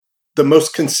the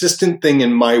most consistent thing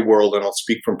in my world, and I'll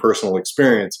speak from personal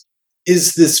experience,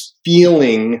 is this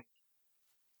feeling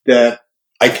that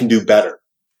I can do better.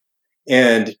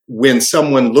 And when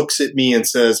someone looks at me and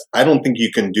says, I don't think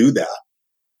you can do that,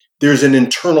 there's an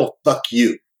internal fuck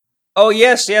you. Oh,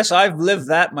 yes. I've lived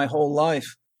that my whole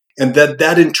life. And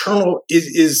that internal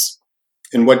is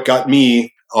and what got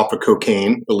me off of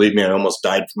cocaine, believe me, I almost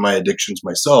died from my addictions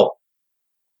myself,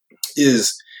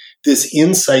 is this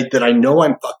insight that I know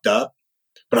I'm fucked up,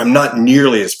 but I'm not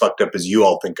nearly as fucked up as you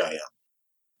all think I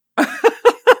am.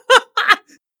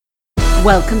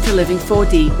 Welcome to Living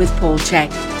 4D with Paul Chek.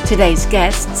 Today's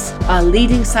guests are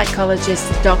leading psychologist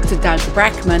Dr. Doug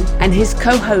Brackman and his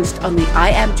co-host on the I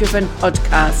Am Driven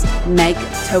podcast, Meg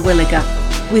Terwilliger.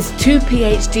 With 2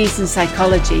 PhDs in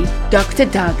psychology, Dr.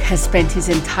 Doug has spent his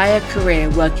entire career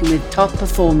working with top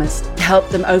performers to help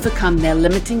them overcome their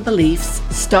limiting beliefs,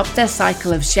 stop their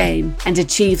cycle of shame, and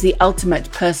achieve the ultimate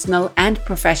personal and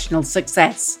professional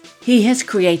success. He has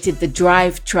created the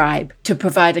Drive Tribe to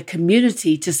provide a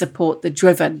community to support the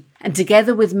driven. And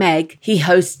together with Meg, he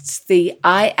hosts the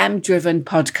I Am Driven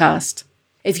podcast.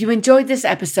 If you enjoyed this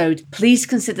episode, please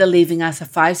consider leaving us a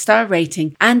 5-star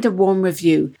rating and a warm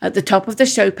review at the top of the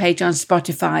show page on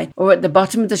Spotify or at the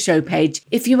bottom of the show page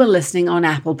if you are listening on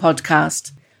Apple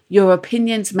Podcast. Your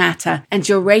opinions matter, and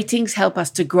your ratings help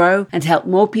us to grow and help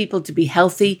more people to be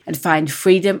healthy and find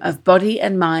freedom of body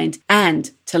and mind and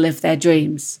to live their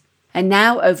dreams. And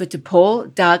now over to Paul,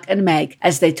 Doug, and Meg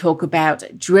as they talk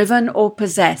about driven or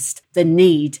possessed, the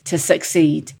need to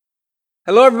succeed.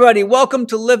 Hello, everybody. Welcome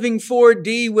to Living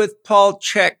 4D with Paul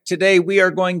Chek. Today, we are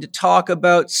going to talk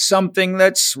about something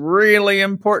that's really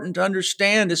important to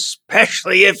understand,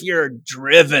 especially if you're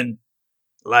driven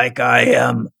like I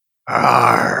am.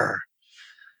 Arr.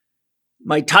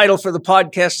 My title for the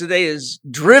podcast today is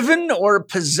Driven or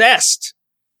Possessed?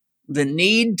 The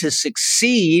Need to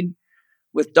Succeed,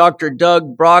 with Dr.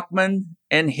 Doug Brackman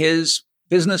and his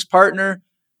business partner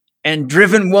and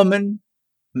driven woman,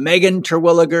 Megan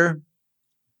Terwilliger.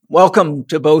 Welcome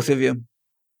to both of you.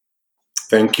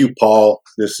 Thank you, Paul.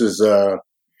 This has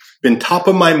been top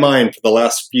of my mind for the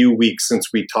last few weeks since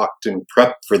we talked and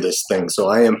prepped for this thing.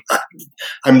 So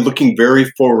I'm looking very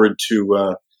forward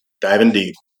to diving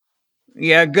deep.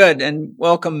 Yeah, good. And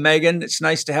welcome, Megan. It's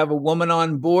nice to have a woman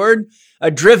on board, a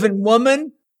driven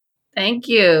woman. Thank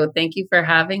you. Thank you for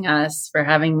having us, for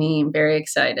having me. I'm very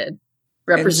excited.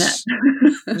 Represent.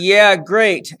 Yeah,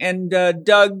 great. And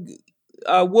Doug,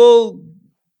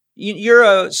 you're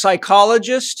a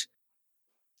psychologist?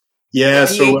 Yeah,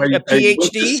 so a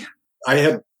PhD? I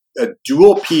have a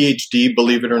dual PhD,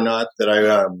 believe it or not, that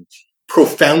I'm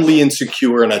profoundly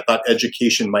insecure, and I thought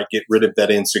education might get rid of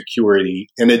that insecurity,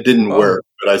 and it didn't work.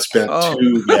 But I spent I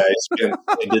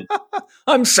did.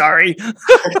 I'm sorry.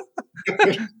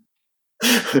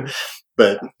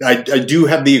 But I do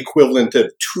have the equivalent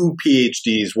of 2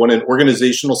 PhDs, one in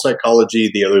organizational psychology,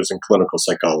 the other is in clinical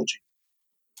psychology.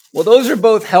 Well, those are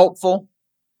both helpful.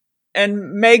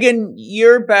 And Megan,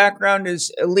 your background is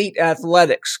elite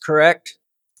athletics, correct?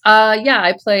 Yeah,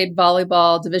 I played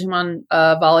volleyball, Division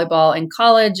I volleyball in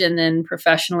college, and then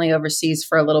professionally overseas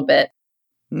for a little bit.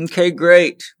 Okay,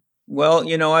 great. Well,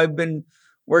 I've been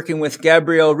working with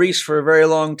Gabrielle Reese for a very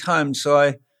long time, so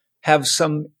I have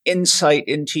some insight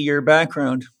into your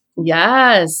background.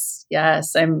 Yes.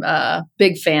 I'm a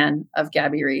big fan of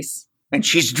Gabby Reese. And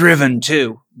she's driven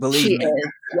too, believe me. She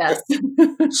is,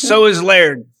 yes. So is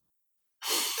Laird.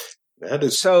 That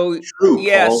is so true,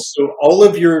 yes. Paul. So all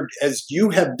of as you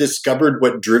have discovered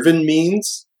what driven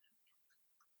means,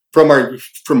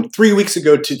 from 3 weeks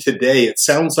ago to today, it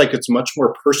sounds like it's much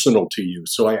more personal to you.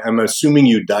 So I'm assuming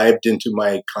you dived into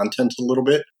my content a little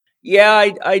bit. Yeah,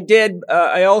 I did.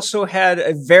 I also had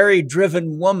a very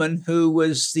driven woman who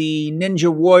was the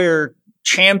Ninja Warrior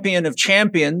champion of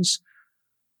champions,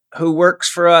 who works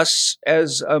for us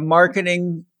as a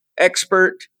marketing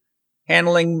expert,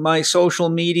 handling my social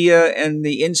media and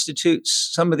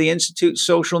some of the Institute's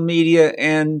social media.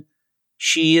 And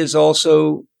she is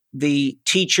also the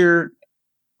teacher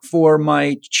for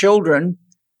my children.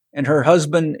 And her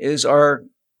husband is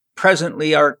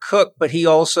presently our cook, but he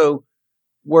also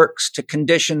works to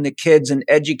condition the kids and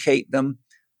educate them.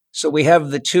 So we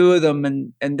have the two of them,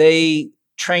 and they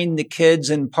train the kids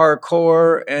in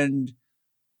parkour and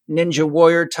Ninja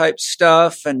Warrior type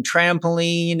stuff and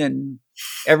trampoline and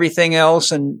everything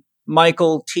else. And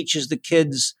Michael teaches the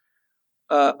kids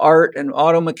art and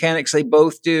auto mechanics. They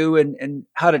both do, and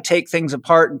how to take things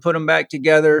apart and put them back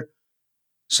together.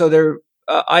 So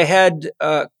I had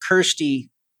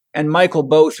Kirsty and Michael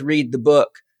both read the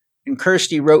book, and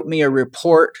Kirsty wrote me a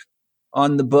report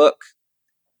on the book.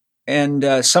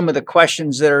 And some of the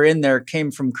questions that are in there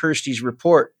came from Kirsty's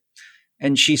report.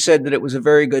 And she said that it was a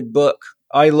very good book.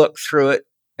 I looked through it,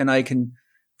 and I can,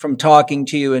 from talking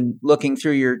to you and looking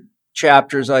through your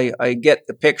chapters, I get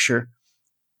the picture.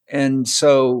 And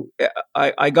so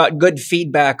I got good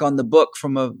feedback on the book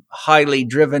from a highly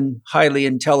driven, highly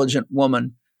intelligent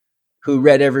woman who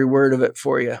read every word of it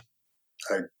for you.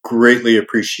 I greatly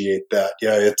appreciate that.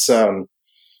 Yeah, it's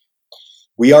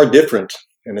we are different.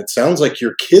 And it sounds like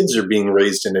your kids are being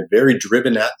raised in a very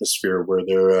driven atmosphere where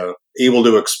they're able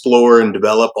to explore and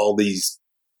develop all these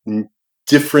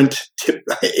different,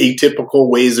 atypical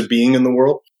ways of being in the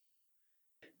world.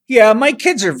 Yeah, my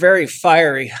kids are very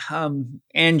fiery.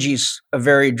 Angie's a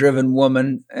very driven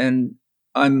woman, and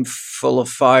I'm full of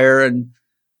fire, and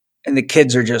the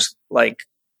kids are just like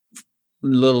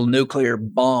little nuclear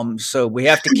bombs. So we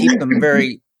have to keep them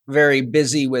very, very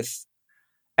busy with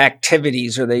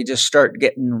activities, or they just start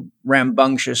getting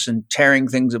rambunctious and tearing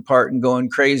things apart and going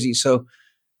crazy. So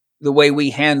the way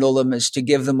we handle them is to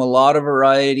give them a lot of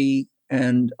variety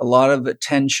and a lot of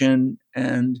attention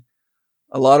and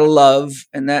a lot of love,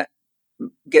 and that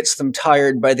gets them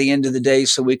tired by the end of the day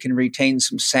so we can retain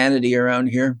some sanity around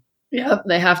here. Yeah,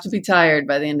 they have to be tired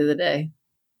by the end of the day.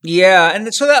 Yeah,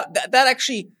 and so that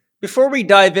actually, before we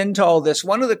dive into all this,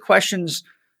 one of the questions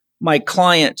my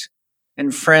client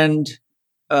and friend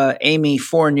Amy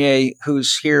Fournier,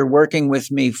 who's here working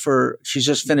with me she's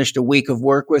just finished a week of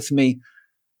work with me,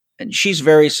 and she's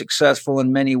very successful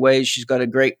in many ways. She's got a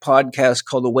great podcast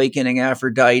called Awakening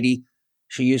Aphrodite.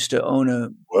 She used to own a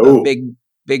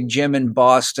big gym in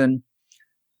Boston.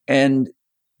 And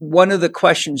one of the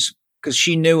questions, because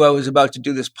she knew I was about to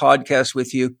do this podcast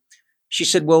with you, she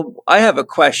said, well, I have a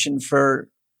question for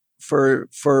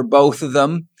both of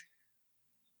them.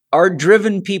 Are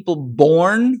driven people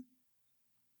born?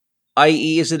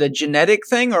 i.e., is it a genetic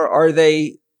thing, or are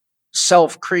they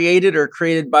self-created or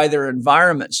created by their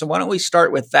environment? So why don't we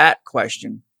start with that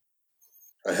question?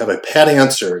 I have a pat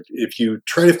answer. If you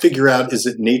try to figure out, is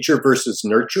it nature versus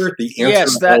nurture? The answer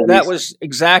yes, that was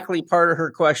exactly part of her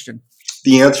question.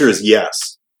 The answer is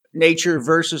yes. Nature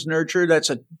versus nurture, that's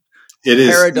a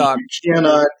paradox. You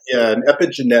cannot, and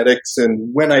epigenetics. And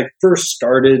when I first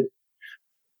started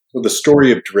with the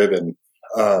story of Driven,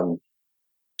 I'm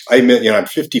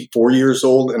 54 years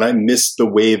old, and I missed the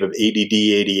wave of ADD,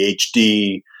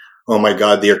 ADHD. Oh my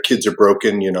God, their kids are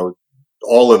broken.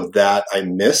 All of that I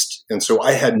missed. And so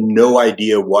I had no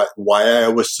idea why I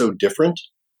was so different.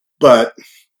 But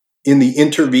in the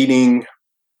intervening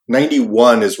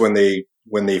 91 is when they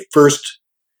first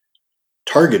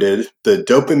targeted the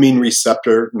dopamine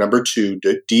receptor number 2,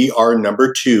 DR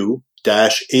number 2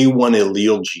 -A1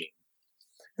 allele gene.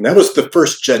 And that was the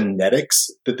first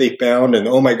genetics that they found. And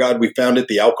oh my God, we found it,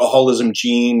 the alcoholism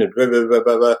gene. And blah, blah, blah,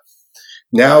 blah, blah.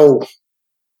 Now,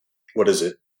 what is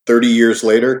it, 30 years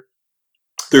later?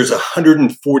 There's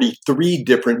 143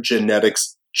 different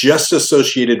genetics just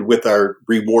associated with our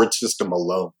reward system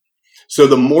alone. So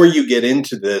the more you get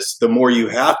into this, the more you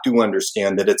have to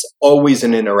understand that it's always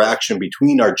an interaction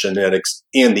between our genetics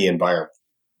and the environment.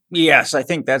 Yes, I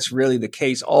think that's really the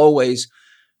case always.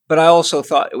 But I also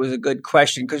thought it was a good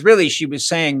question because really she was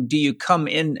saying, do you come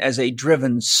in as a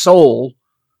driven soul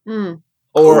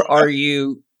or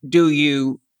do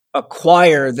you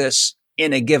acquire this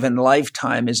in a given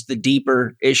lifetime is the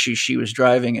deeper issue she was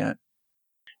driving at.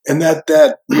 And that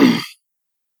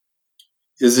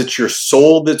is it your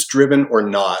soul that's driven or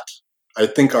not? I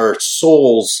think our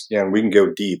souls, and we can go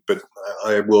deep, but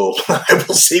I will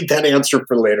save that answer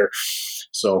for later.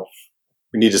 So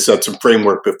we need to set some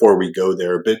framework before we go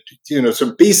there. But,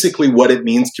 so basically what it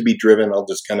means to be driven, I'll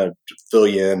just kind of fill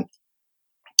you in.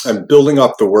 I'm building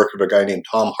off the work of a guy named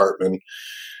Thom Hartmann,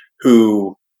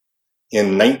 who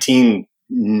in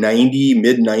 1990,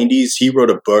 mid-90s, he wrote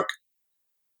a book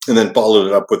and then followed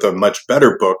it up with a much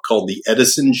better book called The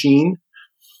Edison Gene.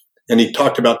 And he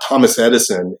talked about Thomas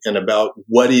Edison and about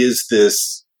what is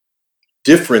this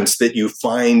difference that you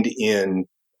find in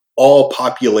all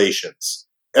populations.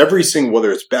 Every single,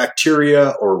 whether it's bacteria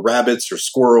or rabbits or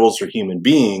squirrels or human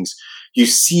beings, you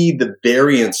see the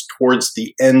variance towards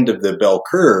the end of the bell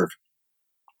curve,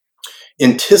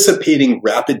 anticipating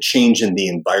rapid change in the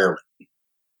environment.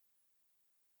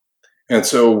 And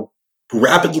so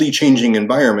rapidly changing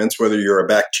environments, whether you're a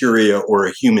bacteria or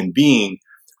a human being,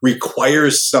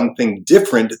 requires something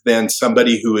different than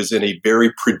somebody who is in a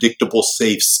very predictable,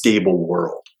 safe, stable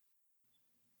world.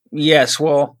 Yes,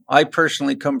 well, I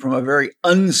personally come from a very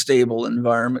unstable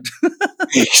environment.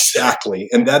 Exactly.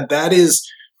 And that is,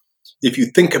 if you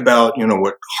think about,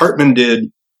 what Hartmann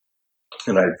did,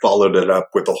 and I followed it up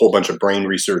with a whole bunch of brain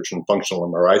research and functional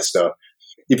MRI stuff,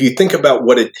 if you think about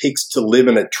what it takes to live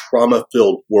in a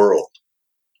trauma-filled world,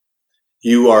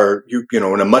 you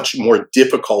in a much more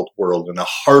difficult world, in a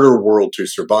harder world to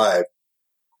survive.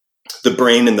 The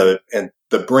brain and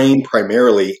the brain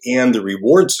primarily and the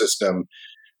reward system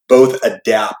both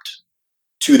adapt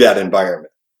to that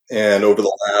environment. And over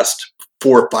the last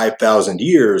 4,000 or 5,000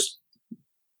 years,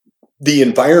 the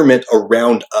environment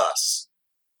around us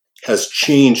has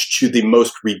changed to the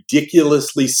most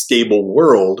ridiculously stable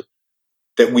world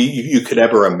that you could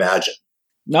ever imagine.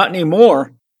 Not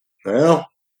anymore. Well,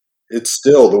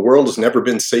 the world has never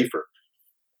been safer.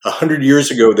 100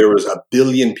 years ago, there was 1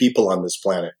 billion people on this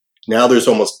planet. Now there's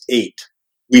almost 8.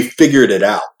 We figured it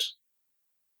out.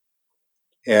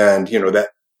 And, that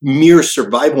mere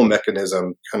survival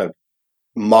mechanism kind of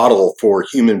model for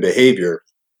human behavior.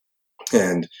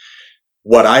 And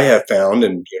what I have found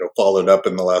and, followed up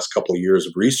in the last couple of years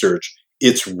of research,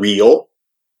 it's real,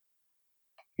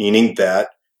 meaning that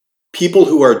people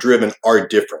who are driven are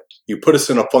different. You put us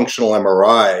in a functional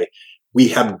MRI, we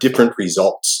have different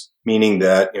results, meaning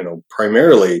that,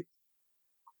 primarily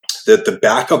that the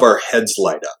back of our heads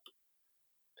light up,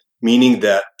 meaning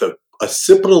that the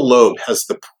occipital lobe has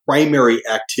the primary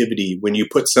activity when you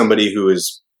put somebody who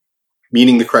is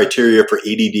meeting the criteria for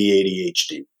ADD,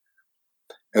 ADHD.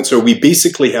 And so we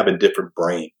basically have a different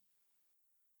brain.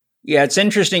 Yeah, it's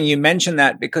interesting you mentioned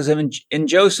that because in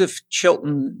Joseph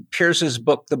Chilton Pearce's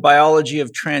book, The Biology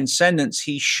of Transcendence,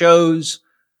 he shows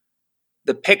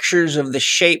the pictures of the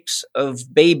shapes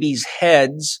of babies'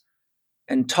 heads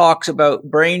and talks about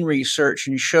brain research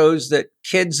and shows that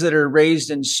kids that are raised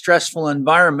in stressful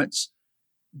environments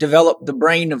develop the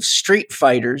brain of street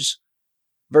fighters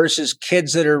versus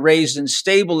kids that are raised in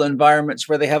stable environments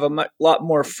where they have a lot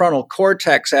more frontal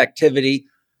cortex activity.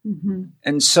 Mm-hmm.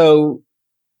 And so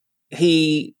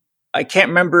I can't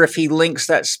remember if he links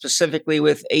that specifically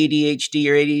with ADHD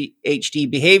or ADHD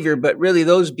behavior, but really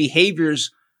those behaviors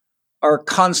are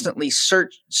constantly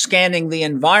scanning the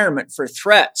environment for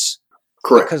threats.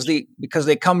 Correct. Because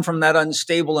they come from that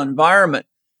unstable environment.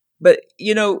 But,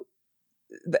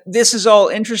 this is all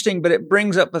interesting, but it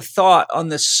brings up a thought on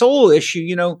the soul issue.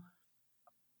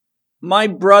 My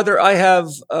brother, I have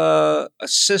a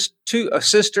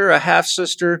sister, a half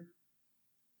sister.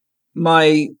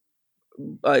 My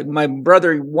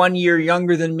brother, 1 year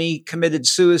younger than me, committed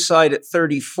suicide at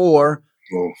 34.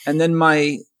 Oh. And then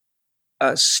my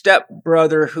step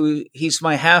brother, he's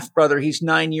my half brother, he's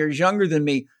 9 years younger than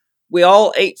me. We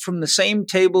all ate from the same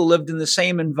table, lived in the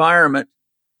same environment.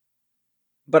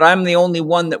 But I'm the only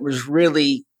one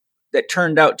that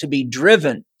turned out to be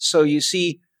driven. So you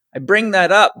see, I bring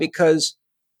that up because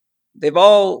they've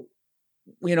all,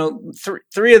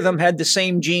 three of them had the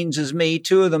same genes as me.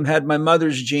 2 of them had my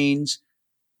mother's genes,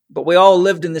 but we all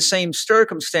lived in the same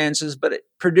circumstances, but it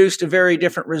produced a very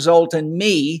different result in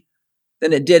me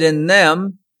than it did in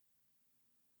them.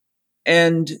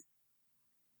 And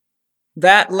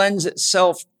that lends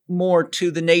itself more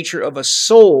to the nature of a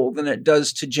soul than it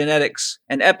does to genetics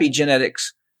and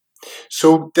epigenetics.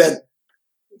 So that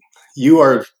you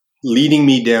are leading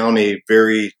me down a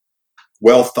very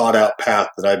well thought out path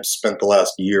that I've spent the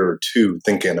last year or 2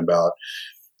 thinking about.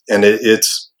 And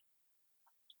it's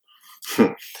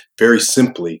very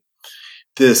simply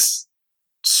this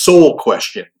soul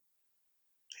question.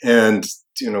 And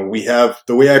we have,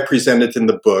 the way I present it in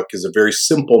the book is a very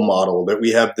simple model that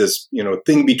we have this,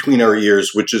 thing between our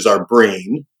ears, which is our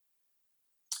brain.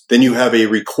 Then you have a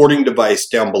recording device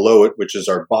down below it, which is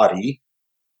our body.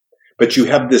 But you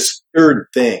have this third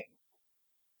thing.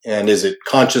 And is it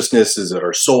consciousness? Is it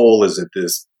our soul? Is it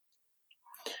this?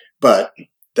 But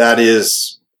that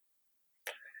is,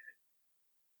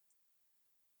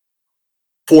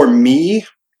 for me,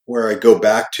 where I go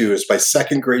back to is my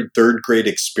 2nd grade, 3rd grade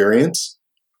experience.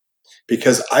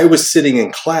 Because I was sitting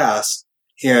in class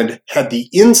and had the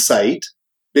insight,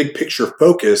 big picture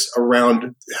focus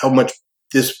around how much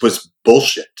this was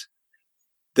bullshit.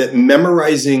 That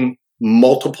memorizing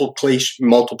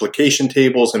multiplication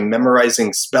tables and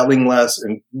memorizing spelling lists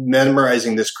and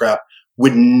memorizing this crap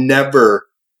would never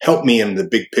help me in the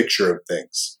big picture of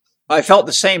things. I felt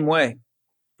the same way,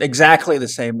 exactly the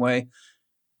same way.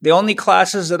 The only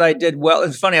classes that I did well,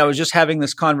 it's funny, I was just having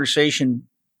this conversation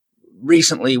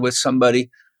recently with somebody,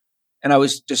 and I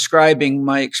was describing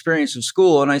my experience of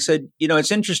school. And I said,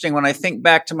 it's interesting when I think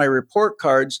back to my report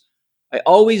cards, I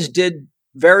always did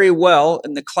very well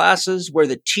in the classes where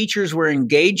the teachers were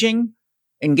engaging,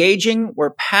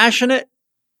 were passionate,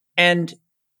 and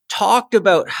talked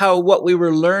about how what we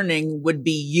were learning would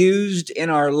be used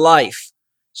in our life.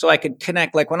 So I could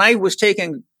connect. Like when I was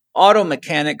taking auto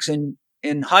mechanics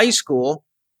in high school,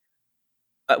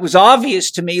 it was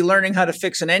obvious to me learning how to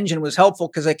fix an engine was helpful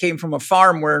because I came from a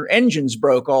farm where engines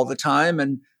broke all the time,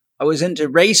 and I was into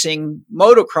racing,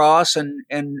 motocross,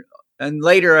 and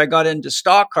later I got into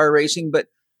stock car racing.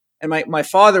 And my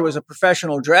father was a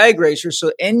professional drag racer,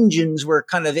 so engines were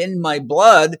kind of in my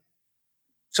blood.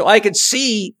 So I could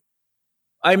see.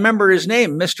 I remember his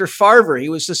name, Mr. Farver. He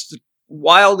was just the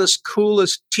wildest,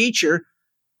 coolest teacher.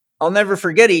 I'll never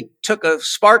forget, he took a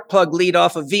spark plug lead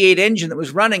off a V8 engine that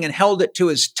was running and held it to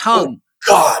his tongue.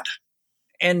 Oh, God.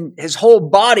 And his whole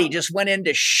body just went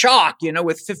into shock,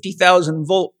 with 50,000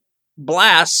 volt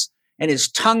blasts, and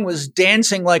his tongue was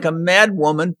dancing like a mad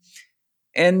woman.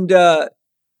 And,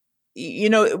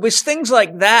 it was things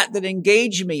like that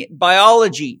engaged me.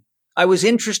 Biology. I was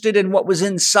interested in what was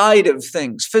inside of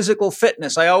things. Physical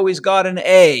fitness, I always got an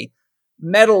A.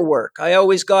 Metalwork, I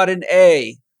always got an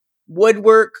A.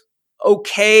 Woodwork,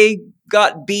 okay,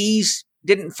 got B's.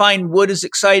 Didn't find wood as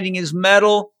exciting as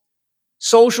metal.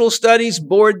 Social studies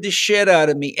bored the shit out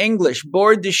of me. English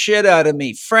bored the shit out of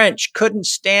me. French, couldn't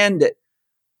stand it.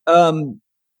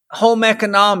 Home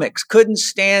economics, couldn't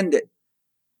stand it.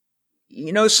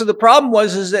 So the problem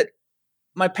is that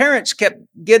my parents kept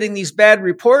getting these bad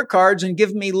report cards and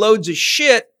giving me loads of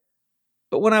shit.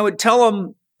 But when I would tell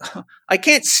them, I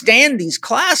can't stand these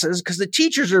classes because the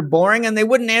teachers are boring and they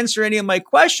wouldn't answer any of my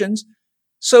questions.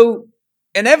 So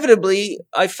inevitably,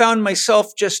 I found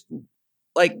myself just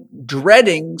like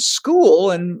dreading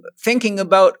school and thinking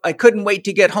about, I couldn't wait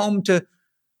to get home to,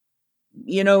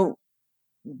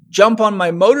 jump on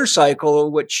my motorcycle,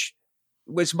 which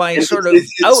was my sort of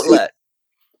outlet.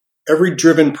 Every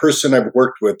driven person I've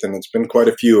worked with, and it's been quite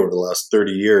a few over the last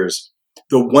 30 years,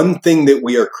 the one thing that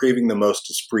we are craving the most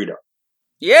is freedom.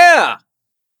 Yeah.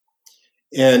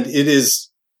 And it is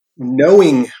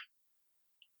knowing.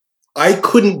 I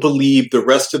couldn't believe the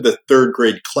rest of the third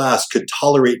grade class could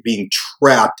tolerate being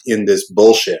trapped in this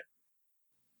bullshit.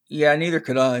 Yeah, neither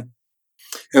could I.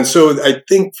 And so I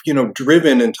think,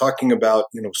 driven and talking about,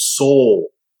 soul,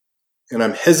 and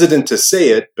I'm hesitant to say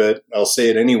it, but I'll say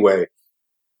it anyway.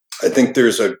 I think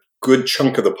there's a good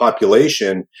chunk of the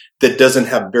population that doesn't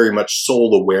have very much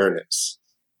soul awareness.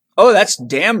 Oh, that's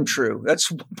damn true.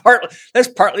 That's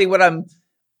partly what I'm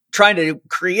trying to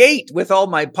create with all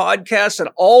my podcasts and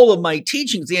all of my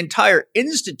teachings. The entire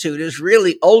institute is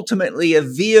really ultimately a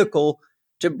vehicle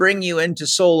to bring you into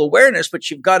soul awareness,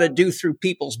 but you've got to do through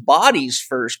people's bodies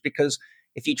first, because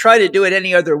if you try to do it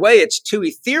any other way, it's too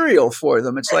ethereal for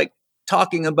them. It's like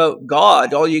talking about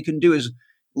God. All you can do is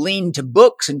lean to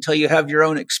books until you have your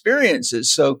own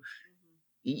experiences. So,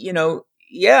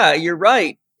 yeah, you're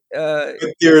right. But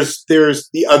there's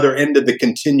the other end of the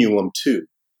continuum too.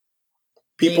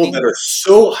 People that are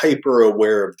so hyper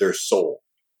aware of their soul.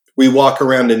 We walk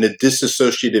around in a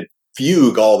disassociated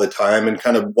fugue all the time and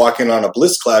kind of walking on a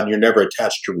bliss cloud, and you're never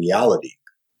attached to reality.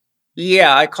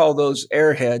 Yeah, I call those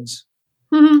airheads.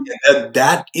 Mm-hmm. And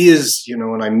that is,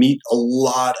 when I meet a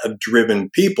lot of driven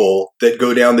people that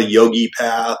go down the yogi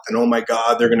path and, oh my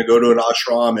God, they're going to go to an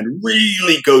ashram and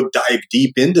really go dive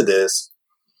deep into this,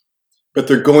 but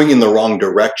they're going in the wrong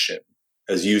direction,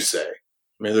 as you say.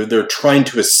 I mean, they're trying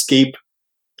to escape.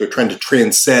 They're trying to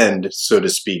transcend, so to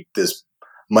speak, this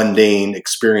mundane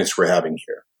experience we're having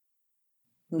here.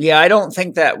 Yeah, I don't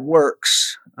think that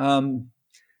works.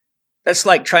 That's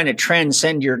like trying to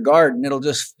transcend your garden. It'll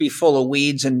just be full of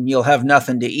weeds and you'll have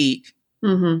nothing to eat.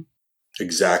 Mm-hmm.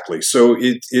 Exactly. So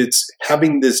it's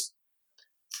having this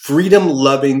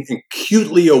freedom-loving,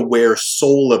 acutely aware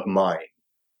soul of mine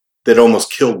that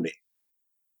almost killed me.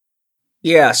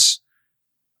 Yes.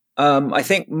 I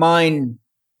think mine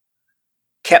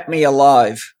kept me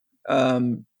alive.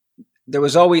 There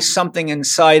was always something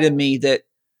inside of me that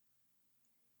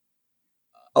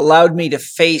allowed me to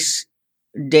face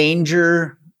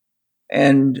danger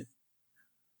and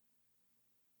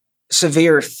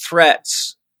severe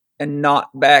threats and not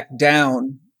back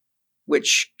down,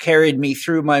 which carried me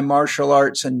through my martial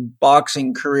arts and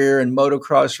boxing career and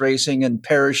motocross racing and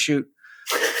parachute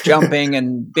jumping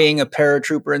and being a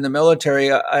paratrooper in the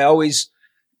military. I always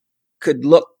could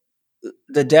look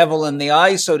the devil in the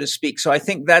eye, so to speak. So I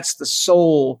think that's the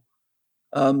soul.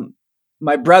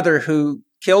 My brother, who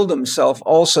killed himself,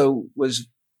 also was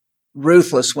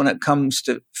ruthless when it comes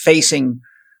to facing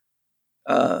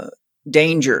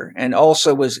danger, and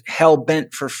also was hell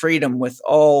bent for freedom with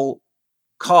all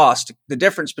cost. The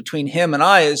difference between him and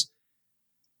I is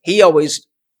he always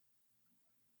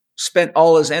spent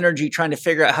all his energy trying to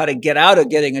figure out how to get out of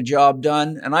getting a job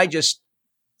done. And I just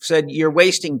said, you're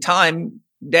wasting time.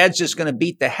 Dad's just going to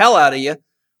beat the hell out of you.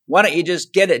 Why don't you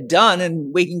just get it done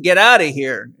and we can get out of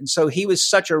here? And so he was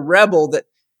such a rebel that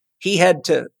he had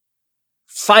to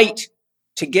fight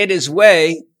to get his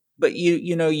way. But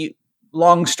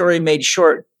long story made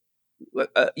short,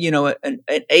 an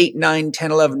 8, 9,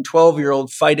 10, 11,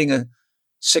 12-year-old fighting a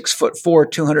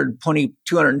 6'4",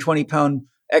 220 pound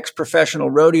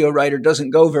ex-professional rodeo rider doesn't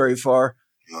go very far.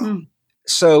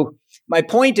 So my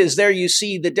point is, there you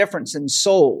see the difference in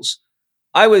souls.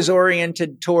 I was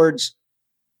oriented towards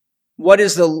what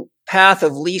is the path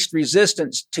of least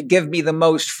resistance to give me the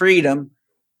most freedom.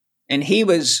 And he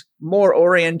was more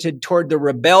oriented toward the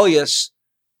rebellious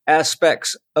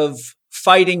aspects of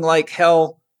fighting like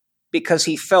hell because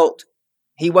he felt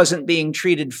he wasn't being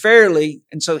treated fairly.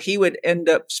 And so he would end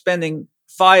up spending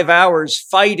 5 hours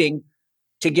fighting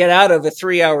to get out of a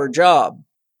 3-hour job.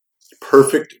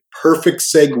 Perfect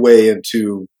segue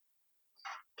into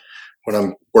what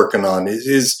I'm working on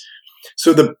is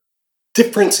so the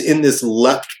difference in this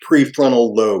left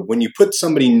prefrontal lobe, when you put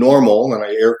somebody normal, and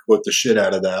I air quote the shit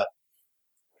out of that,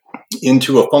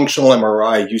 into a functional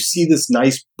MRI, you see this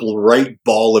nice bright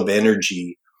ball of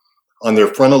energy on their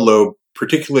frontal lobe,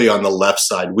 particularly on the left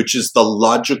side, which is the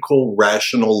logical,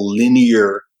 rational,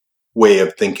 linear way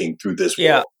of thinking through this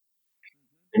world.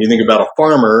 And you think about a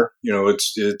farmer,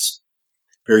 it's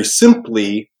very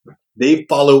simply, they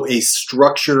follow a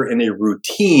structure and a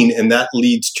routine, and that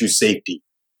leads to safety.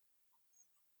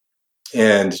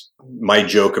 And my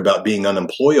joke about being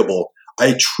unemployable,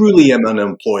 I truly am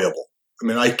unemployable. I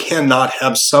mean, I cannot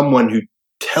have someone who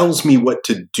tells me what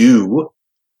to do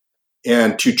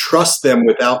and to trust them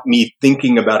without me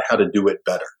thinking about how to do it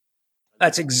better.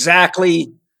 That's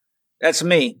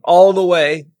me all the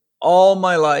way, all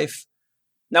my life.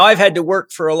 Now, I've had to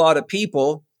work for a lot of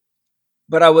people,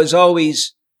 but I was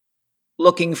always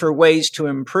looking for ways to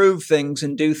improve things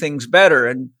and do things better.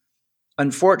 And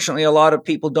unfortunately, a lot of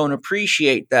people don't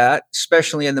appreciate that,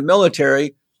 especially in the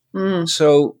military.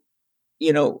 So,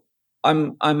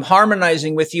 I'm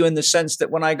harmonizing with you in the sense that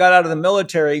when I got out of the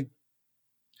military,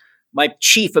 my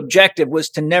chief objective was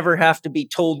to never have to be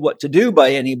told what to do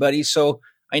by anybody. So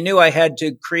I knew I had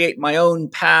to create my own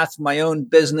path, my own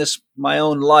business, my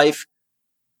own life,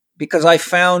 because I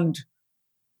found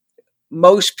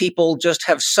most people just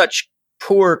have such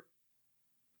poor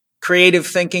creative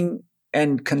thinking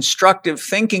and constructive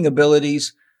thinking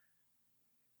abilities.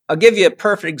 I'll give you a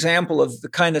perfect example of the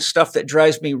kind of stuff that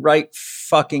drives me right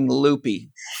fucking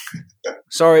loopy.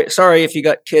 Sorry if you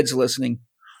got kids listening.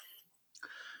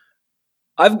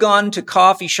 I've gone to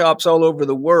coffee shops all over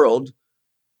the world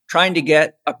trying to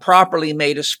get a properly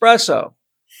made espresso.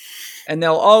 And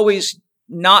they'll always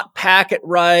not pack it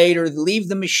right or leave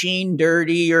the machine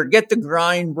dirty or get the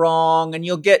grind wrong. And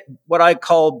you'll get what I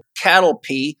call cattle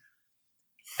pee.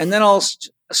 And then I'll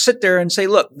sit there and say,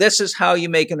 look, this is how you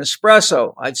make an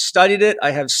espresso. I've studied it.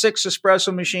 I have 6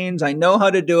 espresso machines. I know how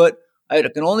to do it. I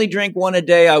can only drink one a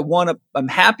day. I'm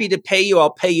happy to pay you.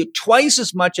 I'll pay you twice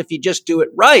as much if you just do it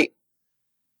right.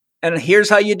 And here's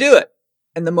how you do it.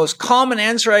 And the most common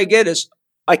answer I get is,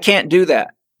 I can't do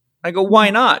that. I go,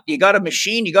 why not? You got a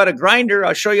machine, you got a grinder.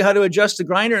 I'll show you how to adjust the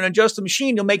grinder and adjust the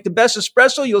machine. You'll make the best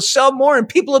espresso. You'll sell more and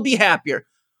people will be happier.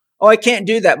 Oh, I can't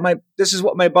do that. This is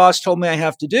what my boss told me I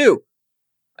have to do.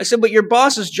 I said, but your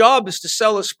boss's job is to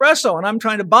sell espresso and I'm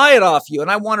trying to buy it off you. And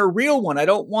I want a real one. I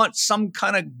don't want some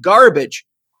kind of garbage.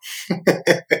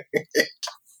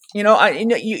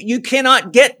 You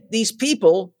cannot get these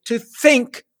people to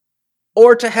think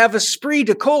or to have esprit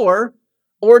de corps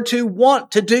or to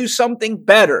want to do something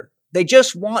better. They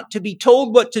just want to be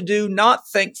told what to do, not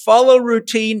think, follow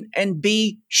routine, and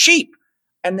be sheep.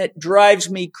 And that drives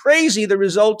me crazy, the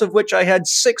result of which I had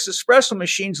 6 espresso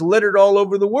machines littered all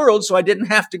over the world so I didn't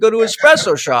have to go to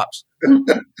espresso shops.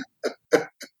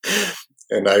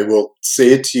 And I will say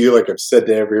it to you like I've said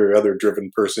to every other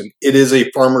driven person. It is a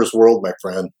farmer's world, my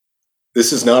friend.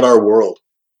 This is not our world.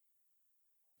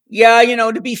 Yeah,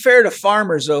 to be fair to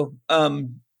farmers, though,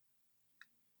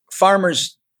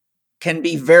 farmers can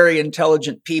be very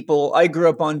intelligent people. I grew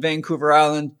up on Vancouver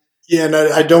Island. Yeah, and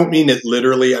I don't mean it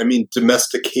literally. I mean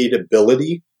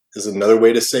domesticatability is another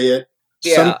way to say it.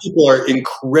 Yeah. Some people are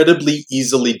incredibly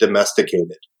easily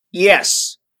domesticated.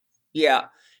 Yes. Yeah.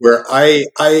 Where I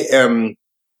am,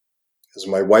 as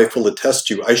my wife will attest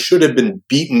to, I should have been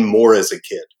beaten more as a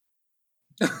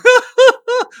kid.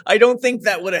 I don't think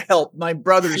that would have helped. My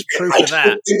brother's proof of that. I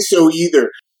don't think so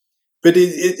either. But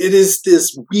it is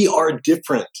this, we are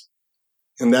different.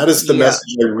 And that is the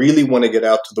message I really want to get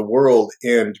out to the world.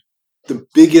 And the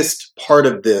biggest part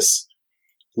of this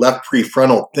left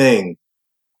prefrontal thing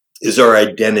is our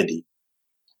identity.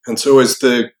 And so as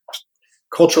the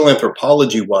cultural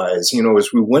anthropology wise, as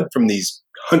we went from these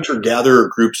hunter-gatherer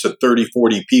groups of 30,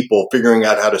 40 people figuring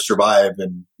out how to survive,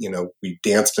 and, we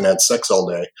danced and had sex all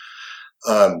day,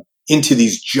 into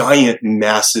these giant,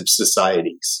 massive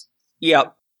societies.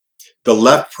 Yep. The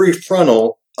left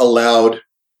prefrontal allowed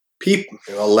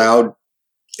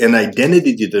an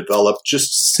identity to develop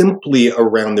just simply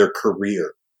around their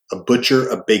career. A butcher,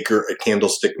 a baker, a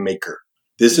candlestick maker.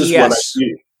 This is what I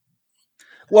do.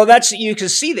 Well, you can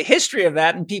see the history of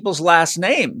that in people's last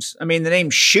names. I mean, the name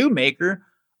shoemaker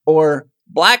or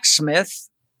blacksmith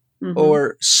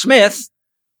or Smith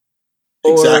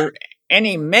or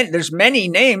there's many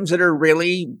names that are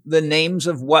really the names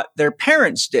of what their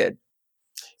parents did.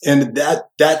 And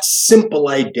that simple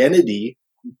identity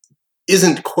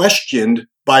isn't questioned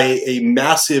by a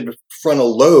massive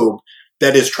frontal lobe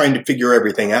that is trying to figure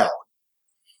everything out.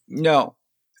 No.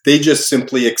 They just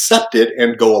simply accept it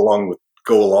and go along.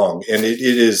 And it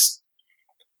is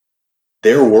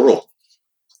their world.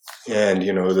 And,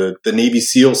 the Navy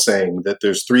SEAL saying that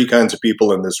there's 3 kinds of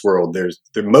people in this world.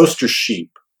 Most are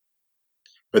sheep.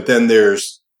 But then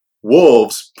there's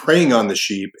wolves preying on the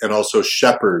sheep, and also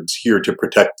shepherds here to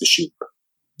protect the sheep.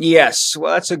 Yes.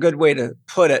 Well, that's a good way to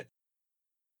put it.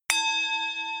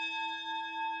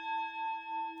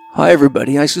 Hi,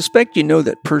 everybody. I suspect you know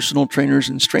that personal trainers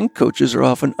and strength coaches are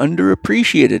often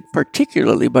underappreciated,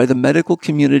 particularly by the medical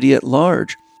community at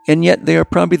large. And yet they are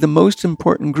probably the most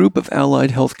important group of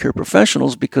allied healthcare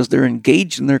professionals because they're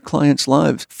engaged in their clients'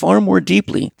 lives far more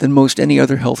deeply than most any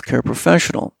other healthcare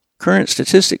professional. Current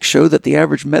statistics show that the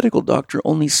average medical doctor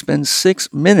only spends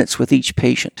 6 minutes with each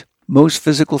patient. Most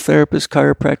physical therapists,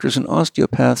 chiropractors, and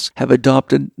osteopaths have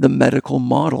adopted the medical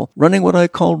model, running what I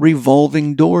call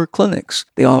revolving door clinics.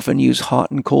 They often use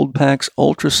hot and cold packs,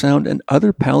 ultrasound, and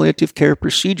other palliative care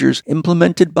procedures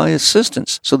implemented by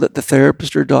assistants so that the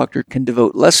therapist or doctor can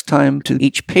devote less time to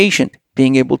each patient,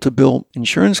 being able to bill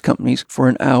insurance companies for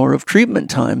an hour of treatment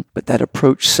time, but that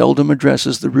approach seldom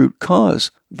addresses the root cause,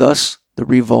 thus the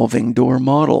revolving door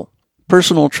model.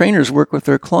 Personal trainers work with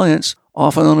their clients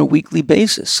often on a weekly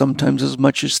basis, sometimes as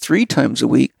much as 3 times a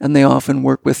week, and they often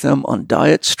work with them on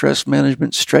diet, stress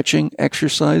management, stretching,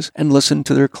 exercise, and listen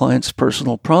to their clients'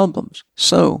 personal problems.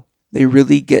 So, they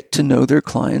really get to know their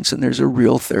clients, and there's a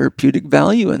real therapeutic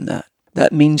value in that.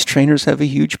 That means trainers have a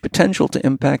huge potential to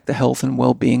impact the health and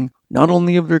well-being not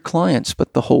only of their clients,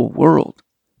 but the whole world.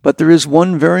 But there is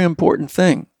one very important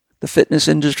thing. The fitness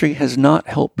industry has not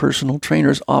helped personal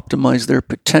trainers optimize their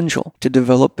potential to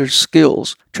develop their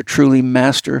skills to truly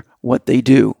master what they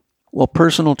do. While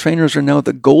personal trainers are now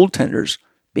the goaltenders,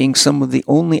 being some of the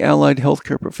only allied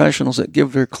healthcare professionals that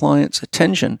give their clients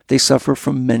attention, they suffer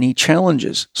from many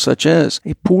challenges, such as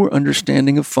a poor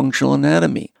understanding of functional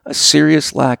anatomy, a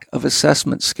serious lack of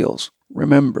assessment skills.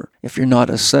 Remember, if you're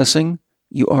not assessing,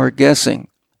 you are guessing.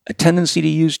 A tendency to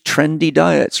use trendy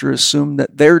diets or assume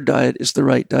that their diet is the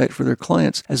right diet for their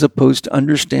clients, as opposed to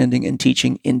understanding and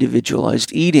teaching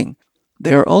individualized eating.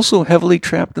 They are also heavily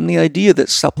trapped in the idea that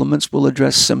supplements will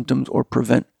address symptoms or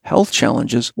prevent health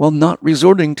challenges while not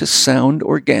resorting to sound,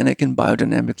 organic, and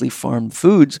biodynamically farmed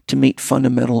foods to meet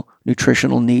fundamental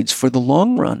nutritional needs for the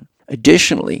long run.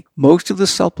 Additionally, most of the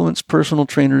supplements personal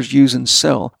trainers use and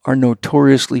sell are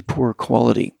notoriously poor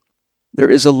quality. There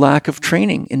is a lack of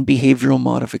training in behavioral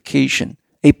modification,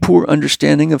 a poor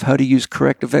understanding of how to use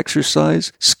corrective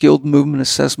exercise, skilled movement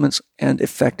assessments, and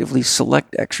effectively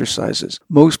select exercises.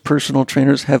 Most personal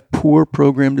trainers have poor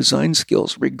program design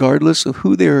skills, regardless of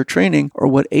who they are training or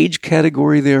what age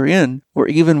category they're in, or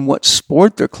even what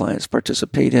sport their clients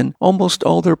participate in. Almost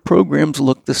all their programs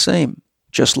look the same,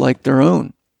 just like their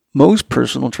own. Most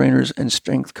personal trainers and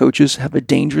strength coaches have a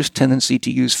dangerous tendency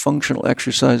to use functional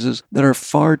exercises that are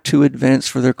far too advanced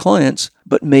for their clients,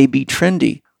 but may be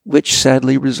trendy, which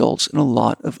sadly results in a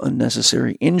lot of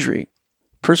unnecessary injury.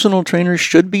 Personal trainers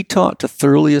should be taught to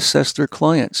thoroughly assess their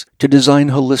clients, to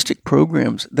design holistic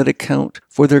programs that account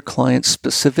for their clients'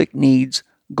 specific needs,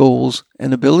 goals,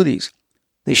 and abilities.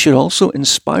 They should also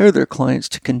inspire their clients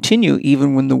to continue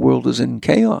even when the world is in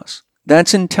chaos.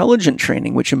 That's intelligent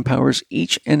training, which empowers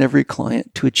each and every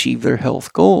client to achieve their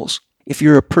health goals. If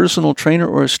you're a personal trainer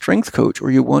or a strength coach, or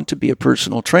you want to be a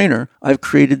personal trainer, I've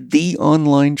created the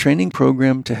online training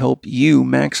program to help you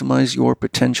maximize your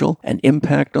potential and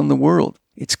impact on the world.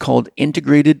 It's called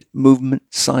Integrated Movement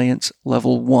Science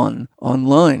Level 1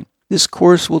 online. This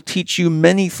course will teach you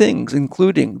many things,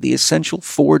 including the essential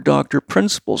 4 doctor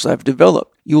principles I've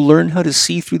developed. You'll learn how to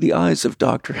see through the eyes of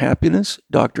Dr. Happiness,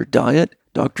 Dr. Diet,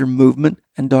 Dr. Movement,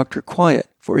 and Dr. Quiet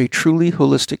for a truly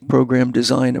holistic program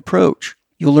design approach.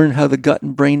 You'll learn how the gut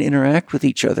and brain interact with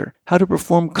each other, how to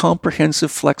perform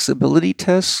comprehensive flexibility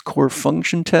tests, core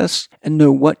function tests, and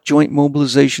know what joint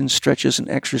mobilization, stretches, and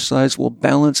exercise will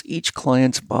balance each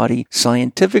client's body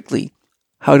scientifically,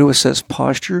 how to assess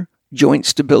posture, joint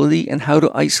stability, and how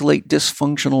to isolate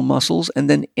dysfunctional muscles and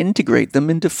then integrate them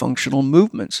into functional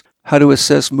movements, how to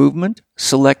assess movement,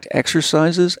 select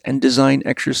exercises, and design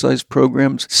exercise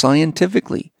programs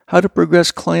scientifically, how to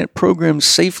progress client programs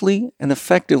safely and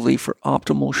effectively for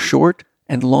optimal short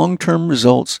and long-term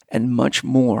results, and much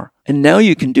more. And now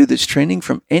you can do this training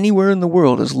from anywhere in the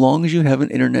world as long as you have an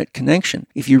internet connection.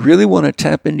 If you really want to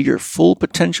tap into your full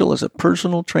potential as a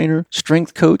personal trainer,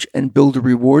 strength coach, and build a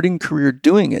rewarding career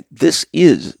doing it, this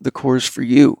is the course for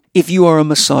you. If you are a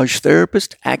massage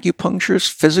therapist, acupuncturist,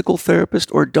 physical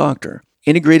therapist, or doctor,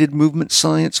 Integrated Movement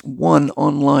Science 1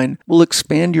 online will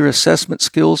expand your assessment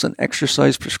skills and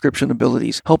exercise prescription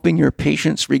abilities, helping your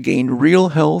patients regain real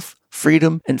health,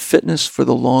 freedom, and fitness for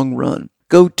the long run.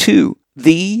 Go to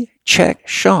The Chek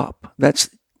Shop. That's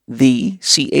the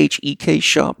CHEK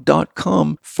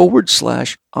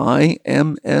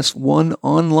shop.com/IMS1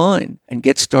 online and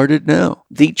get started now.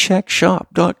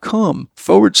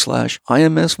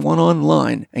 TheCheckShop.com/IMS1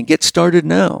 online and get started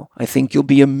now. I think you'll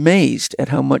be amazed at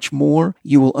how much more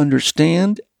you will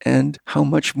understand and how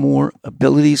much more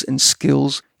abilities and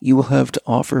skills you will have to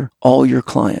offer all your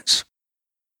clients.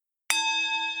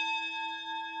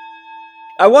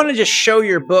 I want to just show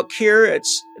your book here.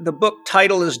 The book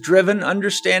title is Driven: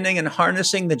 Understanding and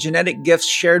Harnessing the Genetic Gifts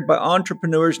Shared by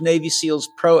Entrepreneurs, Navy SEALs,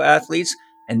 Pro Athletes,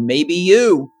 and maybe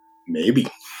you. Maybe.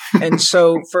 And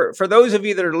so for those of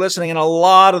you that are listening, and a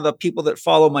lot of the people that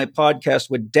follow my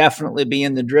podcast would definitely be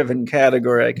in the driven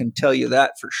category, I can tell you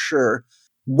that for sure.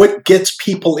 What gets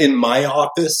people in my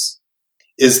office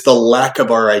is the lack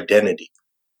of our identity.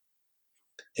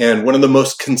 And one of the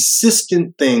most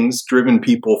consistent things driven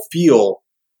people feel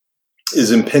is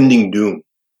impending doom.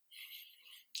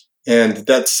 And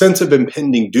that sense of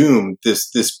impending doom,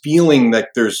 this feeling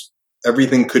that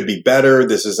everything could be better,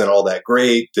 this isn't all that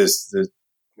great, this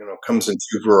comes in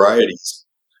two varieties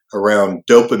around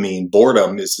dopamine.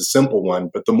 Boredom is the simple one,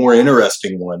 but the more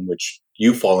interesting one, which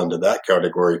you fall into that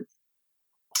category,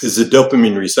 is the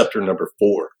dopamine receptor number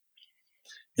 4.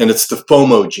 And it's the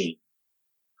FOMO gene.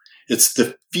 It's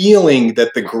the feeling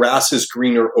that the grass is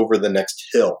greener over the next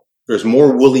hill. There's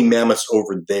more woolly mammoths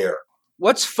over there.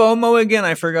 What's FOMO again?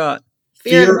 I forgot.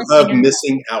 Fear of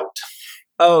missing out.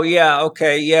 Oh, yeah.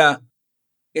 Okay. Yeah.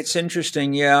 It's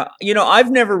interesting. Yeah. I've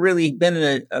never really been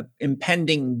an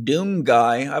impending doom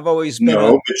guy. I've always been.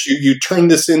 No, but you turn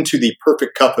this into the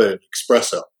perfect cup of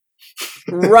espresso.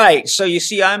 Right. So you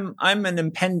see, I'm an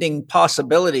impending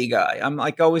possibility guy. I'm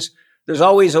like there's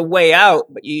always a way out,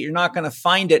 but you're not going to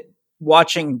find it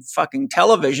watching fucking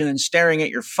television and staring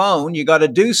at your phone. You got to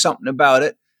do something about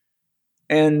it.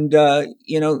 And, I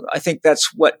think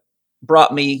that's what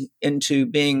brought me into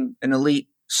being an elite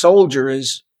soldier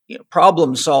is,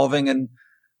 problem solving. And,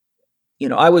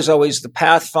 I was always the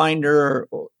pathfinder,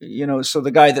 so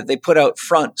the guy that they put out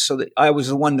front, so that I was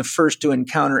the one the first to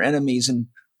encounter enemies and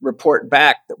report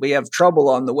back that we have trouble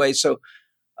on the way. So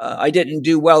I didn't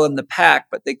do well in the pack,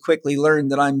 but they quickly learned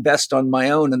that I'm best on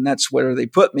my own, and that's where they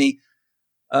put me.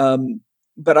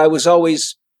 But I was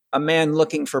always a man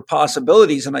looking for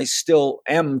possibilities, and I still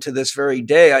am to this very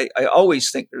day. I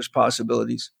always think there's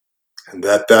possibilities. And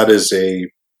that is a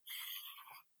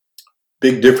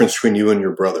big difference between you and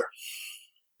your brother.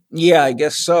 Yeah, I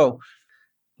guess so.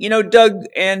 Doug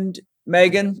and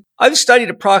Megan, I've studied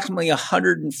approximately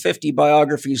 150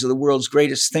 biographies of the world's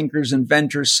greatest thinkers,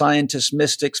 inventors, scientists,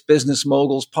 mystics, business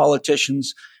moguls,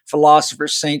 politicians,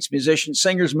 philosophers, saints, musicians,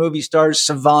 singers, movie stars,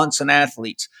 savants, and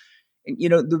athletes. And,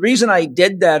 the reason I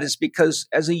did that is because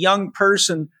as a young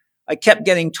person, I kept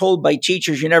getting told by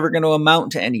teachers, you're never going to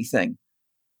amount to anything.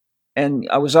 And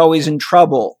I was always in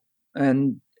trouble.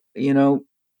 And,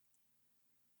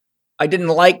 I didn't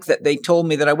like that they told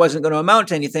me that I wasn't going to amount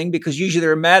to anything because usually they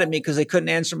were mad at me because they couldn't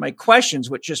answer my questions,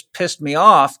 which just pissed me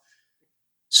off.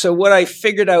 So what I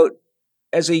figured out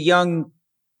as a young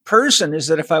person is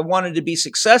that if I wanted to be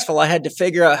successful, I had to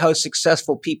figure out how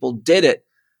successful people did it.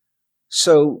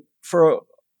 So for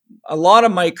a lot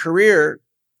of my career,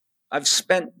 I've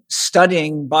spent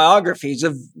studying biographies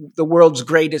of the world's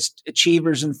greatest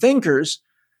achievers and thinkers.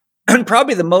 And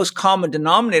probably the most common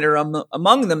denominator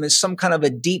among them is some kind of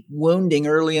a deep wounding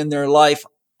early in their life,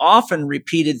 often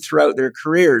repeated throughout their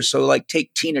careers. So like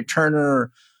take Tina Turner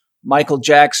or Michael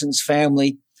Jackson's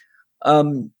family,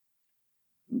 Mike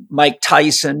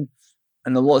Tyson,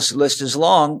 and the list is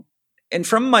long. And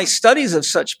from my studies of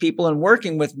such people and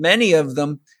working with many of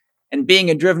them, And being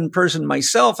a driven person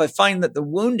myself, I find that the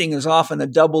wounding is often a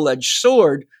double-edged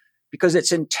sword because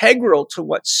it's integral to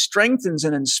what strengthens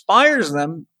and inspires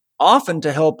them, often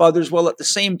to help others, while at the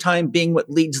same time being what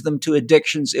leads them to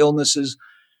addictions, illnesses,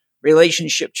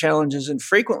 relationship challenges, and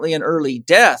frequently an early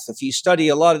death. If you study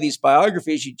a lot of these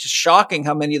biographies, it's just shocking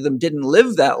how many of them didn't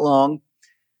live that long.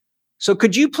 So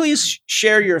could you please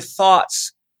share your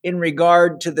thoughts in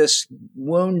regard to this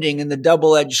wounding and the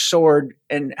double-edged sword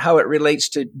and how it relates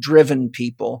to driven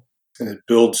people? And it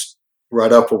builds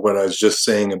right up of what I was just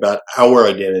saying about our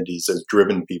identities as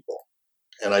driven people.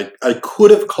 And I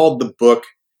could have called the book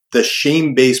The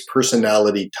Shame-Based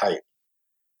Personality Type.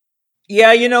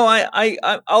 Yeah,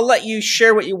 I'll let you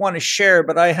share what you want to share,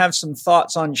 but I have some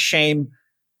thoughts on shame.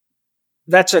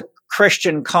 That's a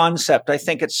Christian concept. I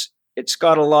think it's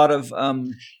got a lot of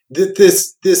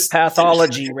this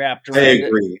pathology wrapped around it. I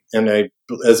agree. And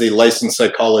as a licensed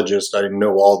psychologist, I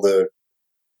know all the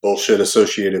bullshit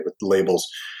associated with labels.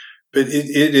 But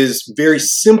it is very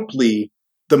simply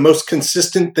the most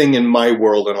consistent thing in my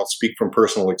world, and I'll speak from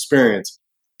personal experience,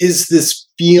 is this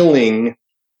feeling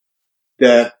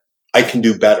that I can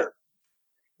do better.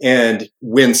 And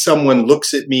when someone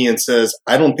looks at me and says,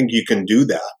 I don't think you can do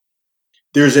that,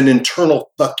 there's an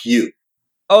internal fuck you.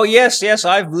 Oh, yes,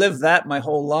 I've lived that my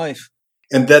whole life.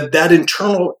 And that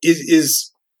internal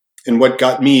is and what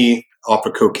got me off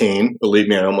of cocaine, believe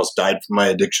me, I almost died from my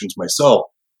addictions myself,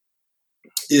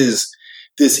 is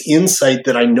this insight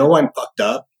that I know I'm fucked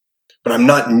up, but I'm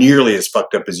not nearly as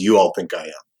fucked up as you all think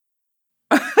I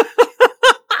am.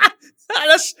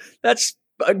 That's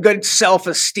a good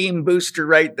self-esteem booster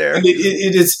right there.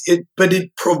 And but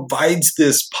it provides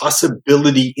this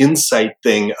possibility insight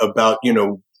thing about,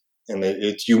 and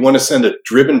you want to send a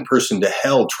driven person to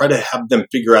hell, try to have them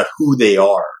figure out who they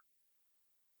are.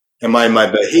 Am I my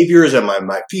behaviors? Am I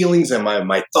my feelings? Am I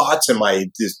my thoughts? Am I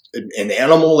an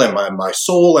animal? Am I my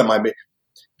soul?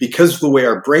 Because of the way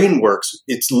our brain works,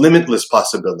 it's limitless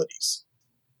possibilities.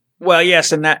 Well,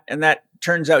 yes, and that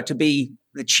turns out to be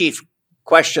the chief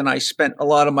question I spent a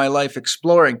lot of my life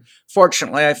exploring.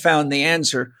 Fortunately, I found the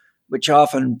answer, which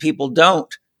often people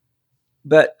don't.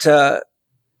 But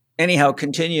anyhow,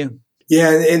 continue. Yeah,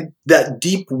 and that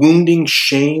deep wounding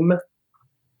shame,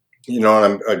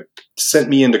 and sent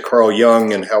me into Carl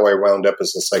Jung, and how I wound up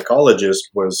as a psychologist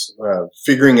was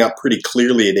figuring out pretty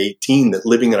clearly at 18 that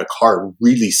living in a car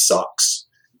really sucks.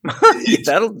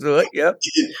 That'll do it, yep.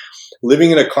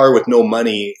 Living in a car with no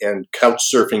money and couch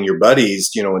surfing your buddies,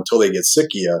 until they get sick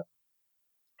of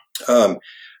you,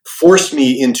 forced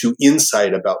me into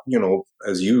insight about,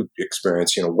 as you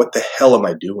experience, what the hell am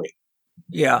I doing?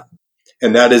 Yeah.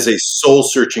 And that is a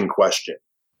soul-searching question.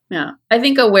 Yeah. I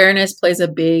think awareness plays a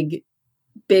big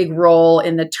role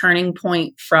in the turning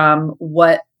point from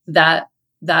what that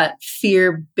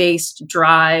fear-based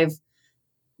drive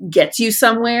gets you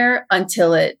somewhere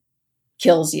until it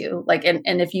kills you.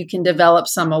 And if you can develop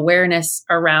some awareness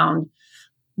around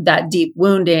that deep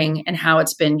wounding and how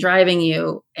it's been driving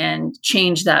you and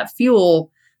change that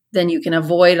fuel, then you can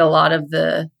avoid a lot of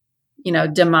the,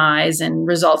 demise and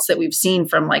results that we've seen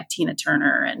from like Tina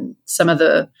Turner and some of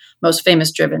the most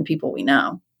famous driven people we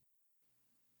know.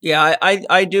 Yeah,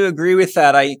 I do agree with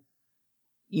that. I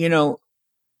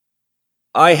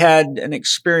had an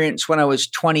experience when I was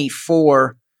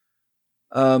 24.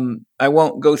 I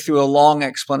won't go through a long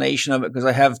explanation of it because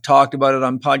I have talked about it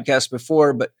on podcasts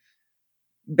before, but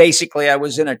basically I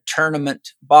was in a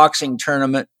boxing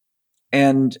tournament,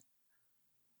 and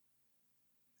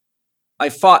I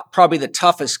fought probably the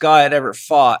toughest guy I'd ever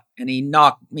fought, and he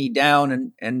knocked me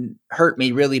down and hurt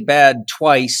me really bad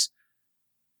twice.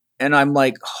 And I'm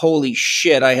like, holy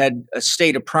shit, I had a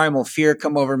state of primal fear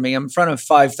come over me. I'm in front of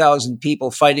 5,000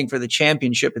 people fighting for the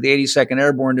championship of the 82nd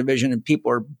Airborne Division, and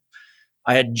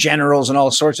I had generals and all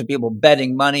sorts of people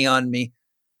betting money on me.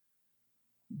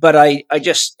 But I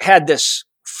just had this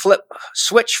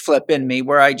switch flip in me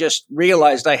where I just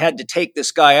realized I had to take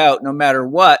this guy out no matter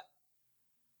what.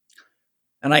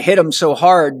 And I hit him so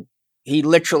hard, he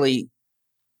literally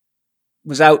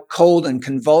was out cold and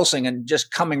convulsing and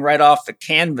just coming right off the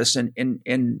canvas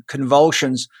in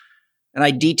convulsions. And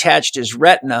I detached his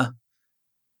retina,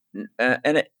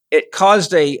 and it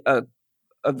caused a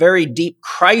very deep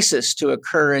crisis to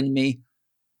occur in me.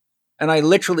 And I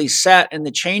literally sat in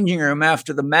the changing room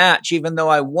after the match, even though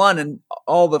I won, and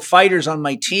all the fighters on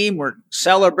my team were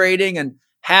celebrating and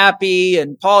happy.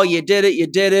 And Paul, you did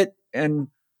it. And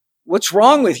what's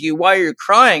wrong with you? Why are you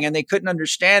crying? And they couldn't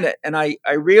understand it. And I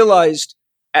realized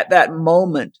at that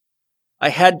moment, I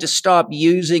had to stop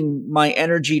using my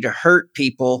energy to hurt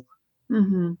people,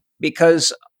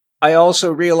 because I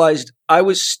also realized I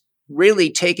was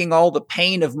really taking all the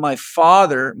pain of my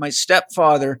father, my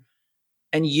stepfather,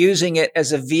 and using it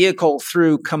as a vehicle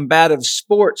through combative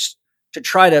sports to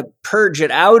try to purge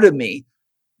it out of me.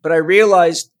 But I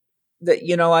realized that,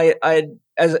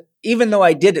 even though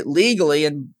I did it legally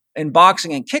in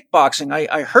boxing and kickboxing,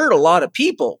 I hurt a lot of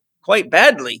people quite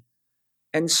badly.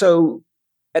 And so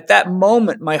at that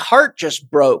moment, my heart just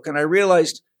broke. And I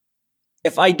realized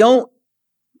if I don't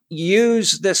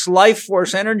use this life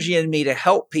force energy in me to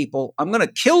help people, I'm going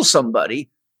to kill somebody,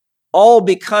 all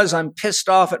because I'm pissed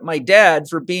off at my dad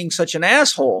for being such an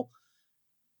asshole.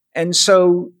 And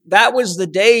so that was the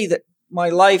day that my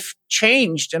life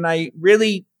changed. And I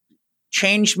really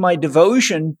changed my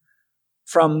devotion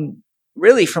from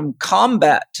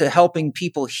combat to helping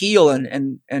people heal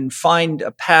and find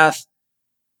a path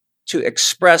to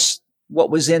express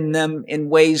what was in them in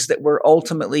ways that were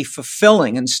ultimately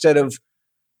fulfilling instead of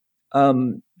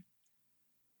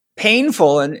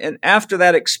painful. And after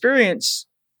that experience,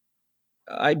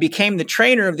 I became the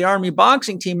trainer of the Army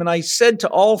boxing team. And I said to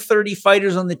all 30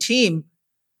 fighters on the team,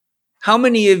 how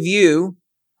many of you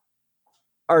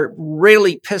are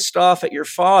really pissed off at your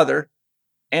father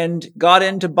and got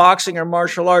into boxing or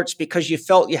martial arts because you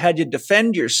felt you had to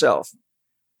defend yourself?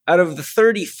 Out of the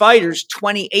 30 fighters,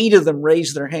 28 of them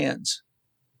raised their hands.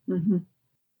 Mm-hmm.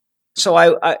 So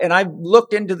I've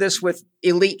looked into this with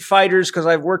elite fighters because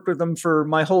I've worked with them for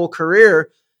my whole career.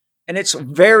 And it's a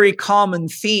very common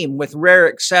theme, with rare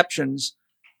exceptions,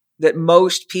 that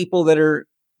most people that are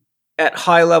at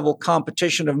high level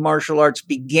competition of martial arts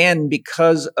begin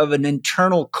because of an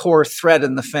internal core threat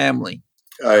in the family.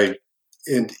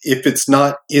 And if it's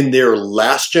not in their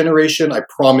last generation, I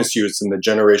promise you it's in the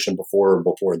generation before or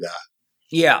before that.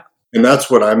 Yeah. And that's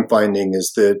what I'm finding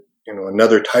is that,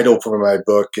 another title for my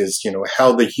book is,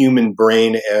 how the human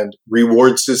brain and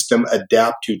reward system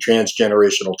adapt to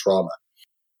transgenerational trauma.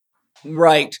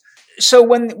 Right. So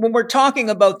when we're talking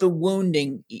about the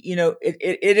wounding,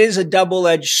 it is a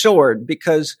double-edged sword,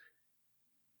 because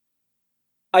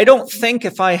I don't think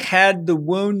if I had the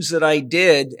wounds that I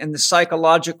did and the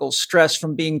psychological stress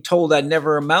from being told I'd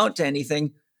never amount to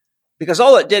anything, because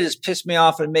all it did is piss me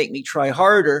off and make me try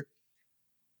harder,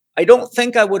 I don't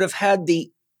think I would have had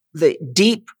the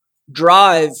deep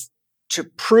drive to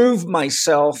prove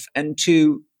myself and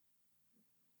to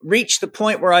reach the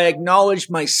point where I acknowledge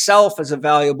myself as a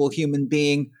valuable human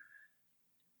being.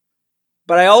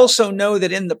 But I also know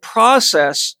that in the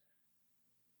process,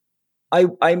 I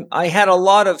had a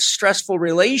lot of stressful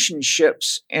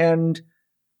relationships, and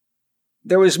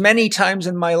there was many times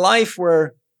in my life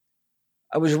where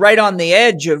I was right on the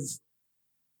edge of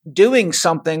doing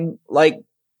something like,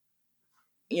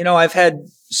 I've had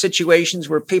situations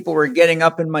where people were getting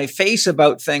up in my face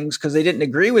about things because they didn't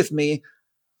agree with me.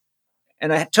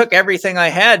 And I took everything I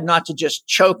had not to just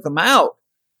choke them out.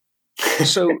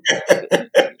 So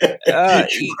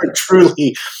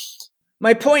truly.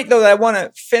 My point, though, that I want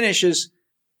to finish is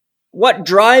what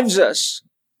drives us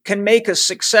can make us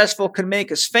successful, can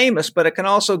make us famous, but it can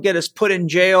also get us put in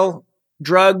jail,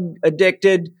 drug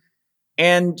addicted,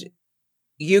 and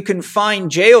you can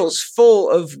find jails full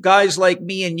of guys like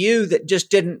me and you that just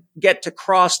didn't get to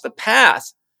cross the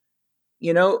path.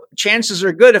 Chances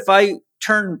are good if I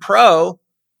turned pro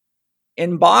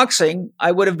in boxing,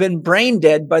 I would have been brain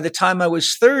dead by the time I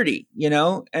was 30,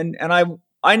 and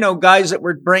I know guys that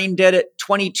were brain dead at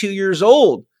 22 years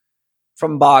old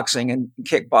from boxing and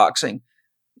kickboxing.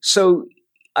 So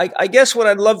I guess what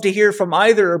I'd love to hear from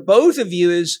either or both of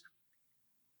you is,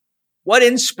 what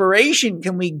inspiration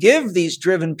can we give these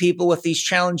driven people with these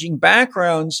challenging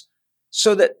backgrounds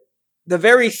so that the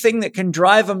very thing that can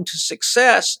drive them to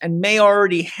success and may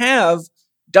already have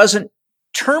doesn't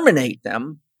terminate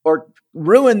them or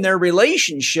ruin their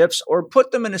relationships or put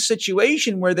them in a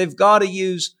situation where they've got to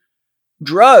use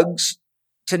drugs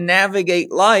to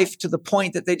navigate life to the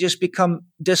point that they just become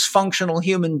dysfunctional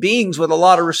human beings with a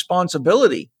lot of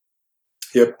responsibility.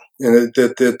 Yep. And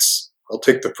that's, I'll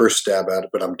take the first stab at it,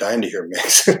 but I'm dying to hear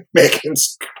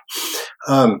Megan's.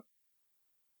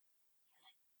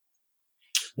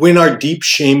 When our deep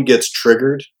shame gets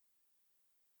triggered,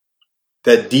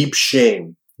 that deep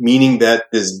shame, meaning that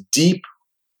this deep,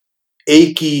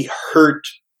 achy, hurt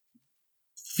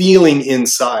feeling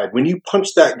inside, when you punch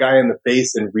that guy in the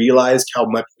face and realize how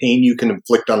much pain you can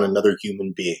inflict on another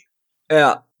human being.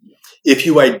 Yeah. If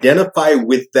you identify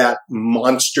with that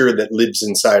monster that lives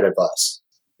inside of us.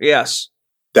 Yes.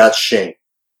 That's shame.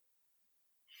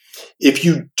 If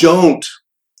you don't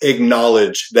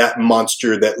acknowledge that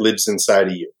monster that lives inside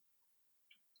of you,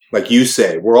 like you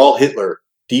say, we're all Hitler.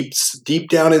 Deep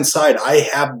down inside, I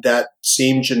have that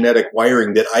same genetic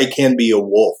wiring that I can be a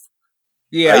wolf.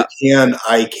 Yeah.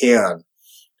 I can.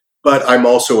 But I'm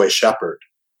also a shepherd.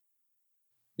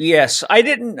 Yes. I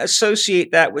didn't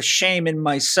associate that with shame in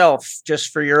myself,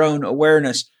 just for your own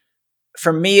awareness.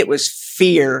 For me, it was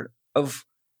fear of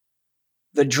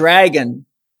the dragon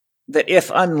that,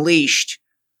 if unleashed,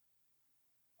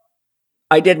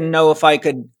 I didn't know if I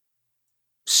could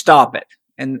stop it.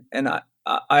 And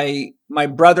my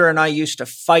brother and I used to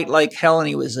fight like hell, and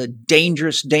he was a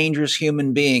dangerous, dangerous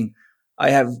human being. I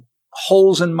have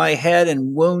holes in my head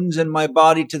and wounds in my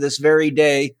body to this very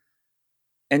day.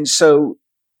 And so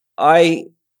I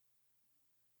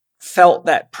felt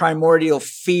that primordial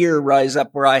fear rise up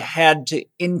where I had to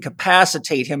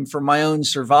incapacitate him for my own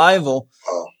survival.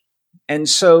 Oh. And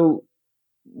so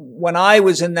when I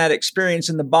was in that experience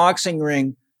in the boxing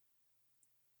ring,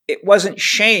 it wasn't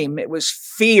shame. It was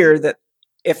fear that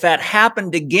if that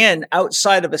happened again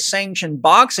outside of a sanctioned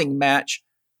boxing match,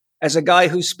 as a guy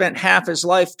who spent half his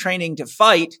life training to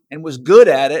fight and was good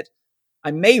at it, I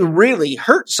may really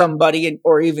hurt somebody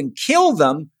or even kill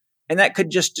them. And that could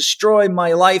just destroy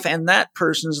my life and that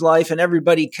person's life and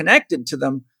everybody connected to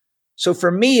them. So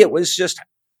for me, it was just,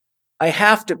 I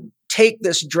have to take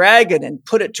this dragon and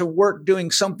put it to work doing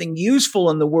something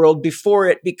useful in the world before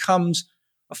it becomes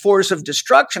a force of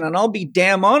destruction. And I'll be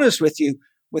damn honest with you,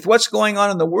 with what's going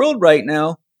on in the world right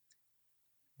now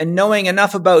and knowing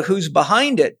enough about who's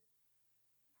behind it,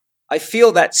 I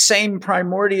feel that same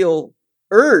primordial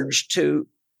urge to,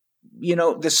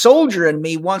 the soldier in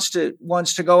me wants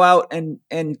to go out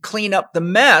and clean up the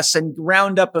mess and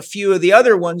round up a few of the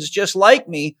other ones just like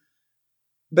me.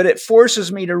 But it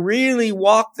forces me to really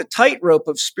walk the tightrope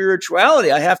of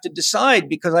spirituality. I have to decide,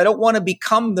 because I don't want to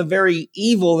become the very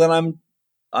evil that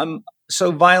I'm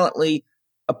so violently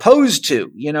opposed to.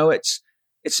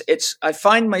 I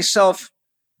find myself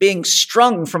being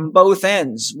strung from both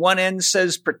ends. One end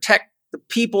says protect the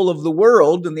people of the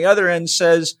world, and the other end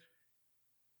says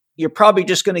you're probably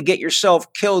just going to get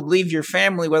yourself killed, leave your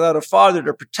family without a father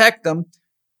to protect them,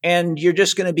 and you're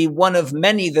just going to be one of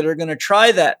many that are going to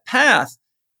try that path.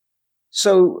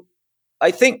 So I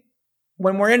think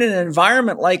when we're in an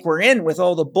environment like we're in with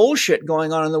all the bullshit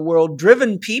going on in the world,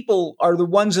 driven people are the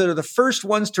ones that are the first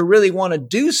ones to really want to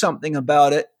do something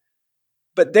about it.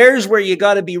 But there's where you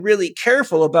got to be really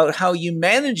careful about how you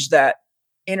manage that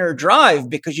inner drive,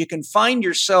 because you can find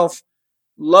yourself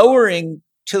lowering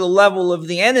to the level of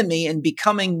the enemy and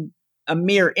becoming a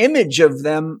mere image of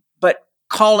them, but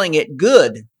calling it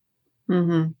good.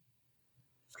 Mm-hmm.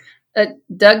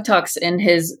 Doug talks in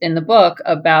the book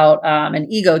about an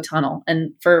ego tunnel,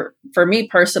 and for me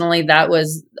personally, that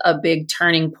was a big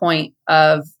turning point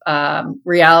of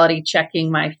reality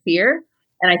checking my fear.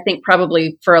 And I think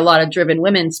probably for a lot of driven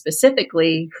women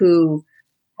specifically who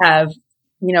have,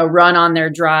 run on their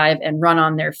drive and run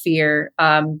on their fear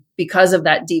because of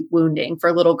that deep wounding.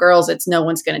 For little girls, it's no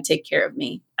one's going to take care of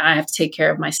me. I have to take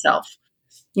care of myself.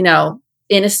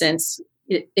 Innocence,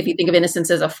 if you think of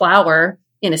innocence as a flower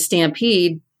in a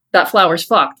stampede, that flower's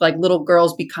fucked. Like, little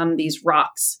girls become these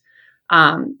rocks.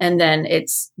 And then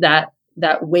it's that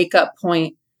wake up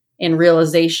point in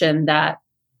realization that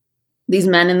these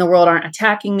men in the world aren't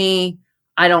attacking me.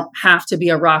 I don't have to be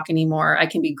a rock anymore. I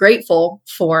can be grateful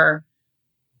for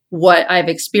what I've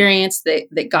experienced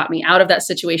that got me out of that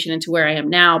situation into where I am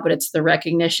now, but it's the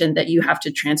recognition that you have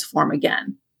to transform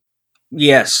again.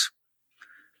 Yes.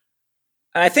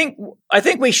 I think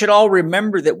we should all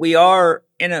remember that we are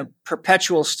in a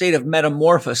perpetual state of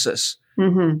metamorphosis.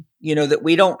 Mm-hmm. That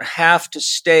we don't have to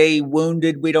stay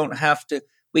wounded.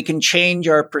 We can change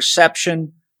our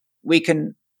perception. We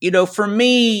can, for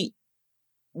me,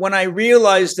 when I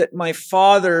realized that my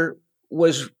father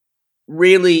was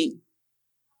really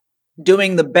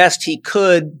doing the best he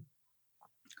could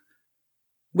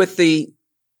with the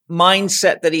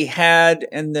mindset that he had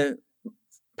and the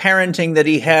parenting that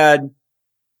he had,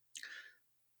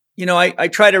 I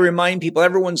try to remind people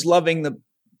everyone's loving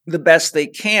the best they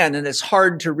can. And it's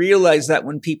hard to realize that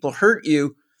when people hurt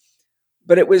you.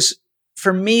 But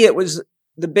for me, it was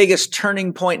the biggest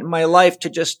turning point in my life to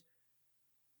just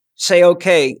say,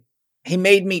 okay, he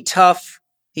made me tough.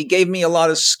 He gave me a lot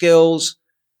of skills.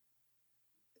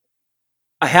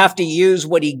 I have to use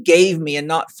what he gave me and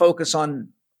not focus on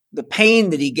the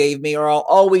pain that he gave me, or I'll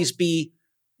always be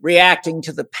reacting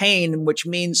to the pain, which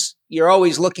means you're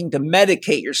always looking to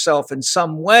medicate yourself in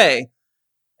some way.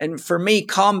 And for me,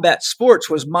 combat sports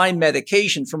was my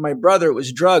medication. For my brother, it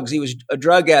was drugs. He was a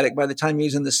drug addict by the time he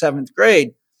was in the 7th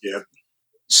grade. Yeah.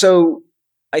 So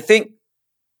I think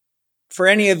for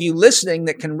any of you listening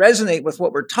that can resonate with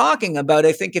what we're talking about,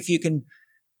 I think if you can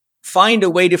find a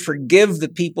way to forgive the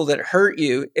people that hurt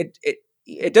you,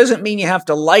 it doesn't mean you have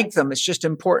to like them. It's just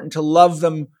important to love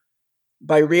them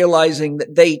by realizing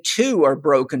that they too are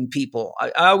broken people.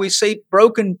 I always say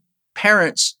broken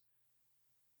parents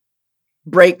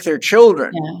break their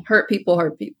children. Yeah. Hurt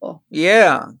people.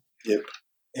 Yeah. Yep.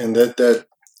 And that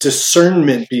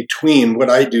discernment between what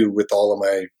I do with all of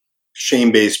my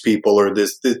shame-based people, or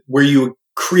this where you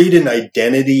create an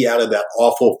identity out of that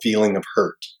awful feeling of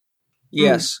hurt.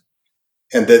 Yes.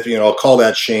 And that, I'll call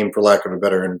that shame for lack of a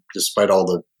better, and despite all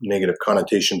the negative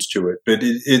connotations to it. But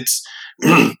it's,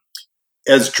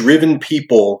 as driven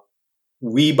people,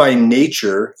 we by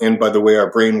nature, and by the way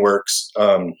our brain works,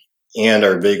 and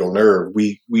our vagal nerve,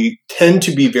 we tend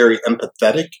to be very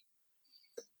empathetic,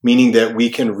 meaning that we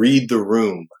can read the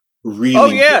room really Oh,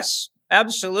 yes,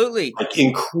 absolutely. like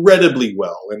incredibly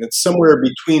well. And it's somewhere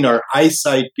between our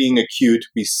eyesight being acute,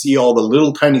 we see all the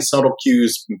little tiny subtle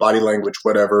cues, body language,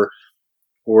 whatever,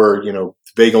 or,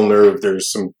 vagal nerve.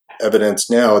 There's some evidence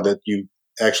now that you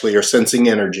actually are sensing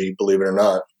energy, believe it or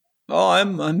not. Oh,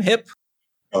 I'm hip.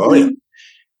 Oh, yeah.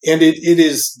 And it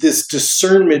is this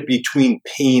discernment between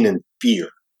pain and fear.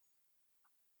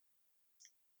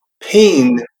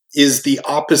 Pain is the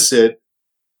opposite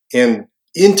and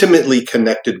intimately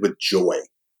connected with joy.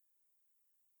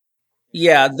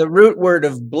 Yeah, the root word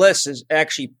of bliss is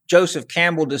actually, Joseph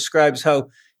Campbell describes how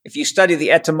if you study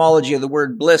the etymology of the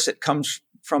word bliss, it comes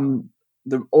from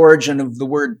the origin of the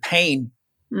word pain.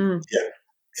 Mm. Yeah.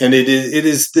 And it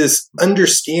is this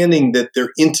understanding that they're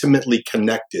intimately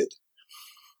connected.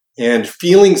 And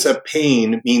feelings of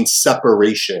pain means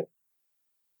separation.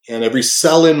 And every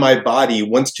cell in my body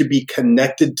wants to be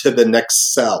connected to the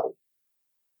next cell.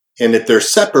 And if they're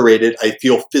separated, I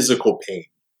feel physical pain.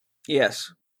 Yes.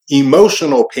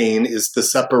 Emotional pain is the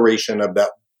separation of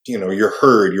that, your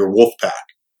herd, your wolf pack.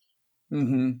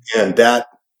 Mm-hmm.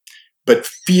 But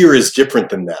fear is different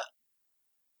than that.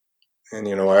 And,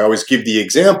 I always give the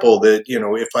example that,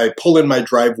 if I pull in my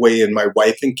driveway and my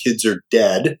wife and kids are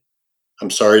dead, I'm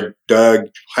sorry, Doug,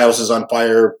 house is on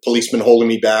fire, policeman holding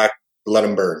me back, let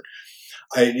them burn.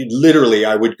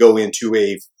 I would go into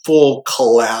a full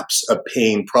collapse of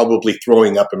pain, probably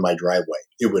throwing up in my driveway.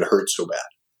 It would hurt so bad.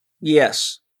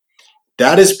 Yes.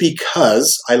 That is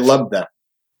because I love them.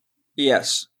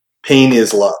 Yes. Pain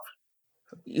is love.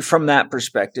 From that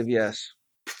perspective, yes.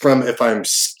 If I'm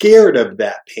scared of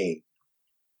that pain,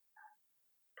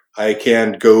 I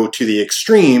can go to the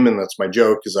extreme, and that's my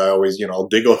joke, because I always, I'll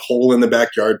dig a hole in the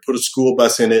backyard, put a school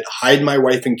bus in it, hide my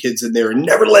wife and kids in there, and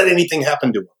never let anything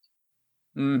happen to them.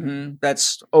 Mm-hmm.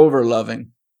 That's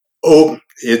over-loving. Oh,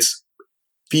 it's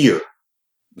fear.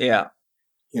 Yeah.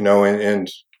 And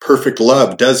perfect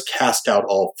love does cast out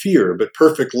all fear, but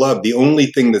perfect love, the only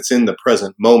thing that's in the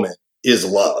present moment is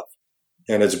love.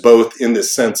 And it's both in the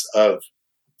sense of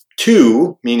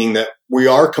two, meaning that we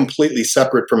are completely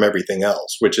separate from everything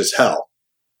else, which is hell.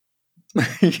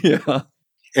 Yeah.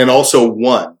 And also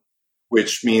one,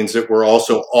 which means that we're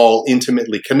also all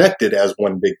intimately connected as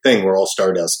one big thing. We're all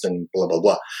stardust and blah, blah,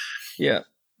 blah. Yeah.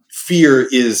 Fear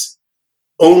is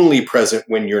only present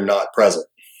when you're not present.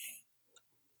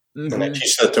 Mm-hmm. And I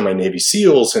teach that to my Navy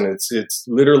SEALs, and it's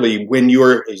literally when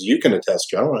you're, as you can attest,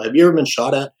 John, have you ever been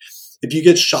shot at? If you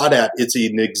get shot at, it's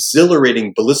an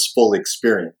exhilarating, blissful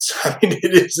experience. I mean,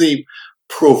 it is a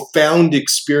profound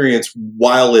experience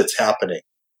while it's happening.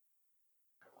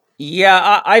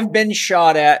 Yeah, I've been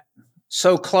shot at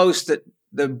so close that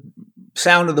the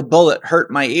sound of the bullet hurt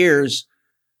my ears.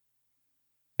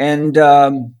 And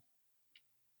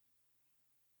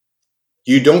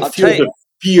you don't feel the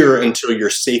fear until you're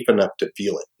safe enough to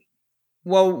feel it.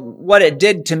 Well, what it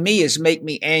did to me is make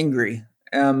me angry.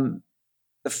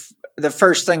 The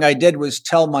first thing I did was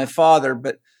tell my father,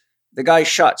 but the guy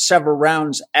shot several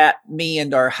rounds at me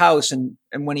and our house. And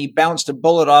when he bounced a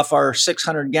bullet off our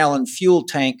 600-gallon fuel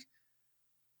tank,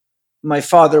 my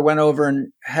father went over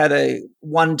and had a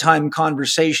one-time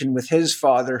conversation with his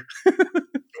father.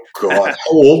 God,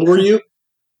 how old were you?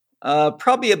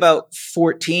 Probably about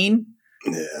 14.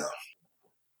 Yeah.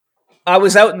 I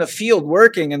was out in the field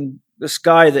working, and this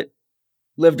guy that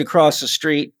lived across the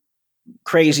street,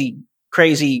 crazy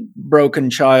broken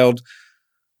child,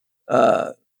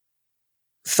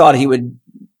 thought he would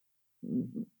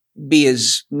be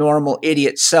his normal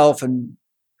idiot self and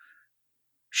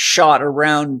shot a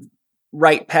round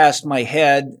right past my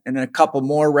head and a couple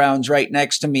more rounds right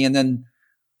next to me, and then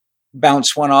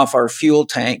bounced one off our fuel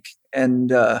tank. And,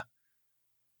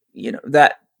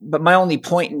 that, but my only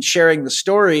point in sharing the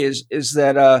story is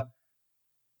that,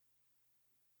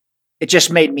 it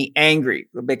just made me angry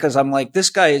because I'm like, this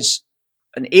guy is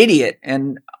an idiot,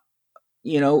 and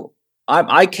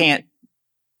I can't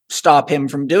stop him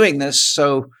from doing this.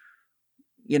 So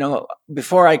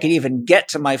before I could even get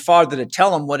to my father to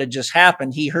tell him what had just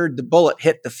happened, he heard the bullet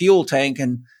hit the fuel tank,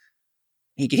 and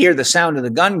he could hear the sound of the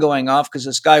gun going off because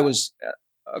this guy was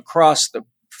across the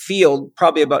field,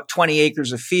 probably about 20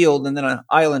 acres of field, and then an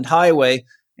island highway,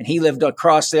 and he lived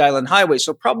across the island highway,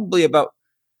 so probably about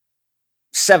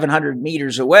 700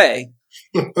 meters away.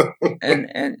 But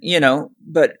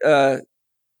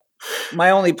my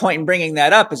only point in bringing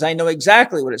that up is I know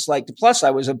exactly what it's like. Plus,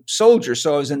 I was a soldier,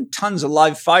 so I was in tons of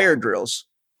live fire drills.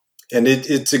 And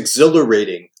it's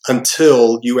exhilarating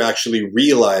until you actually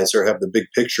realize or have the big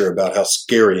picture about how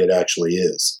scary it actually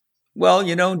is. Well,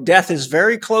 death is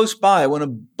very close by when a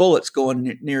bullet's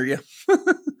going near you.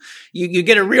 You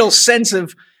get a real sense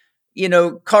of,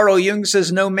 Carl Jung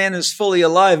says no man is fully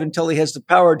alive until he has the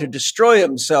power to destroy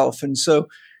himself. And so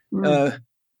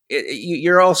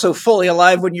you're also fully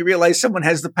alive when you realize someone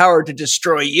has the power to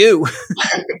destroy you.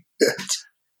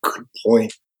 Good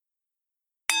point.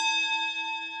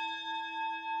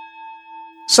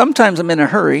 Sometimes I'm in a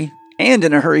hurry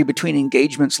between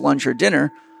engagements, lunch, or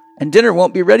dinner, and dinner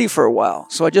won't be ready for a while,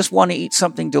 so I just want to eat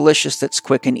something delicious that's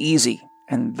quick and easy.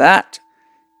 And that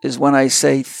is when I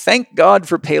say, thank God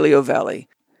for Paleo Valley.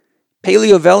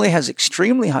 Paleo Valley has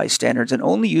extremely high standards and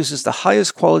only uses the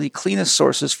highest quality, cleanest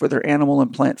sources for their animal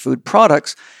and plant food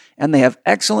products, and they have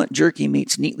excellent jerky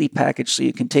meats neatly packaged so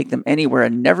you can take them anywhere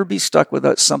and never be stuck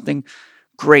without something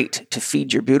great to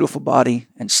feed your beautiful body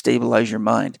and stabilize your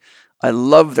mind. I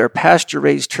love their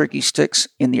pasture-raised turkey sticks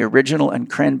in the original and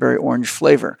cranberry orange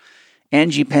flavor.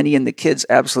 Angie Penny and the kids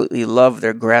absolutely love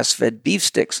their grass-fed beef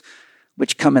sticks,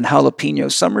 which come in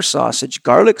jalapeno summer sausage,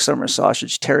 garlic summer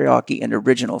sausage, teriyaki, and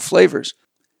original flavors.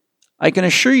 I can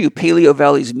assure you Paleo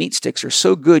Valley's meat sticks are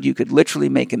so good you could literally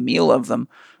make a meal of them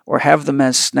or have them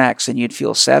as snacks and you'd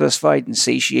feel satisfied and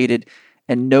satiated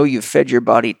and know you've fed your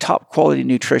body top-quality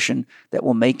nutrition that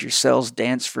will make your cells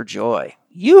dance for joy.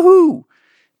 Yoo-hoo!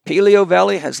 Paleo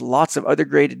Valley has lots of other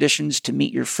great additions to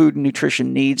meet your food and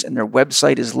nutrition needs, and their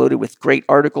website is loaded with great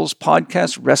articles,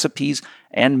 podcasts, recipes,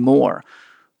 and more.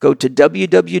 Go to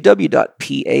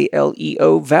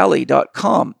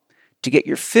www.paleovalley.com. To get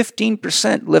your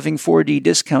 15% Living 4D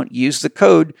discount, use the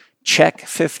code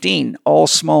CHECK15, all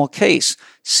small case,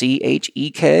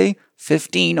 CHEK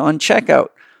 15 on checkout.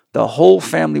 The whole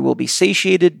family will be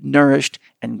satiated, nourished,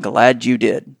 and glad you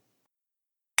did.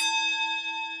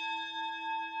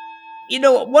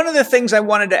 One of the things I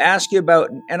wanted to ask you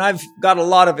about, and I've got a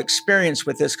lot of experience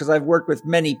with this because I've worked with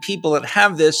many people that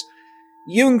have this,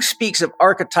 Jung speaks of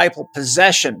archetypal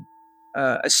possession,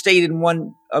 a state in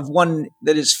one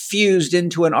that is fused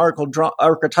into an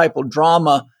archetypal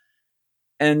drama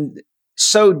and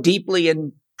so deeply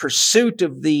in pursuit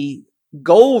of the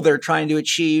goal they're trying to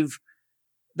achieve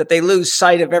that they lose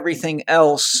sight of everything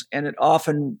else, and it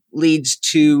often leads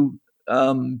to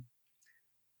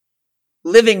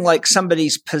living like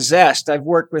somebody's possessed. I've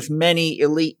worked with many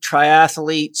elite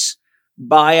triathletes,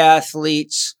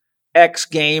 biathletes,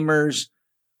 ex-gamers,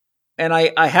 and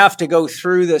I have to go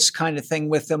through this kind of thing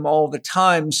with them all the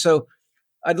time. So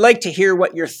I'd like to hear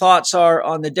what your thoughts are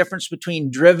on the difference between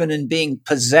driven and being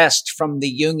possessed from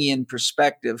the Jungian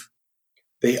perspective.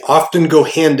 They often go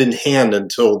hand in hand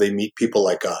until they meet people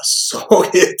like us. So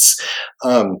it's,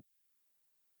 and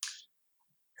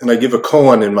I give a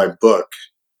koan in my book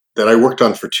that I worked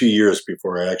on for 2 years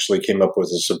before I actually came up with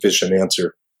a sufficient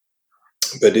answer.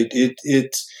 But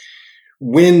it's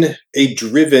when a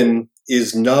driven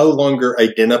is no longer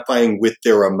identifying with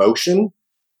their emotion,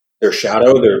 their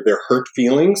shadow, their hurt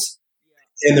feelings,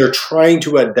 and they're trying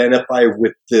to identify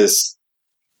with this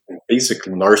basic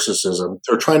narcissism.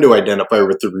 They're trying to identify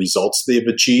with the results they've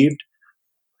achieved.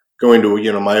 Going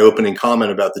to, my opening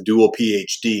comment about the dual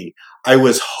PhD, I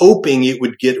was hoping it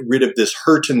would get rid of this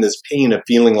hurt and this pain of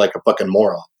feeling like a fucking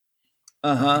moron.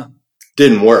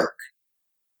 Didn't work.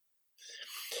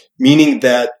 Meaning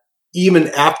that even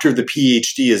after the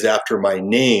PhD is after my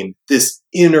name, this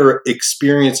inner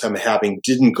experience I'm having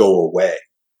didn't go away.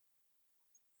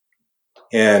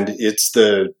 And it's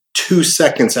the 2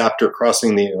 seconds after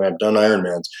crossing I've done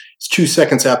Ironmans, it's 2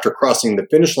 seconds after crossing the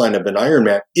finish line of an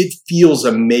Ironman, it feels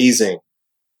amazing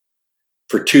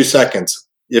for 2 seconds,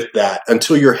 if that,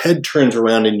 until your head turns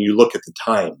around and you look at the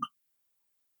time.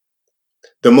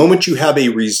 The moment you have a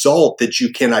result that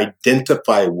you can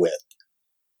identify with,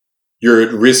 you're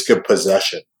at risk of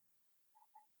possession.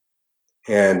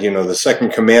 And, the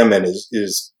second commandment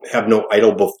is have no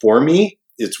idol before me.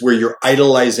 It's where you're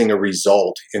idolizing a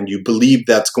result and you believe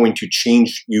that's going to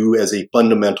change you as a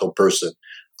fundamental person.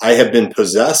 I have been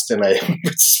possessed and I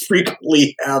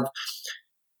frequently have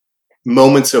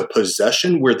moments of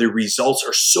possession where the results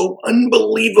are so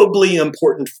unbelievably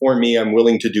important for me, I'm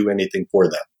willing to do anything for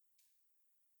them.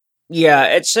 Yeah,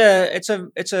 it's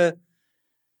a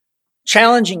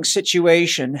challenging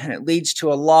situation, and it leads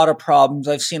to a lot of problems.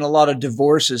 I've seen a lot of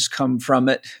divorces come from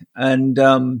it. And,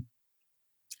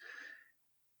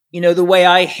 the way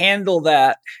I handle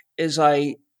that is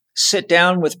I sit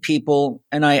down with people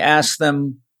and I ask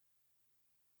them,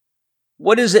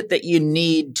 what is it that you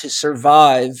need to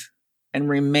survive and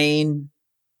remain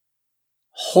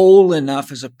whole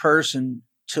enough as a person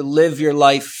to live your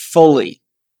life fully?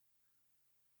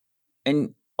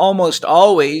 And almost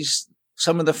always,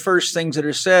 some of the first things that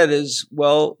are said is,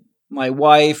 well, my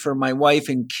wife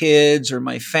and kids or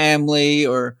my family,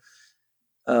 or,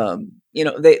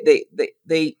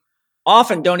 they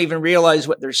often don't even realize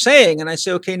what they're saying. And I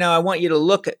say, okay, now I want you to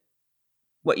look at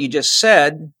what you just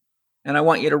said, and I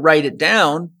want you to write it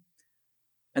down.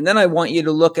 And then I want you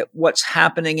to look at what's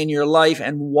happening in your life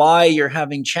and why you're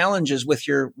having challenges with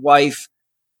your wife,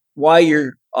 why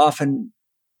you're often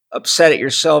upset at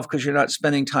yourself because you're not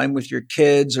spending time with your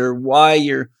kids, or why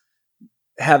you're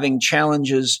having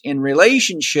challenges in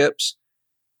relationships.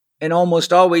 And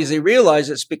almost always they realize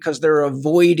it's because they're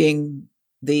avoiding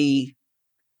the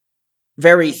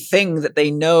very thing that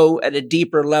they know at a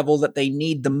deeper level that they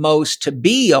need the most to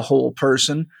be a whole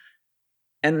person.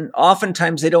 And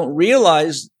oftentimes they don't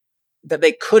realize that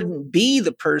they couldn't be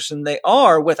the person they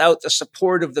are without the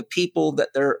support of the people that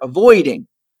they're avoiding.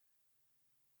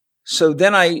 So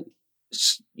then I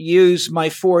use my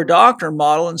 4-doctor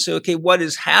model and say, okay, what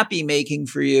is happy making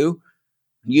for you?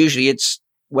 Usually it's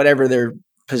whatever they're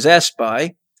possessed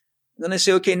by. Then I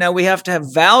say, okay, now we have to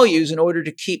have values in order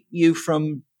to keep you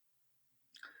from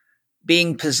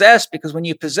being possessed, because when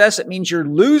you possess, it means you're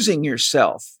losing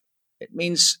yourself. It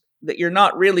means that you're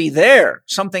not really there.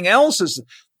 Something else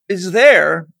is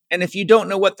there. And if you don't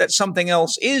know what that something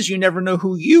else is, you never know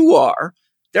who you are.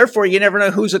 Therefore, you never know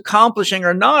who's accomplishing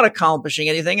or not accomplishing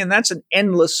anything. And that's an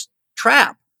endless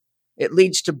trap. It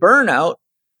leads to burnout.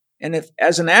 And if,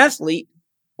 as an athlete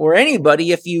or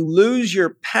anybody, if you lose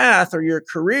your path or your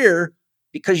career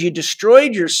because you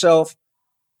destroyed yourself,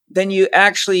 then you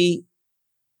actually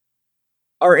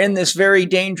are in this very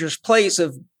dangerous place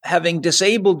of having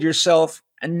disabled yourself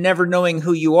and never knowing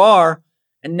who you are.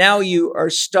 And now you are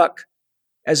stuck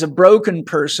as a broken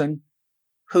person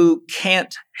who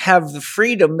can't have the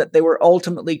freedom that they were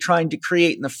ultimately trying to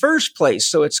create in the first place.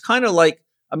 So it's kind of like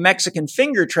a Mexican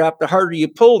finger trap. The harder you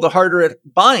pull, the harder it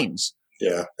binds.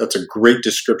 Yeah, that's a great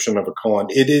description of a koan.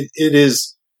 It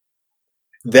is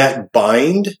that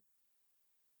bind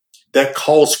that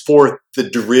calls forth the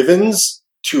drivens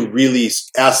to really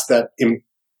ask that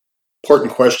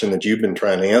important question that you've been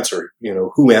trying to answer.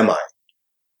 Who am I?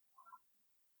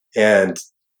 And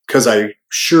because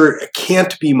it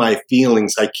can't be my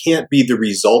feelings. I can't be the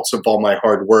results of all my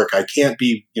hard work. I can't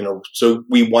be, so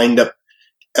we wind up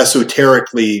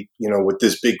esoterically, with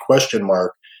this big question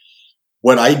mark.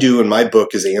 What I do in my book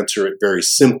is answer it very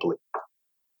simply.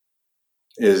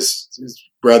 Is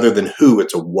rather than who,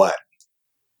 it's a what.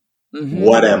 Mm-hmm.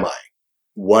 What am I?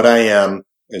 What I am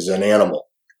is an animal.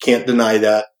 Can't deny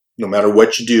that. No matter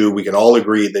what you do, we can all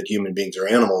agree that human beings are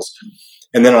animals.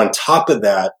 And then on top of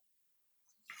that,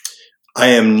 I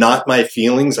am not my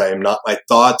feelings. I am not my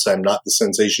thoughts. I'm not the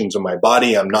sensations of my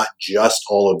body. I'm not just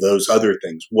all of those other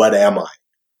things. What am I?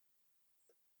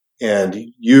 And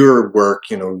your work,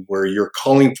 where you're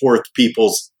calling forth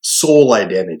people's soul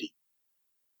identity.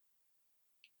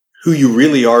 Who you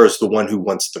really are is the one who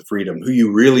wants the freedom. Who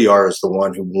you really are is the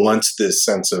one who wants this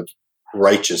sense of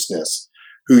righteousness.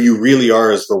 Who you really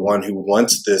are is the one who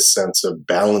wants this sense of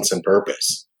balance and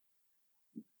purpose.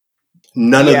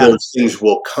 None of those things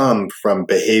will come from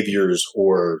behaviors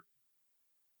or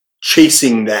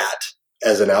chasing that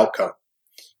as an outcome.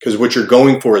 Because what you're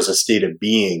going for is a state of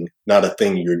being, not a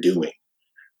thing you're doing.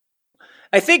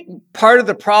 I think part of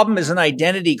the problem is an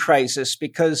identity crisis,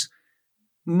 because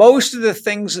most of the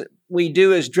things that we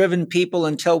do as driven people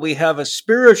until we have a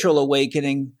spiritual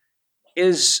awakening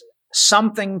is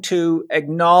something to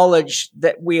acknowledge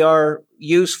that we are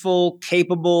useful,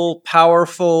 capable,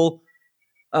 powerful,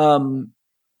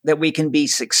 that we can be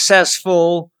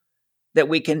successful, that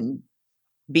we can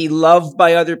be loved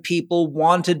by other people,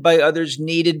 wanted by others,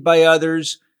 needed by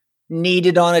others,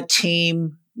 needed on a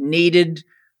team, needed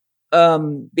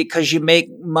because you make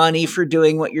money for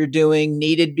doing what you're doing,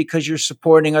 needed because you're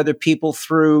supporting other people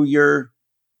through your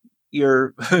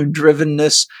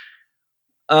drivenness.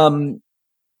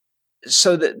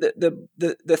 So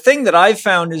the thing that I've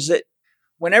found is that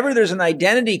whenever there's an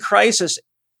identity crisis,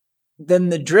 then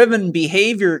the driven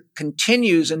behavior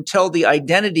continues until the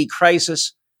identity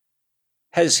crisis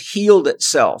has healed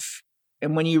itself.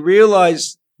 And when you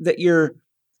realize that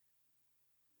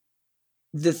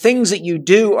the things that you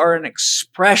do are an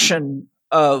expression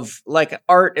of, like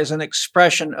art is an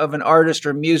expression of an artist,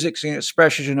 or music's an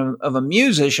expression of a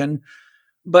musician,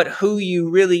 but who you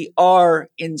really are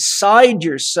inside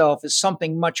yourself is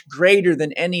something much greater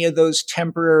than any of those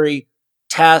temporary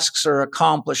tasks or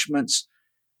accomplishments.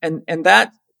 And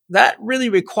that really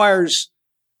requires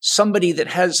somebody that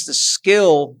has the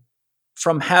skill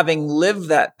from having lived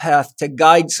that path to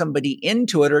guide somebody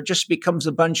into it, or it just becomes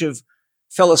a bunch of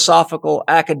philosophical,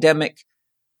 academic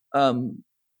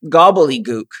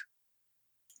gobbledygook.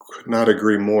 Could not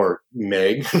agree more,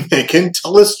 Meg. Megan,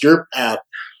 tell us your path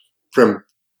from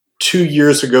 2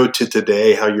 years ago to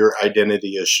today, how your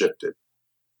identity has shifted.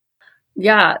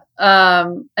 Yeah.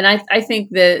 And I think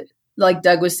that, like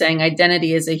Doug was saying,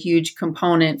 identity is a huge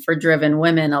component for driven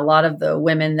women. A lot of the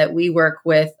women that we work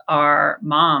with are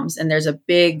moms, and there's a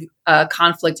big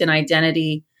conflict in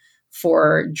identity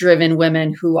for driven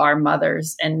women who are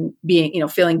mothers, and being,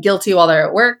 feeling guilty while they're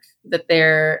at work that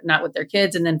they're not with their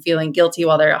kids, and then feeling guilty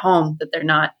while they're at home that they're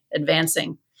not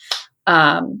advancing.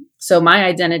 So my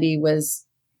identity was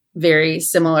very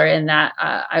similar in that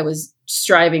I was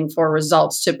striving for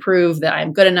results to prove that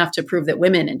I'm good enough, to prove that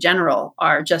women in general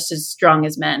are just as strong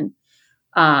as men,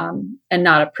 and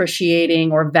not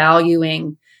appreciating or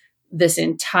valuing this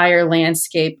entire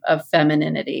landscape of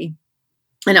femininity.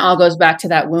 And it all goes back to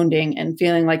that wounding and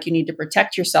feeling like you need to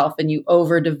protect yourself, and you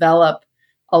overdevelop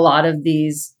a lot of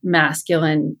these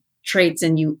masculine traits,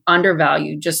 and you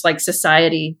undervalue, just like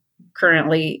society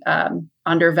currently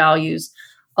undervalues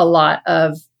a lot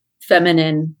of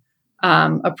feminine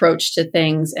approach to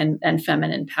things and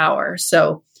feminine power.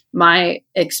 So my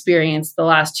experience the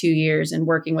last 2 years in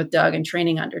working with Doug and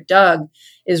training under Doug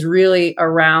is really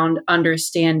around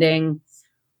understanding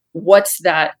what's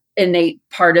that innate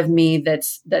part of me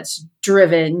that's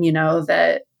driven,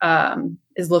 that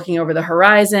is looking over the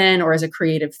horizon, or is a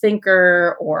creative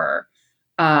thinker, or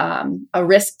a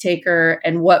risk taker,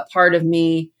 and what part of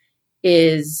me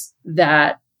is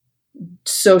that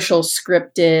social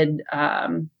scripted,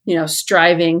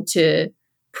 striving to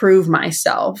prove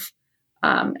myself,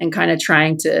 and kind of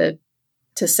trying to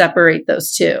separate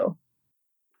those two.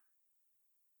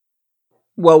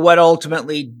 Well, what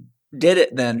ultimately did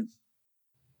it then?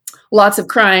 Lots of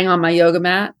crying on my yoga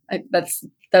mat.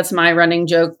 That's my running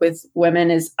joke with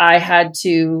women, is I had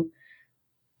to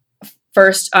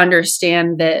first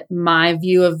understand that my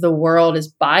view of the world is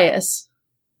bias,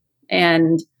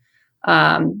 and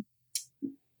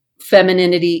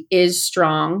femininity is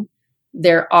strong.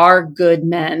 There are good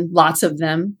men, lots of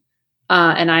them.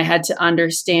 And I had to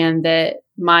understand that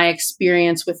my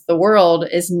experience with the world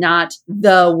is not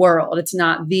the world. It's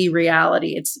not the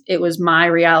reality. It was my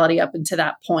reality up until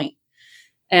that point.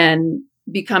 And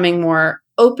becoming more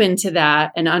open to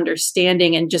that, and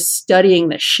understanding and just studying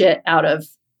the shit out of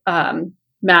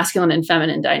masculine and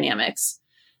feminine dynamics.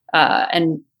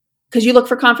 And because you look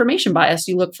for confirmation bias,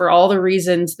 you look for all the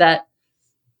reasons that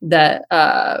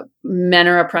men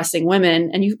are oppressing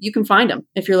women, and you can find them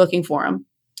if you're looking for them.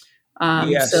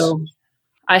 Yes. So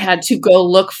I had to go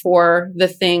look for the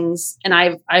things, and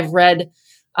I've read,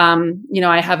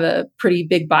 I have a pretty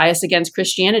big bias against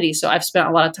Christianity. So I've spent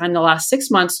a lot of time the last 6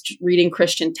 months reading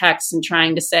Christian texts and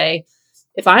trying to say,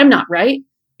 if I'm not right,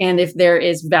 and if there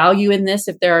is value in this,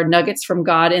 if there are nuggets from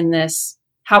God in this,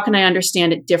 how can I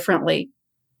understand it differently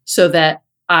so that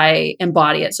I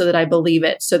embody it, so that I believe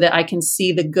it, so that I can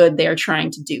see the good they are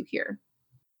trying to do here?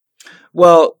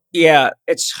 Well, yeah,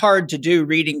 it's hard to do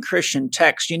reading Christian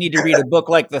text. You need to read a book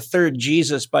like The Third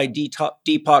Jesus by Deepak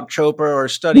Chopra, or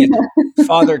study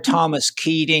Father Thomas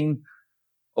Keating,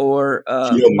 or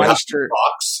Meister.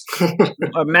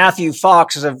 Matthew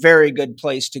Fox is a very good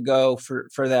place to go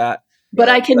for that. But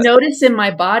I can notice in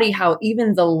my body how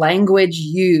even the language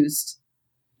used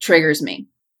triggers me.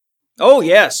 Oh,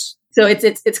 yes. So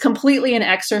it's completely an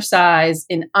exercise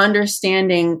in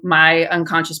understanding my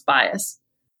unconscious bias.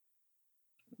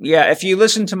 Yeah, if you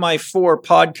listen to my 4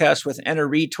 podcasts with Anna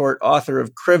Retort, author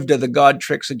of Krivda, The God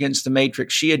Tricks Against the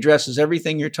Matrix, she addresses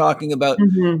everything you're talking about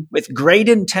with great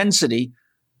intensity.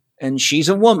 And she's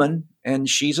a woman, and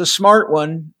she's a smart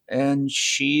one, and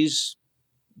she's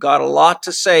got a lot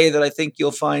to say that I think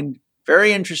you'll find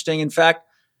very interesting. In fact,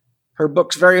 her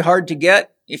book's very hard to get.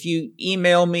 If you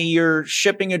email me your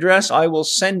shipping address, I will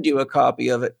send you a copy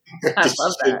of it. I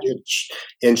love that.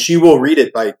 And she will read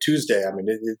it by Tuesday. I mean,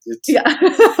 it's yeah.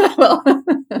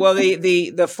 Well,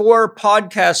 the 4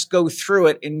 podcasts go through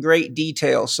it in great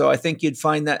detail. So I think you'd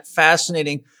find that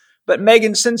fascinating. But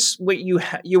Megan, since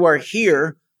you are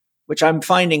here, which I'm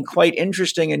finding quite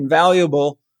interesting and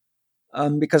valuable,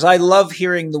 because I love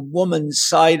hearing the woman's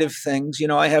side of things. You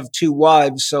know, I have 2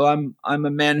 wives, so I'm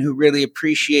a man who really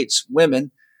appreciates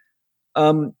women.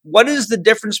 What is the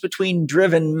difference between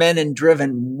driven men and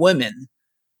driven women,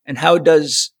 and how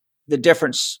does the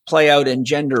difference play out in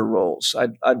gender roles?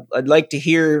 I'd like to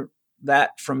hear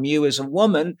that from you as a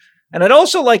woman, and I'd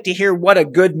also like to hear what a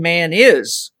good man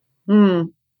is.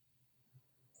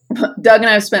 Doug and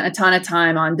I have spent a ton of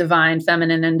time on divine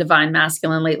feminine and divine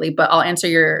masculine lately, but I'll answer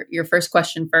your first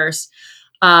question first.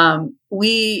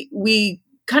 We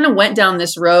kind of went down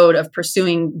this road of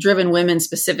pursuing driven women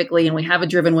specifically, and we have a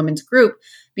driven women's group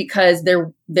because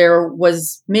there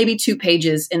was maybe 2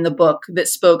 pages in the book that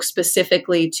spoke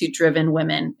specifically to driven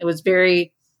women. It was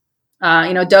very,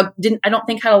 Doug I don't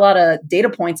think had a lot of data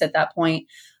points at that point.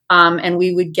 And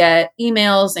we would get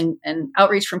emails and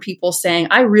outreach from people saying,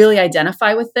 I really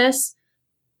identify with this.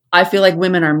 I feel like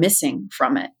women are missing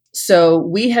from it. So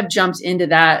we have jumped into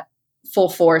that full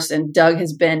force, and Doug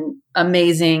has been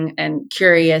amazing and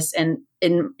curious. And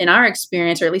in our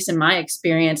experience, or at least in my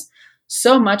experience,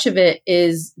 so much of it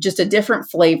is just a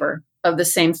different flavor of the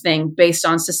same thing based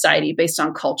on society, based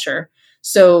on culture.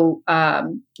 So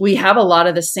we have a lot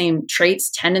of the same traits,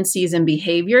 tendencies, and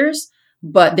behaviors,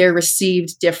 but they're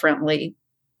received differently.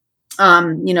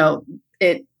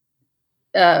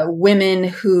 Women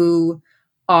who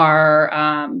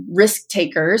are risk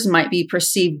takers might be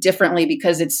perceived differently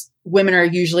because women are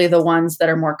usually the ones that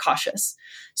are more cautious.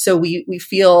 So we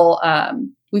feel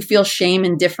shame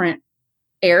in different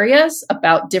areas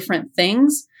about different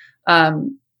things,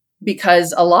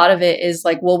 because a lot of it is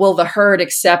like, well, will the herd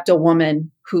accept a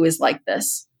woman who is like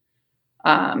this?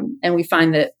 And we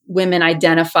find that women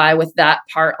identify with that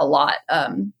part a lot.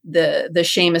 The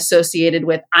shame associated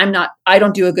with, I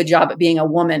don't do a good job at being a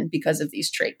woman because of these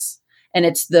traits. And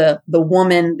it's the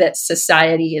woman that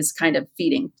society is kind of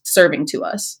serving to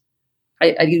us.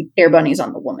 I do air bunnies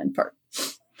on the woman part.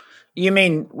 You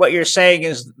mean what you're saying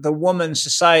is the woman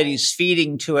society's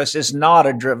feeding to us is not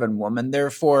a driven woman.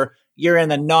 Therefore, you're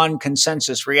in a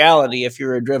non-consensus reality if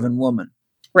you're a driven woman.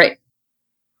 Right.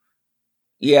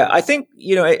 Yeah, I think,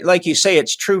 like you say,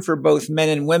 it's true for both men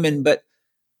and women, but,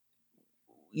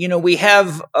 we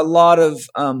have a lot of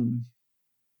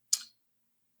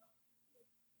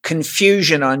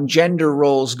confusion on gender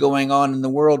roles going on in the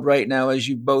world right now, as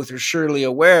you both are surely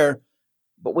aware.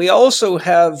 But we also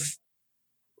have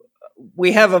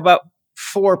about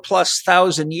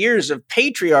 4,000+ years of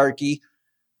patriarchy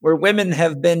where women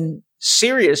have been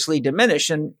seriously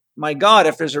diminished. And my God,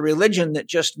 if there's a religion that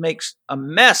just makes a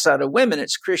mess out of women,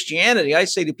 it's Christianity. I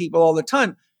say to people all the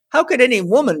time, how could any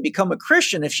woman become a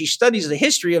Christian if she studies the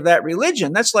history of that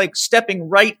religion? That's like stepping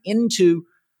right into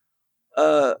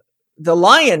the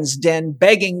lion's den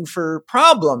begging for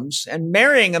problems, and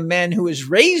marrying a man who is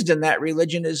raised in that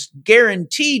religion is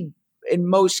guaranteed in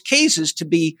most cases to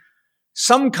be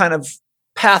some kind of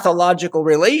pathological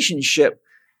relationship.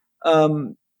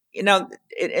 In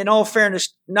all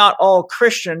fairness, not all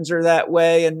Christians are that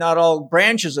way, and not all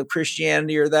branches of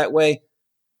Christianity are that way,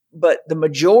 but the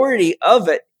majority of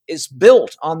it is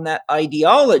built on that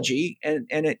ideology, and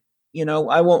it,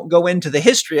 I won't go into the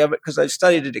history of it because I've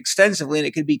studied it extensively, and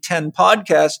it could be 10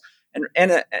 podcasts, and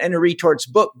Anna Retort's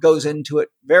book goes into it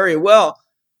very well.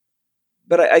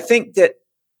 But I think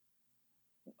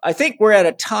we're at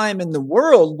a time in the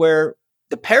world where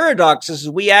the paradox is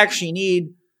we actually need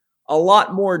a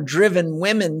lot more driven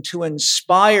women to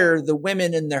inspire the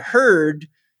women in the herd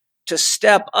to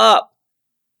step up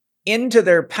into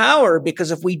their power,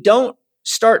 because if we don't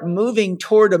start moving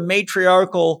toward a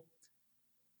matriarchal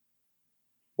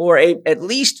or at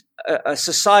least a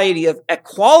society of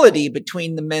equality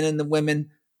between the men and the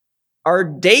women, our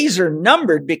days are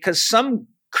numbered, because some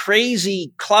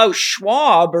crazy Klaus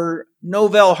Schwab or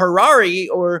Novel Harari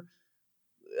or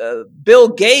Bill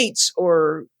Gates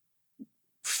or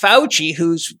Fauci,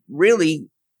 who's really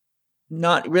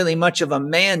not really much of a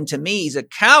man to me, he's a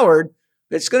coward.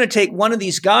 It's going to take one of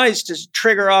these guys to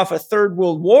trigger off a third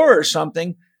world war or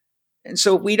something. And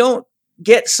so if we don't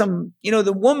get some,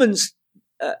 the woman's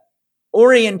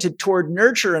oriented toward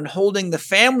nurture and holding the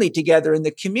family together and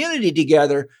the community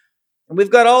together. And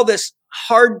we've got all this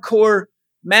hardcore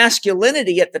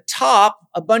masculinity at the top,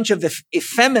 a bunch of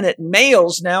effeminate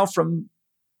males now from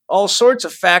all sorts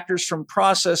of factors, from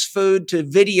processed food to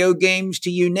video games to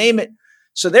you name it.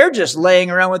 So they're just laying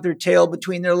around with their tail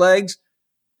between their legs.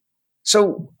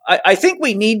 So I think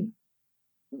we need,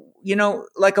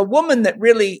 like a woman that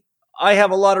really I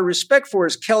have a lot of respect for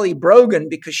is Kelly Brogan,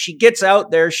 because she gets out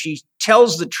there, she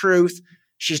tells the truth,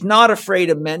 She's not afraid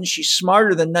of men. She's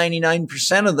smarter than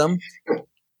 99% of them.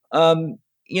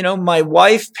 My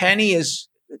wife, Penny, is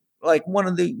like one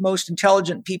of the most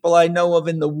intelligent people I know of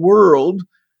in the world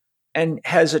and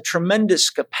has a tremendous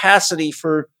capacity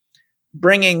for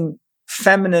bringing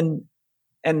feminine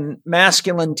and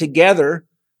masculine together.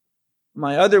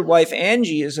 My other wife,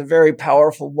 Angie, is a very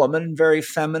powerful woman, very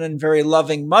feminine, very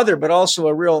loving mother, but also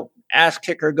a real ass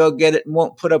kicker, go get it, and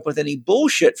won't put up with any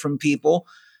bullshit from people.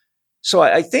 So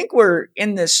I think we're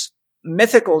in this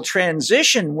mythical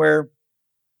transition where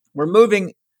we're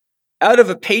moving out of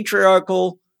a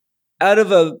patriarchal, out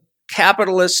of a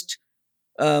capitalist,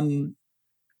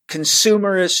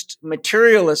 consumerist,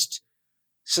 materialist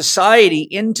society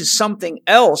into something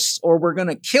else, or we're going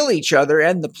to kill each other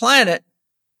and the planet,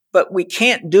 but we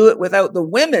can't do it without the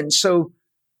women. So,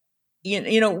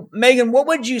 Megan, what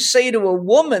would you say to a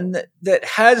woman that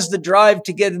has the drive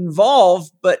to get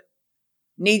involved, but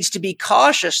needs to be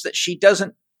cautious that she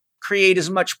doesn't create as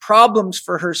much problems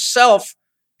for herself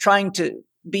trying to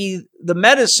be the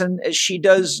medicine as she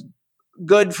does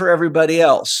good for everybody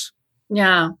else?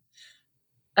 Yeah.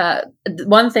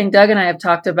 One thing Doug and I have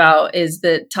talked about is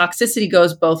that toxicity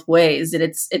goes both ways. That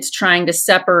it's trying to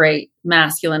separate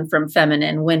masculine from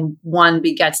feminine. When one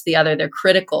begets the other, they're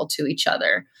critical to each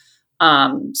other.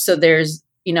 So there's,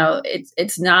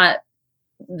 it's not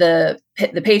the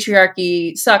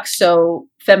patriarchy sucks. So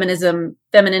feminine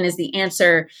is the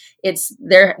answer. It's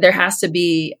there has to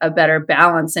be a better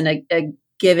balance and a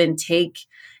give and take.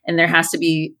 And there has to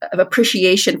be an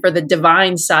appreciation for the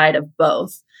divine side of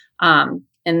both.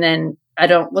 And then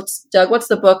what's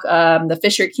the book, The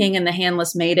Fisher King and the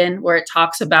Handless Maiden, where it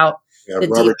talks about the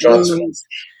Robert deep Johnson. wounds,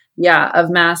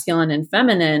 of masculine and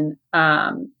feminine.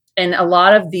 And a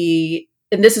lot of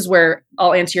and this is where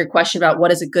I'll answer your question about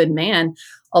what is a good man.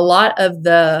 A lot of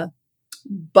the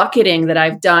bucketing that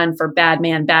I've done for bad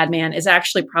man is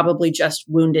actually probably just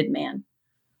wounded man.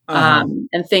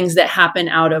 And things that happen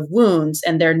out of wounds,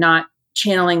 and they're not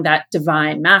channeling that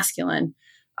divine masculine.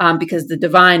 Because the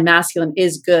divine masculine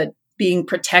is good. Being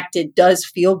protected does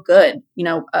feel good.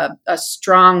 A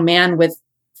strong man with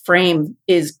frame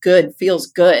is good, feels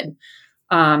good.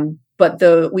 But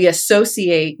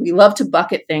we love to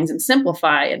bucket things and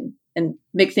simplify and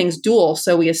make things dual.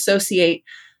 So we associate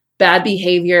bad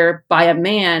behavior by a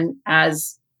man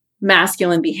as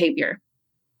masculine behavior.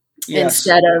 Yes.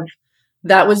 Instead of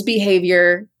that was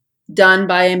behavior done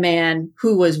by a man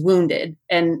who was wounded.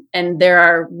 And there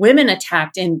are women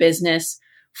attacked in business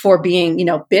for being,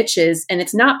 bitches. And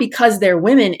it's not because they're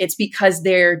women, it's because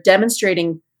they're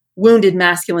demonstrating wounded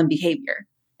masculine behavior.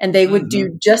 And they would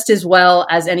do just as well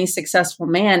as any successful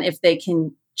man if they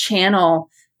can channel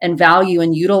and value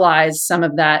and utilize some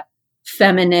of that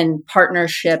feminine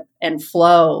partnership and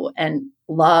flow and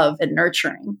love and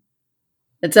nurturing.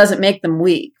 It doesn't make them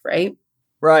weak, right?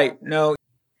 Right. No.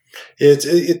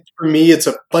 For me, it's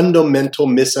a fundamental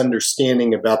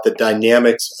misunderstanding about the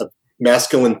dynamics of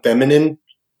masculine, feminine,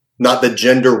 not the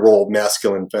gender role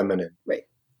masculine, feminine. Right.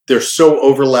 They're so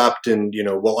overlapped and,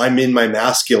 I'm in my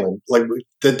masculine. Like,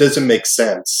 that doesn't make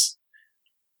sense.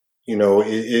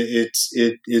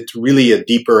 It's really a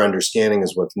deeper understanding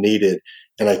is what's needed.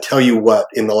 And I tell you what,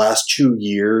 in the last 2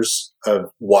 years of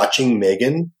watching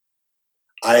Megan,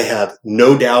 I have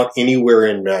no doubt anywhere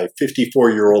in my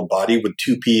 54-year-old body with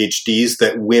 2 PhDs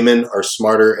that women are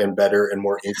smarter and better and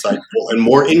more insightful and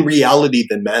more in reality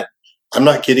than men. I'm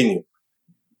not kidding you.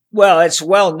 Well, it's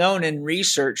well known in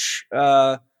research.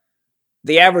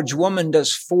 The average woman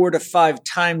does 4 to 5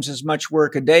 times as much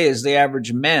work a day as the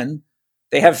average men.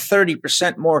 They have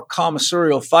 30% more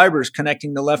commissurial fibers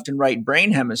connecting the left and right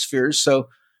brain hemispheres. So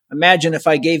imagine if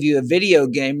I gave you a video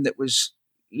game that was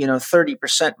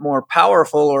 30% more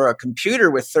powerful, or a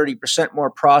computer with 30% more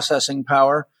processing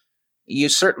power. You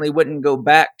certainly wouldn't go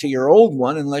back to your old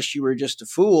one unless you were just a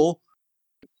fool.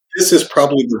 This is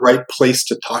probably the right place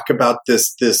to talk about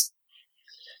this.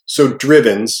 So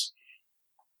drivens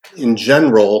in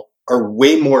general are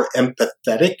way more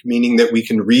empathetic, meaning that we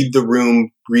can read the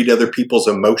room, read other people's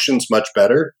emotions much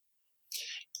better.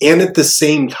 And at the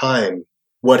same time,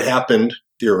 what happened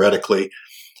theoretically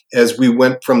as we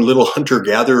went from little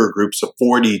hunter-gatherer groups of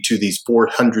 40 to these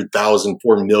 400,000,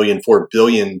 4 million, 4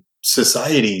 billion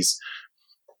societies,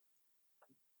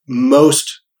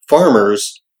 most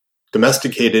farmers,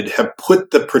 domesticated, have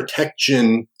put the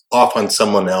protection off on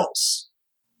someone else.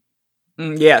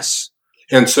 Yes.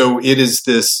 And so it is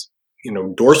this,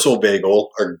 dorsal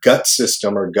vagal, our gut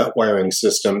system, our gut wiring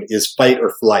system is fight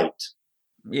or flight.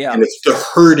 Yeah. And it's the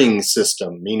herding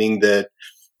system, meaning that,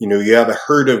 you have a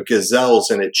herd of gazelles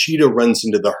and a cheetah runs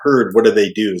into the herd. What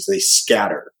do? Is they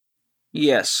scatter.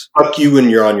 Yes. Fuck you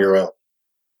and you're on your own.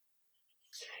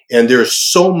 And there's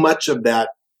so much of that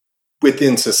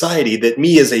within society that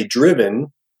me as a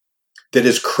driven that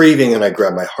is craving, and I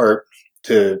grab my heart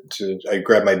I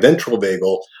grab my ventral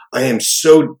vagal. I am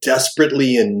so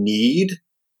desperately in need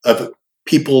of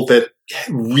people that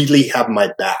really have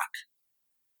my back.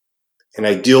 And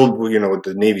I deal, with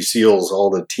the Navy SEALs, all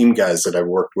the team guys that I've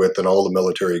worked with and all the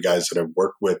military guys that I've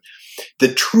worked with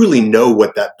that truly know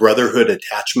what that brotherhood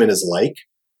attachment is like,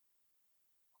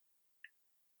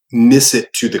 miss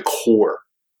it to the core.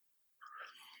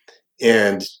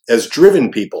 And as driven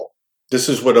people, this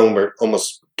is what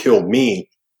almost killed me.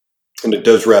 And it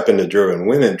does wrap into driven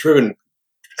women.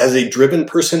 As a driven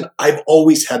person, I've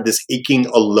always had this aching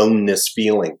aloneness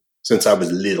feeling since I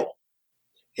was little.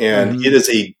 And it is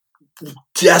a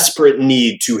desperate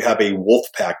need to have a wolf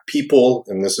pack. People,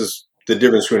 and this is the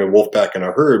difference between a wolf pack and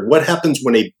a herd. What happens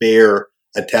when a bear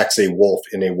attacks a wolf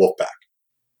in a wolf pack?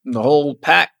 The whole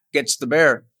pack gets the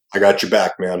bear. I got your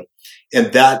back, man.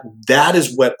 And that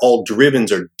is what all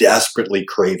drivens are desperately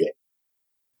craving.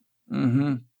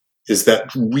 Mm-hmm. Is that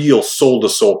real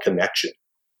soul-to-soul connection.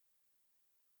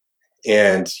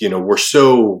 And, we're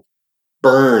so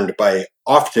burned by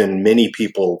often many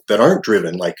people that aren't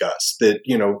driven like us that,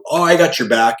 I got your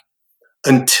back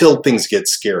until things get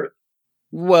scary.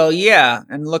 Well, yeah.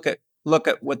 And look at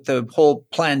what the whole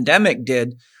pandemic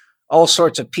did. All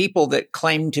sorts of people that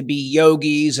claim to be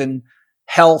yogis and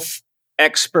health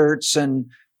experts and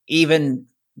even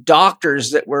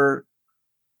doctors that were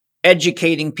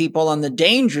educating people on the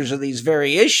dangers of these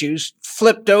very issues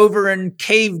flipped over and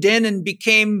caved in and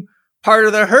became part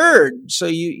of the herd. So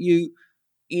you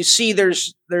see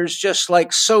there's just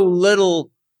like so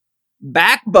little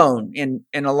backbone in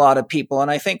a lot of people. And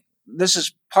I think this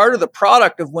is part of the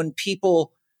product of when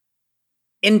people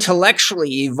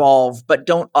intellectually evolve but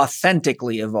don't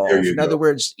authentically evolve. In other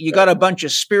words, you got a bunch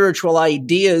of spiritual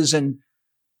ideas and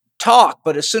talk,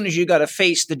 but as soon as you got to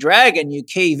face the dragon, you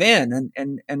cave in.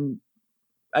 And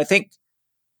I think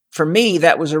for me,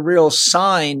 that was a real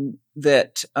sign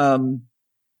that,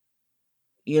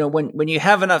 when you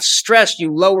have enough stress,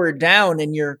 you lower down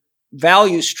in your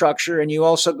value structure and you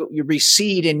you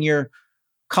recede in your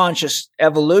conscious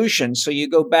evolution. So you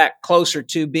go back closer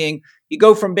to you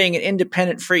go from being an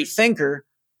independent free thinker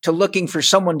to looking for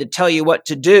someone to tell you what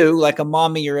to do, like a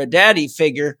mommy or a daddy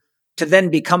figure, to then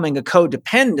becoming a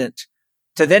codependent,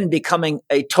 to then becoming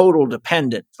a total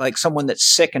dependent, like someone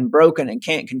that's sick and broken and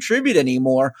can't contribute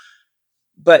anymore.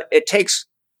 But it takes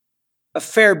a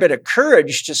fair bit of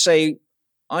courage to say,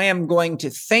 I am going to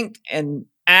think and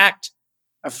act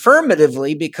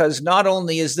affirmatively, because not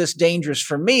only is this dangerous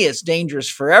for me, it's dangerous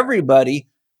for everybody.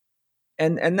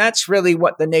 And that's really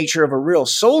what the nature of a real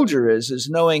soldier is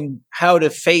knowing how to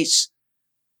face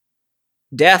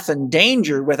death and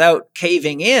danger without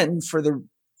caving in, for the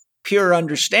pure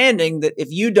understanding that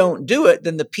if you don't do it,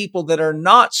 then the people that are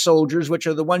not soldiers, which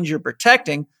are the ones you're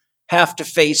protecting, have to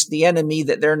face the enemy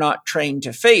that they're not trained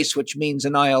to face, which means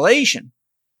annihilation.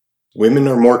 Women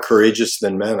are more courageous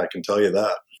than men, I can tell you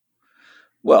that.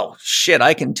 Well, shit,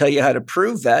 I can tell you how to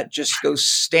prove that. Just go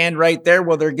stand right there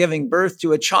while they're giving birth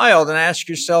to a child and ask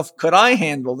yourself, could I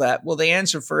handle that? Well, the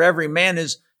answer for every man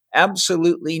is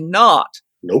absolutely not.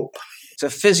 Nope. It's a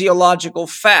physiological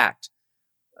fact.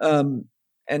 And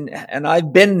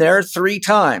I've been there 3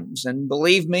 times. And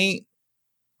believe me,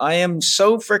 I am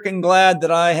so freaking glad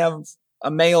that I have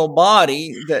a male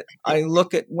body that I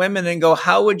look at women and go,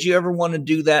 how would you ever want to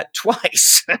do that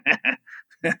twice?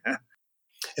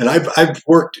 And I've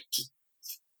worked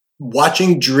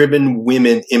watching driven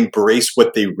women embrace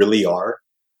what they really are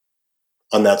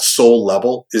on that soul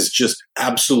level is just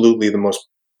absolutely the most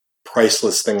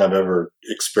priceless thing I've ever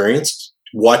experienced.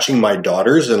 Watching my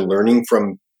daughters and learning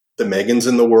from the Megans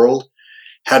in the world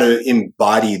how to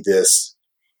embody this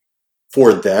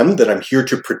for them, that I'm here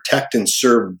to protect and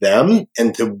serve them,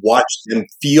 and to watch them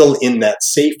feel in that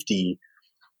safety,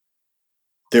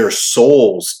 their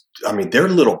souls. I mean, they're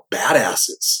little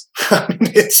badasses. I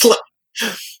mean, it's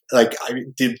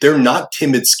they're not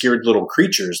timid, scared little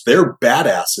creatures. They're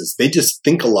badasses. They just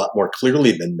think a lot more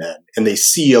clearly than men, and they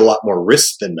see a lot more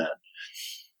risk than men.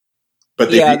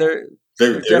 But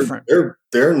they're different.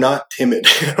 They're not timid.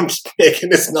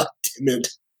 Megan is not timid.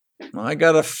 I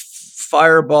got a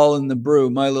fireball in the brew.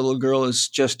 My little girl is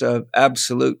just a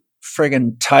absolute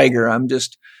friggin' tiger.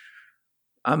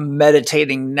 I'm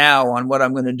meditating now on what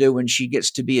I'm going to do when she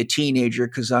gets to be a teenager,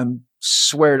 because I'm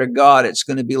swear to God, it's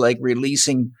going to be like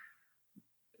releasing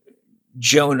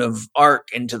Joan of Arc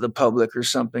into the public or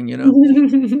something, you know?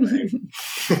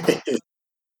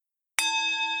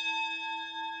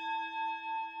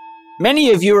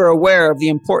 Many of you are aware of the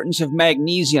importance of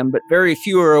magnesium, but very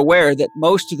few are aware that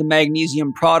most of the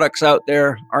magnesium products out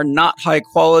there are not high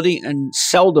quality and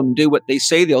seldom do what they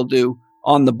say they'll do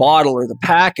on the bottle or the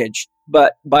package.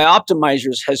 But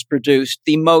Bioptimizers has produced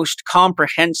the most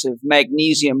comprehensive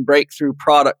magnesium breakthrough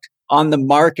product on the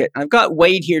market. I've got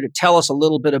Wade here to tell us a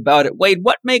little bit about it. Wade,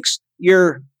 what makes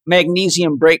your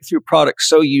magnesium breakthrough product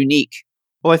so unique?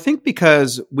 Well, I think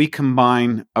because we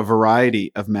combine a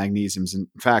variety of magnesiums. In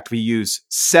fact, we use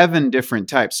 7 different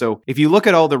types. So if you look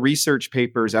at all the research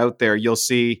papers out there, you'll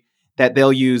see that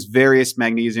they'll use various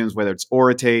magnesiums, whether it's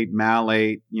orotate,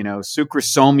 malate,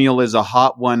 sucrosomial is a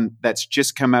hot one that's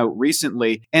just come out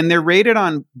recently, and they're rated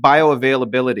on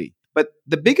bioavailability. But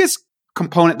the biggest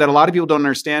component that a lot of people don't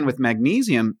understand with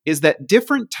magnesium is that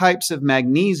different types of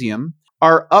magnesium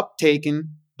are uptaken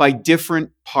by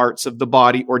different parts of the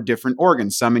body or different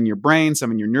organs, some in your brain, some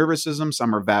in your nervous system,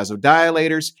 some are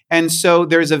vasodilators. And so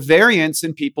there's a variance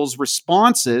in people's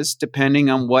responses depending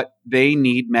on what they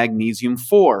need magnesium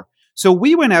for. So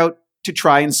we went out to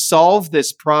try and solve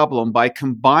this problem by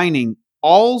combining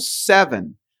all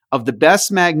 7 of the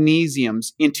best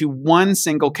magnesiums into one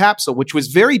single capsule, which was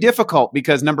very difficult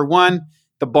because number one,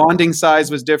 the bonding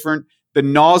size was different. The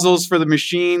nozzles for the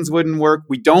machines wouldn't work.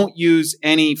 We don't use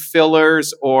any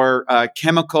fillers or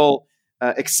chemical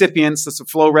excipients, that's the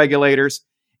flow regulators.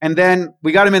 And then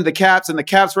we got them in the caps, and the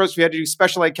caps rose. We had to do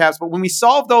specialized caps. But when we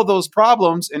solved all those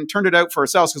problems and turned it out for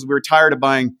ourselves, because we were tired of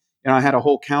buying, I had a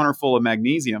whole counter full of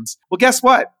magnesiums. Well, guess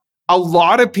what? A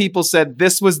lot of people said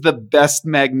this was the best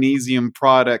magnesium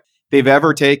product they've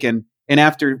ever taken. And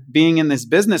after being in this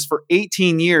business for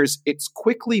 18 years, it's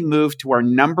quickly moved to our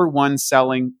number 1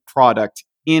 selling product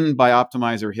in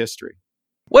Bioptimizer history.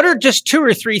 What are just 2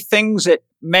 or 3 things that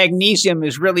magnesium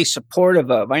is really supportive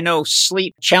of? I know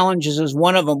sleep challenges is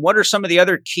one of them. What are some of the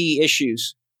other key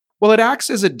issues? Well, it acts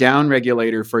as a down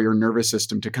regulator for your nervous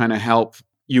system to kind of help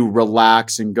you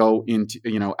relax and go into,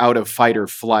 out of fight or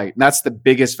flight. And that's the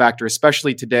biggest factor,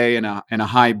 especially today in a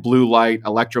high blue light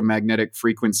electromagnetic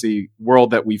frequency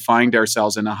world that we find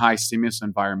ourselves in, a high stimulus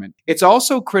environment. It's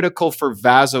also critical for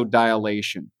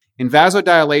vasodilation. And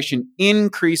vasodilation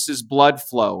increases blood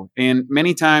flow. And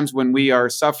many times when we are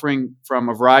suffering from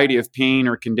a variety of pain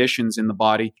or conditions in the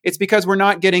body, it's because we're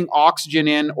not getting oxygen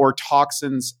in or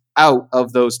toxins out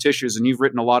of those tissues. And you've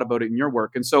written a lot about it in your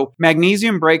work. And so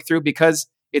magnesium breakthrough, because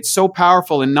it's so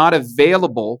powerful and not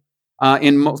available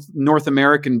in North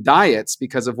American diets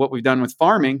because of what we've done with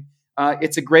farming,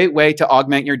 it's a great way to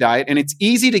augment your diet. And it's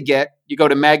easy to get. You go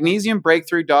to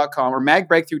magnesiumbreakthrough.com or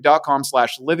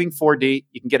magbreakthrough.com/living4D.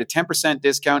 You can get a 10%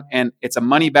 discount, and it's a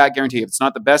money back guarantee. If it's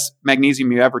not the best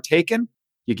magnesium you've ever taken,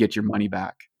 you get your money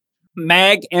back.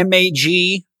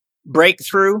 MAG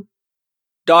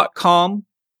breakthrough.com,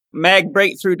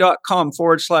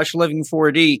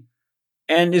 magbreakthrough.com/living4D.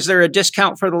 And is there a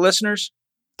discount for the listeners?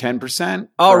 10%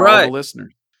 all for right. all the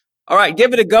listeners. All right,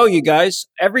 give it a go, you guys.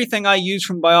 Everything I use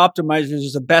from Bioptimizers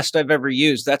is the best I've ever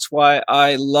used. That's why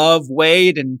I love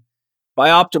Wade and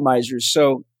Bioptimizers.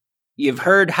 So you've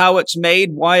heard how it's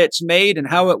made, why it's made, and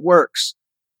how it works.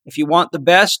 If you want the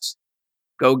best,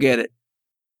 go get it.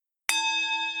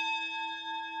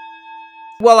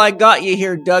 Well, I got you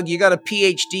here, Doug. You got a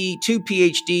PhD, 2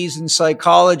 PhDs in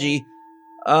psychology.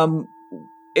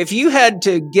 If you had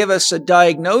to give us a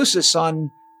diagnosis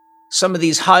on some of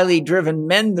these highly driven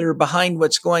men that are behind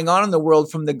what's going on in the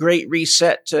world, from the Great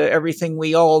Reset to everything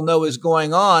we all know is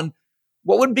going on,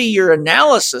 what would be your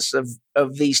analysis of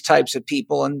these types of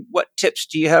people? And what tips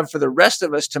do you have for the rest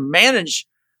of us to manage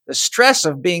the stress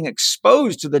of being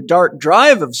exposed to the dark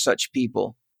drive of such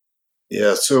people?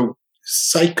 Yeah, so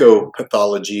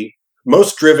psychopathology,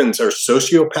 most drivens are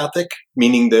sociopathic,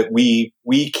 meaning that we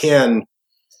can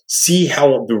see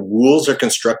how the rules are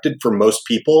constructed for most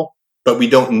people, but we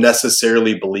don't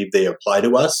necessarily believe they apply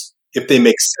to us. If they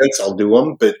make sense, I'll do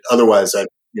them, but otherwise, I'm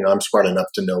smart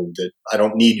enough to know that I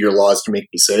don't need your laws to make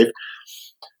me safe.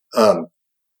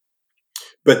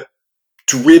 But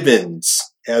drivens,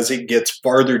 as it gets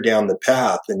farther down the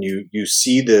path, and you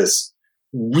see this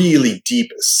really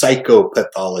deep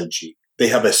psychopathology, they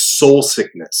have a soul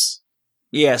sickness.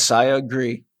 Yes, I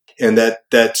agree. And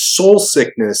that soul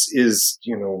sickness is,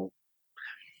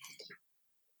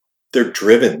 they're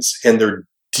drivens, and they're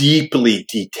deeply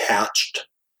detached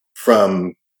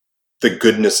from the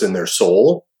goodness in their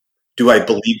soul. Do I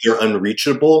believe they're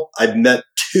unreachable? I've met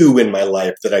 2 in my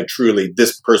life that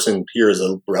this person here is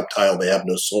a reptile, they have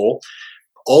no soul.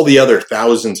 All the other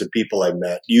thousands of people I've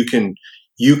met, you can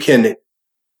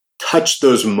touch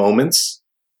those moments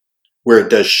where it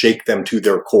does shake them to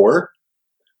their core,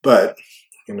 but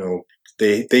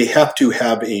They have to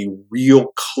have a real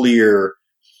clear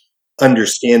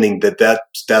understanding that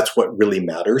that's what really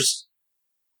matters.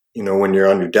 You know, when you're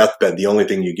on your deathbed, the only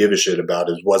thing you give a shit about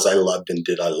is, was I loved and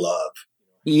did I love?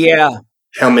 Yeah.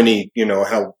 How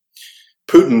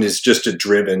Putin is just a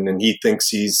driven, and he thinks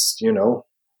he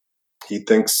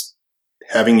thinks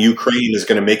having Ukraine is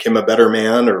going to make him a better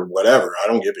man or whatever. I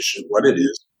don't give a shit what it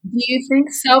is. Do you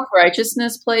think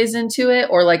self-righteousness plays into it,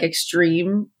 or like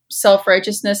extreme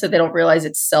self-righteousness that they don't realize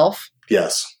it's self?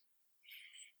 Yes.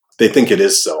 They think it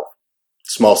is self,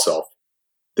 small self.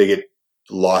 They get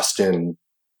lost in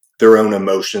their own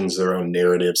emotions, their own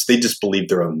narratives. They just believe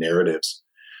their own narratives.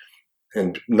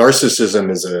 And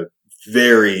narcissism is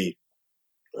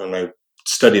and I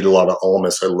studied a lot of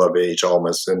Almas. I love A.H.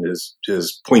 Almas and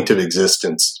his point of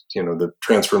existence, the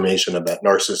transformation of that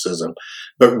narcissism,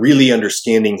 but really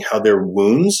understanding how their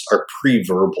wounds are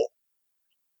pre-verbal.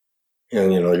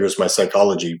 And, here's my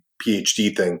psychology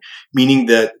PhD thing, meaning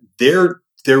that their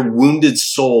wounded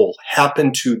soul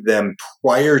happened to them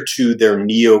prior to their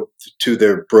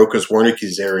Broca's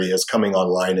Wernicke's areas coming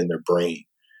online in their brain.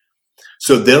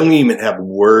 So they don't even have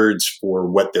words for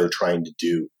what they're trying to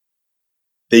do.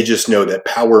 They just know that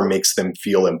power makes them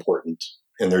feel important,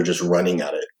 and they're just running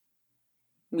at it.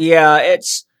 Yeah,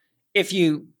 if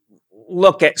you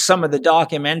look at some of the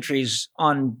documentaries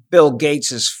on Bill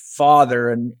Gates's father,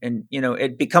 and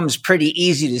it becomes pretty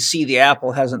easy to see the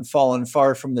apple hasn't fallen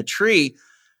far from the tree.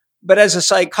 But as a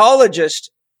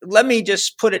psychologist, let me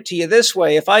just put it to you this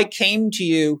way. If I came to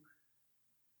you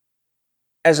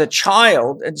as a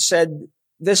child and said,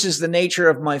 this is the nature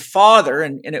of my father,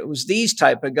 and it was these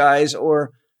type of guys,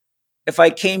 or if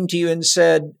I came to you and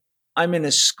said, I'm in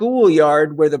a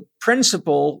schoolyard where the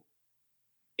principal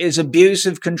is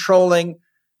abusive, controlling,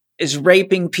 is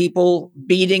raping people,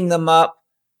 beating them up,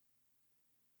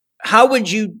 I'm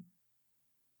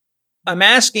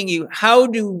asking you, how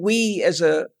do we as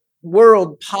a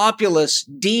world populace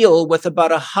deal with about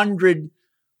 100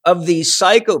 of these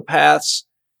psychopaths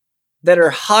that are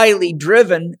highly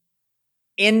driven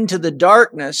into the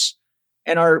darkness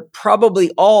and are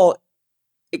probably all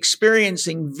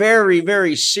experiencing very,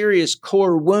 very serious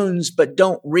core wounds, but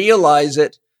don't realize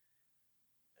it?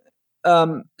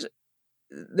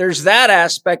 There's that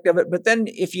aspect of it. But then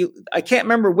I can't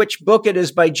remember which book it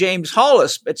is by James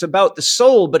Hollis. It's about the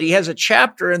soul, but he has a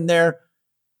chapter in there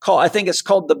I think it's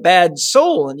called The Bad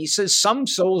Soul. And he says some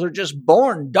souls are just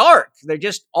born dark. They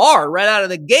just are right out of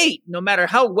the gate. No matter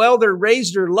how well they're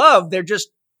raised or loved,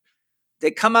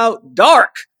 they come out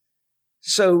dark.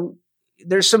 So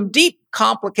there's some deep,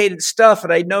 complicated stuff.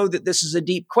 And I know that this is a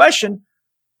deep question,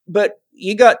 but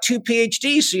you got 2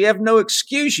 PhDs, so you have no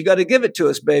excuse. You got to give it to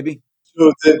us, baby.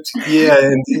 So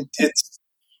it's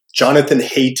Jonathan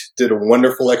Haidt did a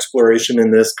wonderful exploration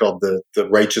in this called the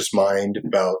Righteous Mind,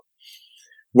 about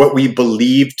what we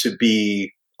believe to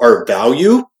be our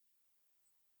value.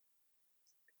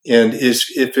 And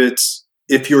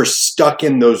if you're stuck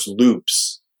in those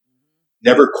loops,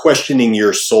 never questioning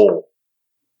your soul.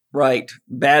 Right.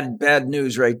 Bad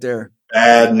news right there.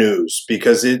 Bad news,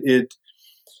 because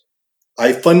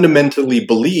I fundamentally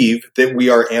believe that we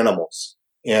are animals,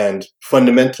 and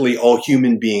fundamentally all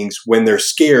human beings, when they're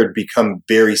scared, become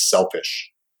very selfish.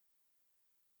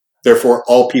 Therefore,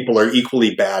 all people are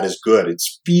equally bad as good.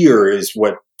 It's fear is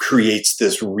what creates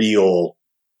this real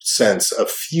sense of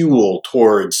fuel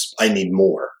towards, I need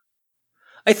more.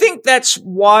 I think that's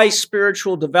why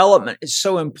spiritual development is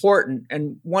so important.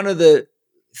 And one of the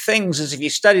things is, if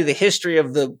you study the history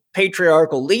of the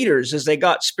patriarchal leaders, is they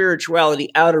got spirituality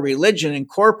out of religion and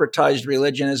corporatized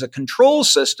religion as a control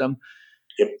system.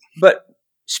 Yep. But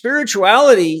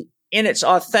spirituality in its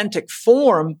authentic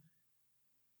form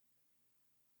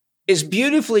is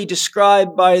beautifully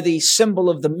described by the symbol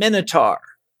of the Minotaur,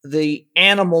 the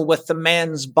animal with the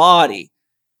man's body.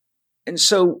 And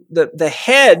so the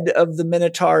head of the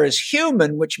Minotaur is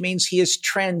human, which means he has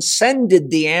transcended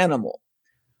the animal.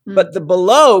 Mm-hmm. But the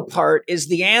below part is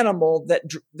the animal that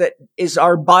is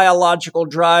our biological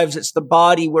drives. It's the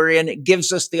body we're in. It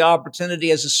gives us the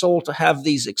opportunity as a soul to have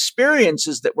these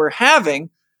experiences that we're having,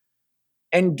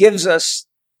 and gives us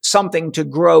something to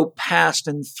grow past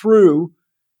and through.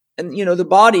 And, the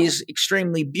body is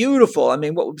extremely beautiful. I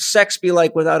mean, what would sex be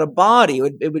like without a body?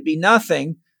 It would be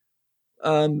nothing.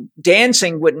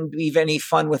 Dancing wouldn't be any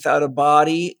fun without a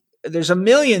body. There's a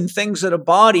million things that a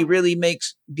body really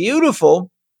makes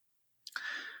beautiful.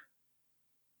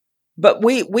 But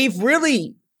we've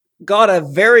really got a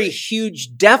very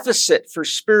huge deficit for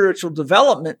spiritual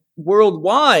development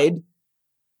worldwide,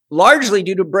 largely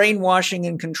due to brainwashing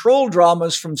and control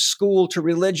dramas from school to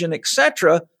religion,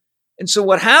 etc. And so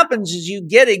what happens is you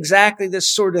get exactly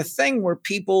this sort of thing where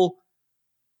people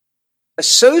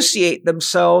associate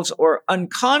themselves or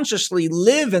unconsciously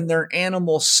live in their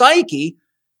animal psyche.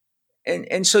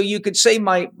 And so you could say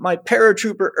my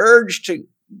paratrooper urge to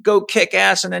go kick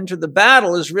ass and enter the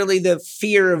battle is really the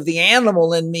fear of the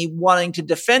animal in me wanting to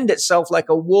defend itself like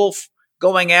a wolf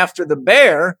going after the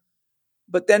bear.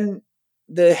 But then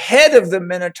the head of the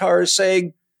Minotaur is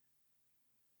saying,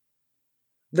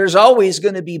 there's always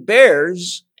going to be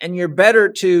bears, and you're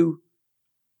better to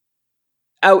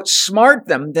outsmart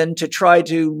them than to try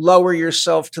to lower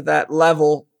yourself to that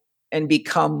level and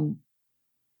become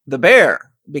the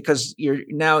bear, because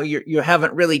you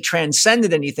haven't really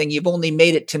transcended anything. You've only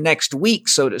made it to next week,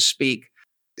 so to speak.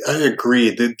 I agree.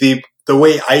 The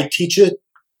way I teach it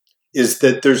is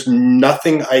that there's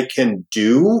nothing I can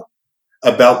do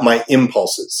about my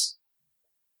impulses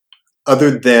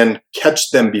other than catch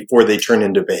them before they turn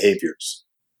into behaviors.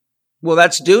 Well,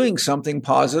 that's doing something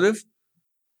positive.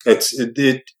 It's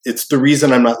the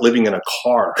reason I'm not living in a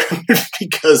car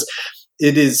because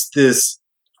it is this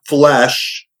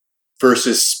flesh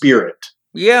versus spirit.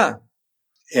 Yeah.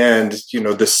 And,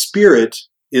 the spirit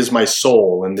is my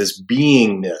soul and this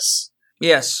beingness.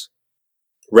 Yes.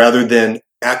 Rather than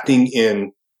acting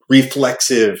in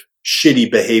reflexive,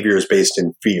 shitty behaviors based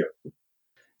in fear.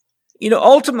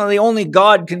 Ultimately, only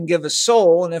God can give a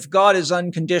soul. And if God is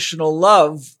unconditional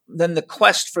love, then the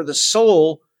quest for the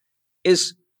soul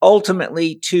is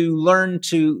ultimately to learn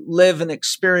to live and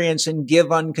experience and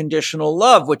give unconditional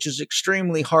love, which is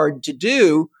extremely hard to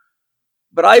do.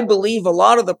 But I believe a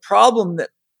lot of the problem that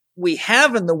we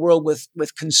have in the world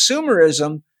with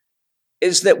consumerism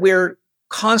is that we're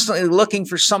constantly looking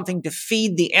for something to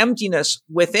feed the emptiness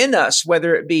within us,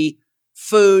 whether it be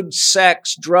food,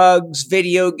 sex, drugs,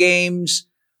 video games,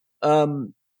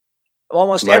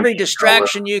 almost every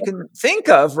distraction you can think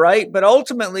of, right? But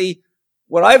ultimately,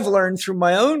 what I've learned through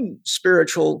my own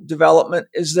spiritual development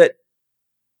is that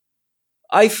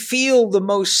I feel the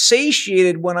most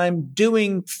satiated when I'm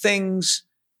doing things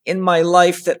in my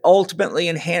life that ultimately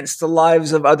enhance the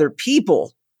lives of other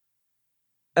people.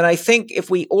 And I think if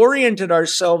we oriented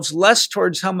ourselves less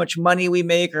towards how much money we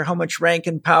make or how much rank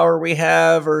and power we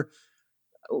have, or,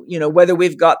 whether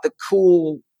we've got the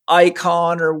cool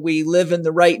icon or we live in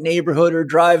the right neighborhood or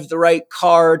drive the right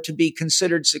car to be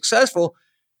considered successful,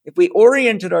 if we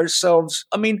oriented ourselves,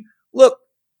 look,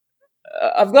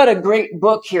 I've got a great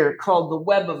book here called The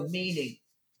Web of Meaning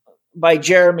by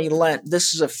Jeremy Lent.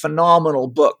 This is a phenomenal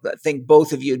book that I think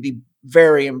both of you would be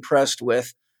very impressed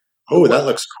with. Oh, that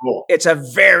looks cool. It's a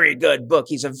very good book.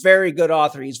 He's a very good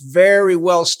author. He's very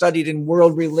well studied in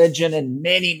world religion and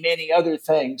many, many other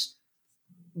things.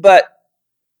 But,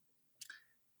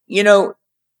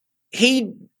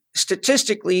 he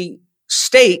statistically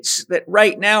states that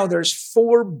right now there's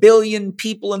 4 billion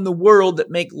people in the world that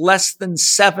make less than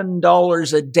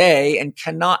 $7 a day and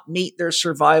cannot meet their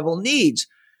survival needs.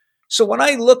 So when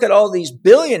I look at all these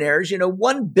billionaires,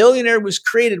 one billionaire was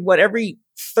created, every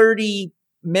 30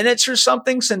 minutes or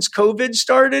something since COVID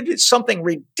started? It's something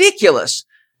ridiculous.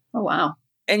 Oh, wow.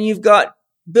 And you've got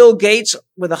Bill Gates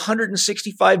with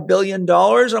 $165 billion.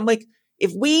 I'm like,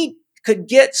 if we could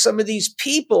get some of these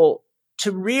people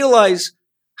to realize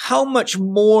how much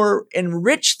more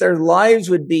enriched their lives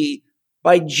would be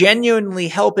by genuinely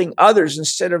helping others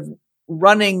instead of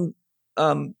running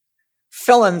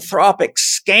philanthropic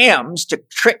scams to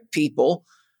trick people.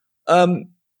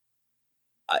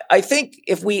 I think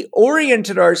if we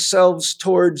oriented ourselves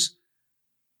towards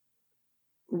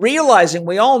realizing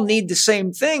we all need the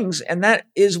same things, and that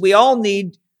is we all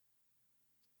need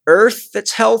earth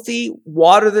that's healthy,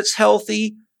 water that's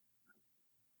healthy,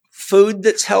 food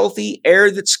that's healthy,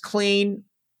 air that's clean,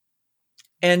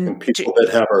 and people that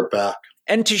have our back.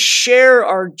 And to share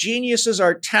our geniuses,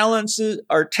 our talents,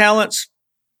 our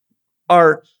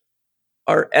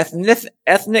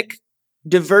ethnic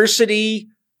diversity.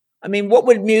 What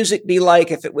would music be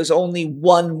like if it was only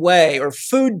one way, or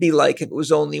food be like if it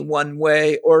was only one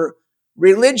way, or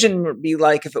religion would be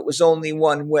like if it was only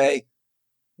one way?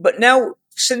 But now,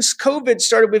 since COVID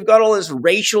started, we've got all this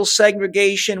racial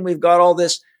segregation. We've got all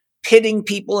this pitting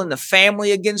people in the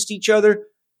family against each other.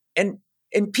 And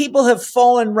people have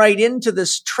fallen right into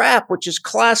this trap, which is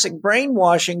classic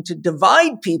brainwashing to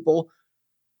divide people.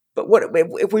 But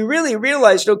if we really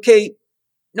realized, okay,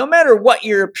 no matter what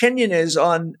your opinion is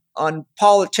on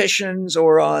politicians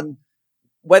or on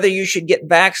whether you should get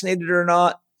vaccinated or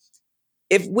not,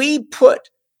 if we put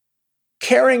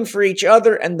caring for each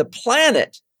other and the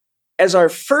planet as our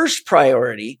first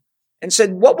priority and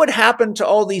said, what would happen to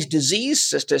all these disease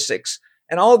statistics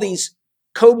and all these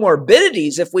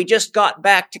comorbidities if we just got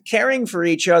back to caring for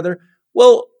each other.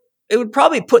 Well, it would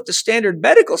probably put the standard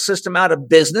medical system out of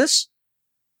business.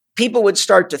 People would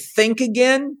start to think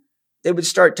again. They would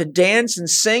start to dance and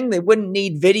sing. They wouldn't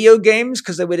need video games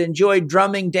because they would enjoy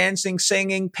drumming, dancing,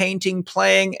 singing, painting,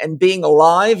 playing, and being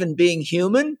alive and being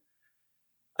human.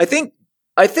 I think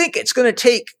it's going to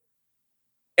take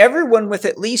everyone with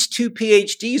at least 2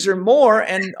 PhDs or more,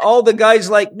 and all the guys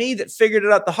like me that figured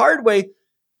it out the hard way,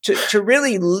 to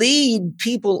really lead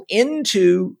people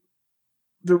into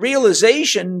the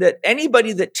realization that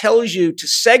anybody that tells you to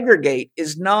segregate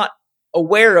is not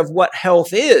aware of what health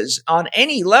is on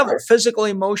any level, physical,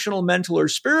 emotional, mental, or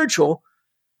spiritual,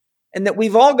 and that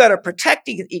we've all got to protect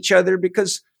each other,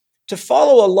 because to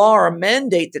follow a law or a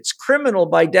mandate that's criminal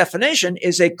by definition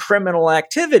is a criminal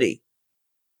activity.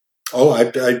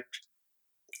 Oh,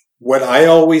 what I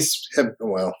always have,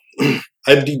 well,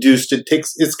 I've deduced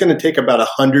it's going to take about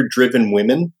 100 driven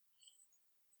women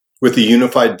with a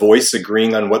unified voice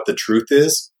agreeing on what the truth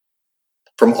is,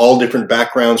 from all different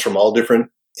backgrounds,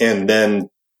 and then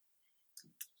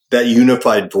that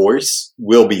unified voice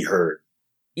will be heard.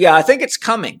 Yeah, I think it's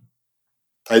coming.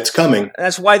 It's coming.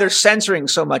 That's why they're censoring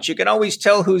so much. You can always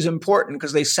tell who's important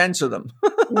because they censor them.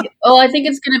 Oh, I think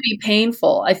it's going to be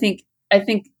painful. I think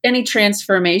any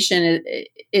transformation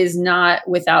is not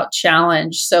without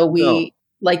challenge. So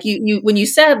like you when you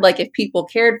said, like, if people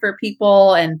cared for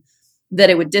people and that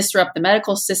it would disrupt the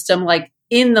medical system, like,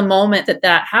 in the moment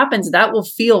that happens, that will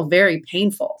feel very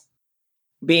painful.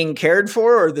 Being cared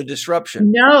for, or the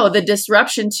disruption? No, the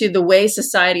disruption to the way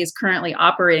society is currently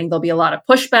operating. There'll be a lot of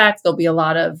pushback. There'll be a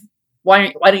lot of,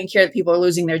 why don't you care that people are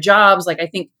losing their jobs? Like, I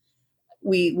think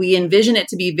we envision it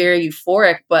to be very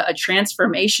euphoric, but a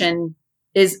transformation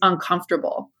is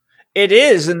uncomfortable. It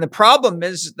is. And the problem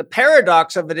is, the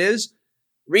paradox of it is,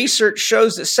 research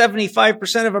shows that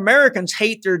 75% of Americans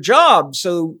hate their job.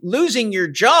 So losing your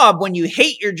job when you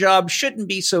hate your job shouldn't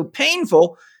be so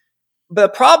painful. But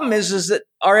the problem is that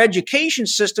our education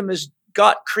system has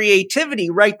got creativity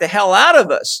right the hell out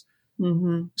of us.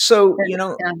 Mm-hmm. So,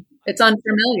 it's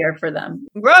unfamiliar for them.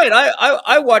 Right.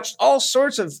 I watched all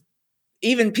sorts of,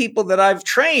 even people that I've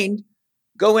trained,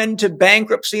 go into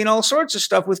bankruptcy and all sorts of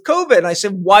stuff with COVID. And I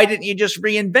said, why didn't you just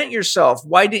reinvent yourself?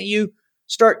 Why didn't you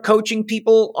start coaching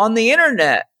people on the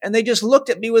internet? And they just looked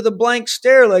at me with a blank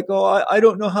stare, like, oh, I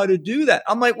don't know how to do that.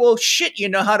 I'm like, well, shit, you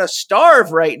know how to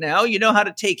starve right now. You know how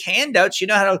to take handouts. You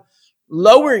know how to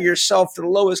lower yourself to the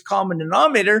lowest common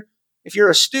denominator. If you're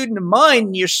a student of mine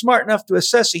and you're smart enough to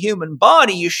assess a human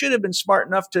body, you should have been smart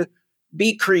enough to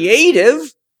be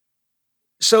creative.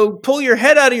 So pull your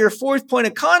head out of your fourth point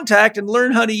of contact and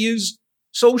learn how to use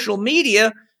social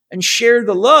media and share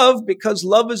the love, because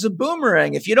love is a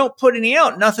boomerang. If you don't put any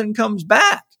out, nothing comes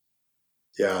back.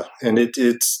 Yeah. And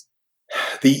it's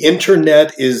the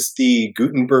internet is the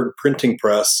Gutenberg printing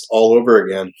press all over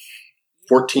again.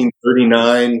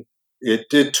 1439.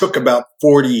 It took about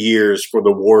 40 years for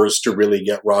the wars to really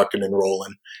get rocking and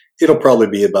rolling. It'll probably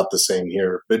be about the same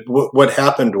here. But what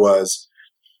happened was,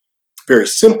 very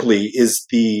simply, is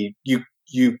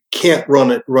you can't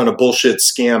run a bullshit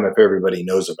scam if everybody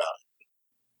knows about it.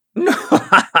 No,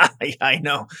 I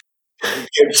know.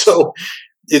 And so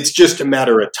it's just a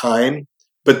matter of time.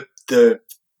 But the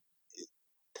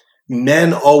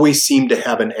men always seem to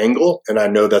have an angle, and I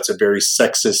know that's a very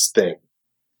sexist thing.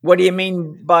 What do you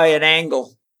mean by an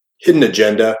angle? Hidden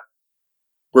agenda.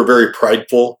 We're very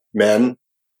prideful men,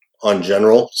 on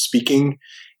general speaking,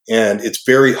 and it's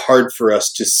very hard for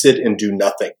us to sit and do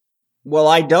nothing. Well,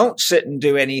 I don't sit and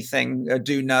do anything,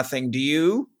 do nothing. Do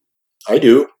you? I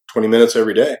do. 20 minutes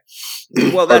every day.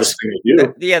 Well, that's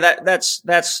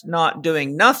that's not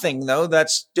doing nothing, though.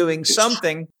 That's doing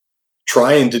something.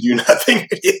 Trying to do nothing.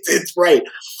 It's right,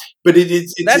 but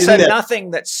it's that's a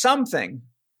nothing. That's something.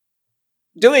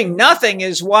 Doing nothing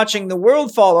is watching the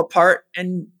world fall apart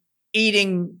and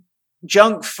eating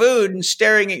junk food and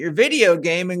staring at your video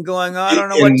game and going, oh, I don't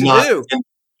know what to do,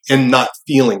 and not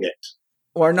feeling it,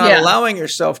 or not allowing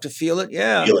yourself to feel it.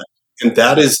 Yeah. Feel it. And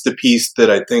that is the piece that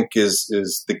I think is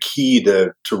the key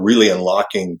to really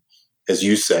unlocking, as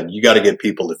you said. You got to get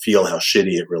people to feel how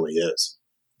shitty it really is.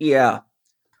 Yeah.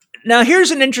 Now,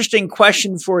 here's an interesting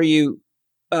question for you.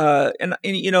 And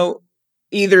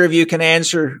either of you can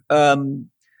answer, but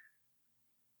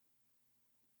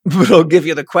I'll give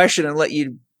you the question and let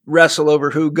you wrestle over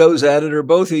who goes at it, or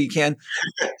both of you can.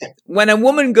 When a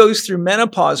woman goes through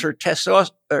menopause, her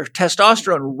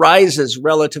testosterone rises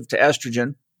relative to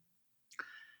estrogen.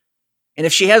 And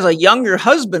if she has a younger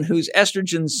husband whose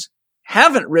estrogens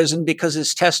haven't risen because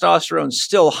his testosterone's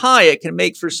still high, it can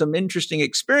make for some interesting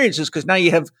experiences, because now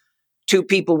you have two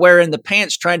people wearing the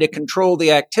pants trying to control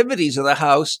the activities of the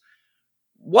house.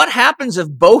 What happens if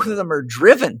both of them are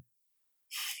driven?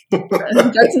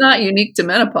 That's not unique to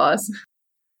menopause.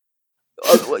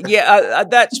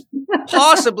 That's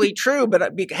possibly true.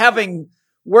 But having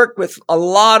worked with a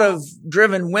lot of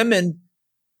driven women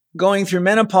going through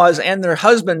menopause and their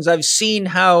husbands, I've seen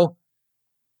how,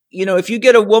 if you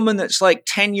get a woman that's like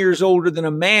 10 years older than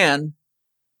a man,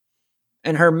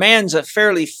 and her man's a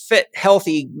fairly fit,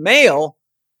 healthy male,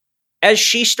 as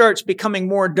she starts becoming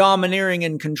more domineering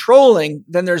and controlling,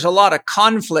 then there's a lot of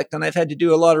conflict. And I've had to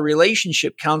do a lot of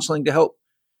relationship counseling to help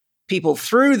people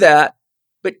through that.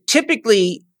 But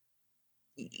typically,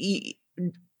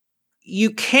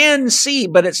 you can see,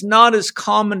 but it's not as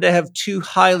common to have two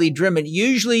highly driven.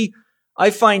 Usually, I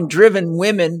find driven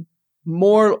women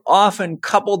more often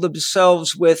couple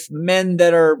themselves with men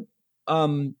that are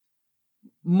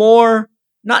more,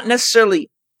 not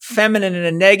necessarily feminine in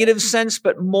a negative sense,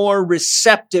 but more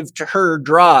receptive to her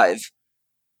drive.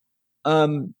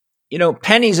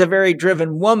 Penny's a very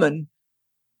driven woman,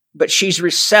 but she's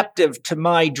receptive to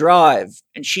my drive,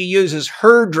 and she uses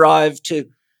her drive to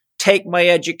take my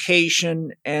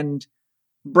education and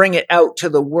bring it out to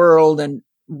the world and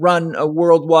run a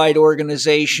worldwide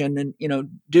organization and,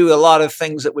 do a lot of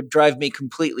things that would drive me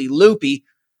completely loopy,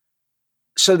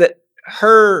 so that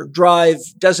her drive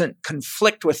doesn't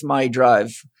conflict with my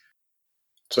drive.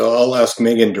 So I'll ask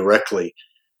Megan directly.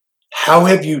 How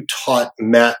have you taught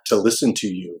Matt to listen to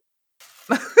you?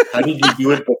 How did you do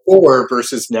it before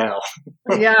versus now?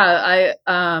 Yeah,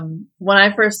 when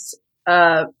I first,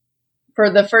 for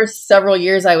the first several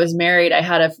years I was married, I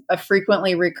had a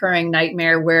frequently recurring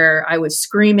nightmare where I was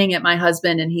screaming at my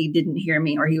husband and he didn't hear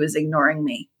me, or he was ignoring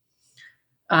me.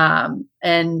 And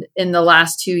in the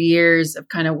last 2 years of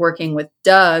kind of working with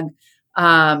Doug,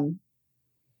 have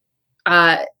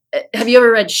you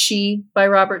ever read She by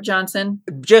Robert Johnson?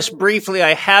 Just briefly,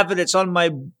 I have it. It's on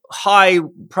my high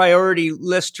priority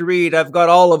list to read. I've got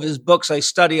all of his books. I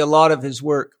study a lot of his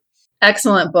work.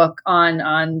 Excellent book on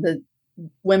the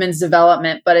women's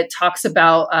development, but it talks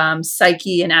about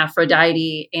Psyche and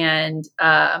Aphrodite, and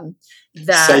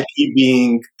that Psyche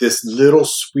being this little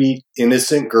sweet,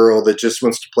 innocent girl that just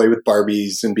wants to play with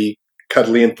Barbies and be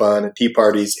cuddly and fun at tea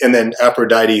parties, and then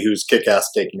Aphrodite, who's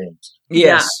kick-ass taking names.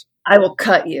 Yes. Yeah, I will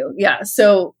cut you. Yeah.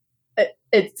 So I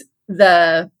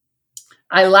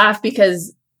laugh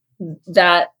because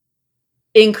that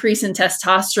increase in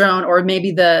testosterone, or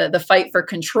maybe the fight for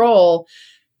control,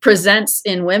 presents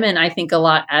in women, I think, a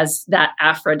lot as that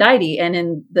Aphrodite. And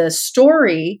in the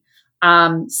story,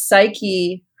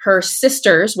 Psyche, her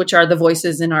sisters, which are the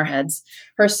voices in our heads,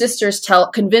 her sisters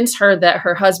convince her that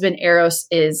her husband Eros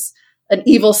is an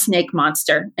evil snake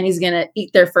monster and he's going to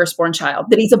eat their firstborn child,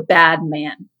 that he's a bad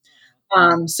man.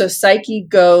 So Psyche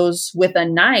goes with a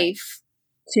knife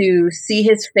to see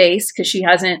his face, because she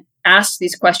hasn't asked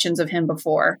these questions of him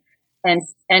before,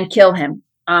 and kill him.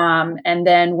 And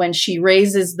then when she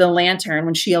raises the lantern,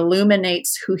 when she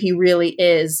illuminates who he really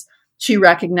is, she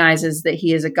recognizes that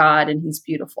he is a god and he's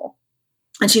beautiful,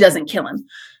 and she doesn't kill him.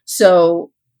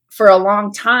 So for a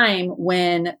long time,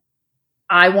 when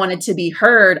I wanted to be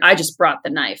heard, I just brought the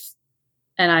knife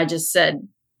and I just said,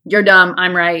 "You're dumb.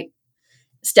 I'm right."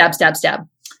 Stab, stab, stab.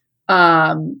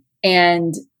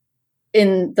 And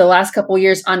in the last couple of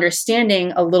years,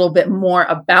 understanding a little bit more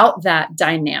about that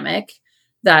dynamic,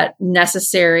 that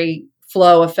necessary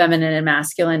flow of feminine and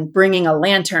masculine, bringing a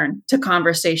lantern to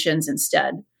conversations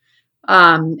instead,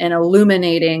 and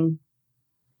illuminating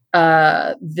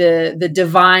the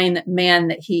divine man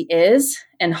that he is,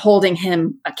 and holding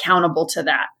him accountable to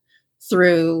that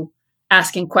through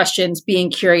asking questions, being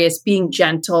curious, being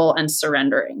gentle, and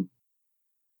surrendering.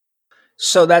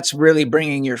 So that's really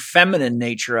bringing your feminine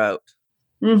nature out.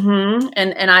 Mm-hmm.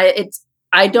 And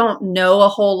I don't know a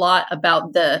whole lot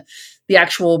about the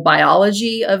actual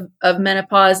biology of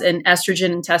menopause and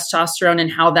estrogen and testosterone and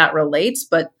how that relates,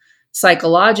 but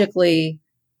psychologically,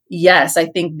 yes, I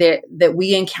think that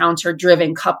we encounter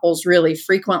driven couples really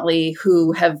frequently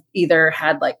who have either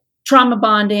had like trauma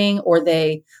bonding, or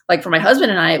they, like for my husband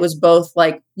and I, it was both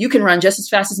like, you can run just as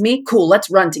fast as me. Cool.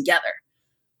 Let's run together.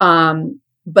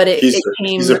 But he's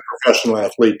a professional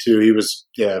athlete too.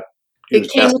 It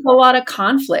came with a lot of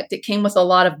conflict. It came with a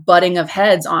lot of butting of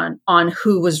heads on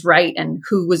who was right and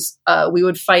who was, we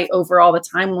would fight over all the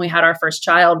time when we had our first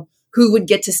child, who would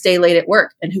get to stay late at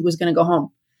work and who was going to go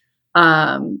home.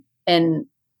 And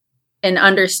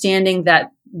understanding that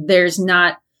there's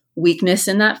not weakness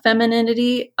in that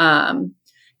femininity, and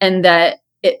that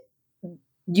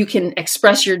you can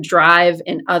express your drive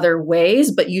in other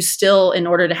ways, but you still, in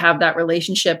order to have that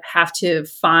relationship, have to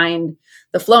find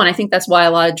the flow. And I think that's why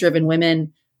a lot of driven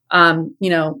women,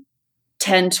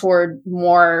 tend toward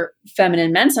more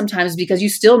feminine men sometimes, because you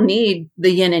still need the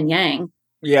yin and yang.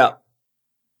 Yeah.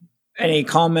 Any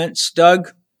comments,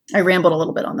 Doug? I rambled a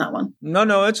little bit on that one.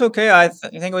 No, it's okay. I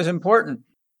think it was important.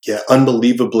 Yeah,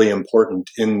 unbelievably important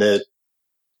in that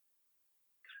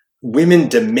women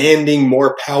demanding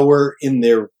more power in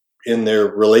their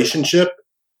relationship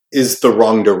is the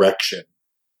wrong direction.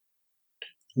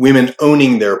 Women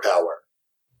owning their power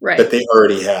that they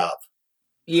already have.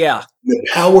 Yeah. The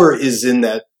power is in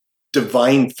that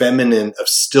divine feminine of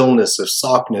stillness, of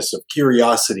softness, of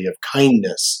curiosity, of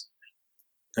kindness.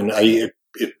 And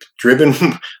driven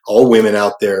all women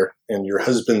out there, and your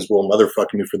husbands will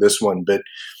motherfuck me for this one, but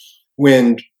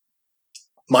when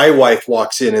my wife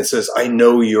walks in and says, I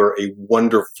know you're a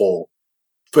wonderful,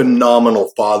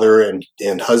 phenomenal father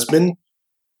and husband,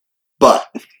 but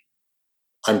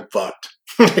I'm fucked.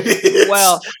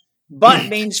 Well, but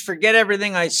means forget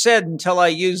everything I said until I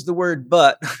use the word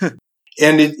but.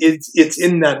 And it's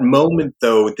in that moment,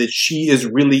 though, that she is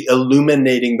really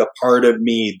illuminating the part of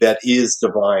me that is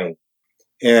divine.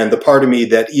 And the part of me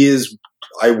that is,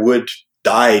 I would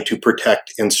die to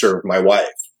protect and serve my wife.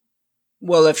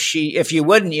 Well, if you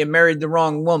wouldn't, you married the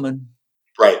wrong woman.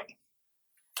 Right.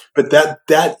 But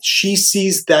that she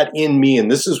sees that in me. And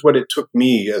this is what it took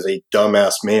me as a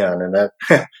dumbass man. And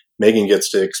that Megan gets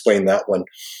to explain that one,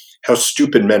 how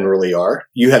stupid men really are.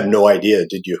 You had no idea,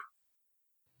 did you?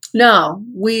 No,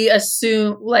 we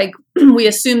assume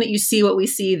that you see what we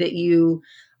see, that you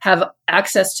have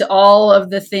access to all of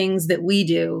the things that we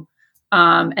do,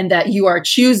 and that you are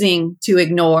choosing to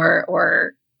ignore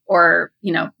or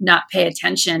not pay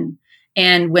attention.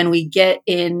 And when we get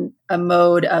in a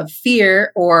mode of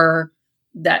fear or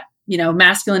that,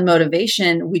 masculine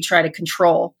motivation, we try to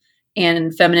control,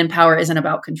 and feminine power isn't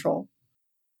about control.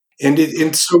 And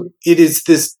so it is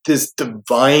this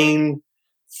divine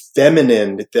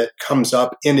feminine that comes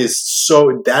up and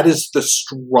that is the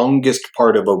strongest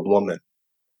part of a woman.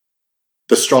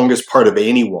 The strongest part of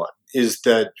anyone is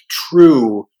that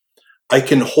true, I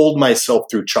can hold myself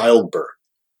through childbirth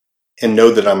and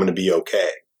know that I'm going to be okay.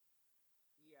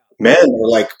 Men are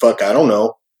like, fuck, I don't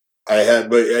know.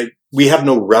 We have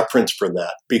no reference for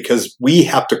that because we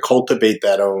have to cultivate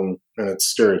that own, and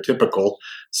it's stereotypical.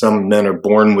 Some men are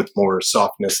born with more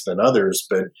softness than others,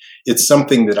 but it's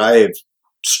something that I have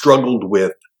struggled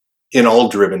with in all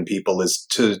driven people, is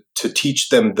to teach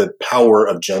them the power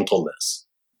of gentleness.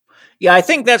 Yeah, I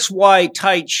think that's why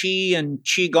Tai Chi and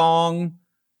Qigong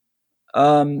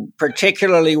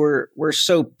particularly were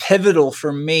so pivotal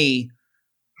for me.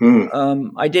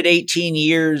 I did 18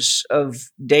 years of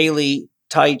daily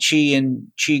Tai Chi and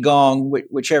Qigong,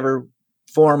 whichever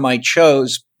form I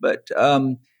chose. But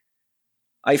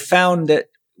I found that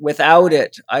without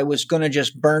it, I was going to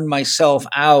just burn myself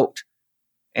out.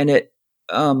 And it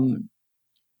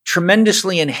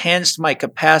tremendously enhanced my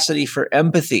capacity for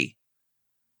empathy.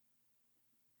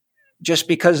 Just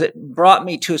because it brought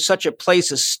me to such a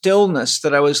place of stillness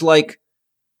that I was like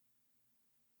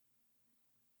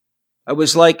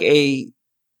a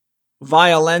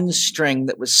violin string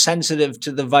that was sensitive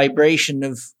to the vibration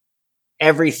of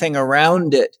everything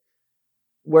around it.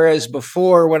 Whereas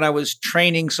before, when I was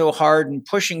training so hard and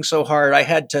pushing so hard, I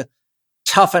had to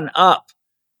toughen up.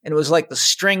 And it was like the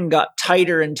string got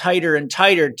tighter and tighter and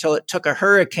tighter till it took a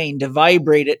hurricane to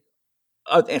vibrate it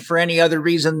for any other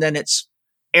reason than its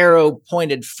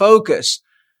arrow-pointed focus.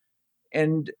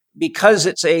 And because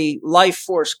it's a life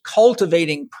force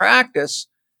cultivating practice,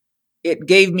 it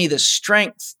gave me the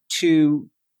strength to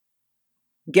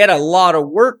get a lot of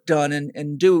work done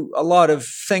and do a lot of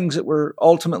things that were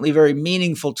ultimately very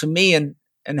meaningful to me and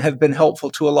have been helpful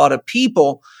to a lot of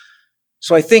people.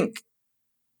 So I think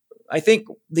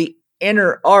the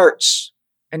inner arts,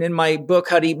 and in my book,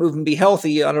 How to Eat, Move, and Be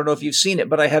Healthy, I don't know if you've seen it,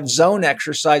 but I have zone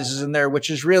exercises in there, which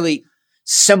is really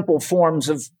simple forms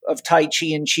of Tai Chi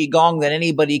and Qigong that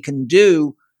anybody can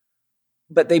do,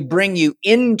 but they bring you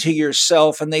into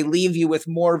yourself and they leave you with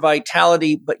more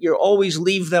vitality, but you always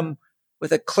leave them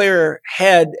with a clearer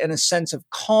head and a sense of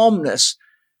calmness.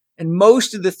 And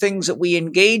most of the things that we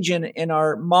engage in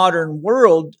our modern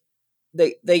world,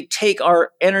 they take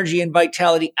our energy and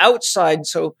vitality outside.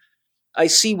 So I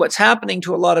see what's happening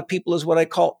to a lot of people is what I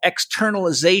call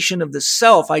externalization of the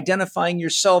self, identifying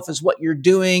yourself as what you're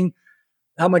doing,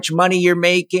 how much money you're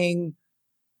making,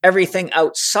 everything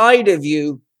outside of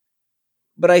you.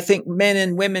 But I think men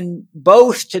and women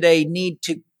both today need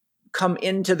to come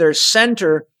into their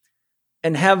center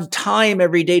and have time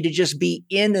every day to just be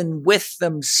in and with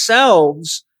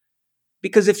themselves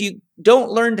Because if you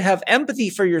don't learn to have empathy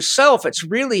for yourself, it's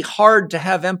really hard to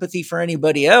have empathy for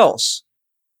anybody else.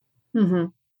 Mm-hmm.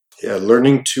 Yeah,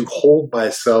 learning to hold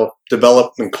myself,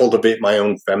 develop and cultivate my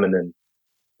own feminine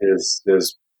is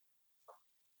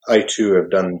I too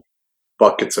have done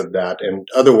buckets of that, and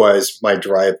otherwise my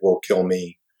drive will kill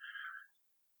me.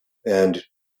 And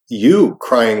you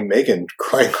Megan,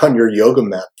 crying on your yoga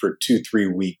mat for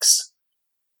 2-3 weeks.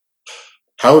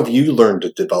 How have you learned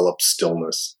to develop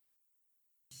stillness?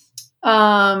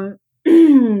 By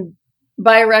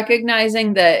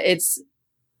recognizing that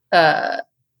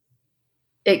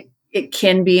it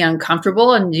can be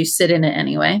uncomfortable and you sit in it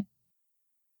anyway.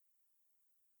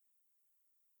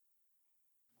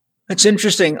 It's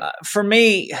interesting. For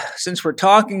me, since we're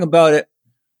talking about it,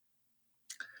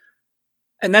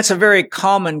 and that's a very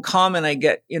common comment I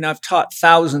get. I've taught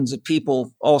thousands of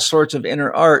people all sorts of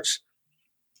inner arts.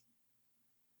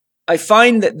 I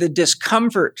find that the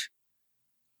discomfort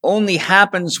only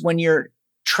happens when you're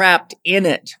trapped in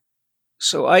it.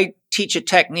 So I teach a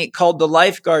technique called the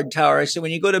lifeguard tower. I say,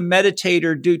 when you go to meditate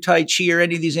or do Tai Chi or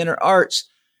any of these inner arts,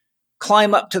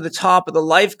 climb up to the top of the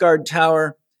lifeguard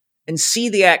tower and see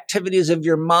the activities of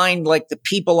your mind like the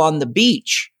people on the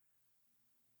beach.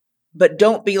 But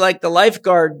don't be like the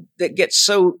lifeguard that gets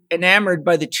so enamored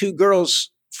by the two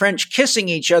girls French kissing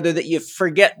each other that you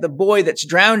forget the boy that's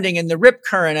drowning in the rip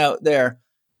current out there.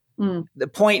 Mm. The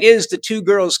point is, the two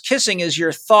girls kissing is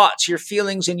your thoughts, your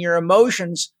feelings, and your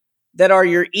emotions that are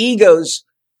your ego's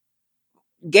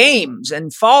games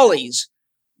and follies.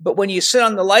 But when you sit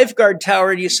on the lifeguard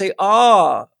tower and you say,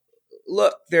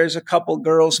 look, there's a couple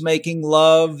girls making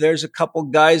love. There's a couple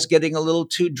guys getting a little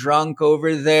too drunk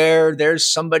over there.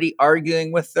 There's somebody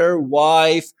arguing with their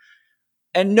wife.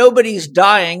 And nobody's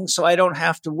dying, so I don't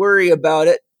have to worry about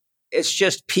it. It's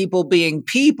just people being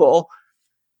people.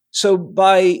 So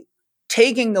by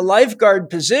taking the lifeguard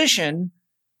position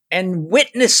and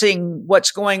witnessing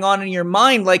what's going on in your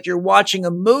mind like you're watching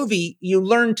a movie, you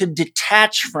learn to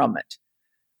detach from it.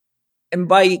 And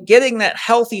by getting that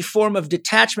healthy form of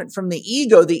detachment from the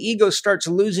ego starts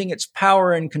losing its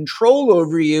power and control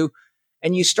over you,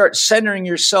 and you start centering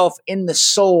yourself in the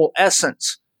soul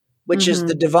essence, which is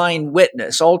the divine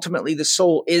witness. Ultimately, the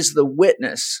soul is the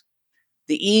witness.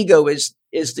 The ego is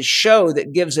the show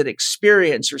that gives it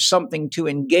experience or something to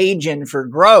engage in for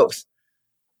growth.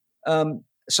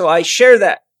 So I share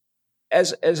that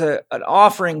as an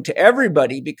offering to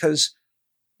everybody, because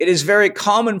it is very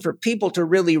common for people to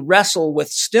really wrestle with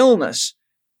stillness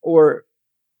or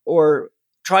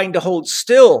trying to hold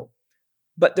still.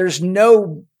 But there's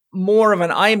no more of an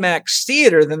IMAX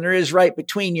theater than there is right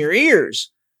between your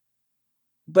ears.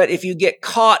 But if you get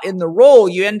caught in the role,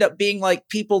 you end up being like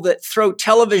people that throw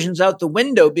televisions out the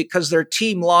window because their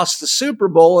team lost the Super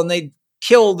Bowl, and they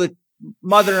kill the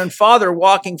mother and father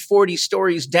walking 40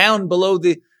 stories down below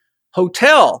the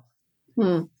hotel.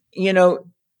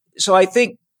 So I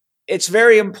think it's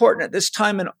very important at this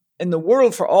time in the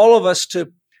world for all of us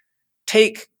to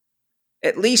take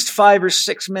at least 5 or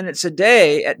 6 minutes a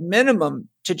day at minimum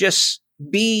to just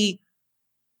be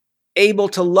able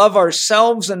to love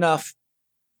ourselves enough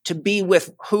to be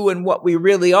with who and what we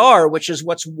really are, which is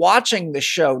what's watching the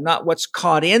show, not what's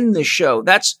caught in the show.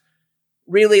 That's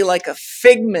really like a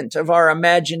figment of our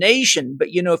imagination. But,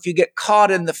 if you get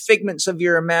caught in the figments of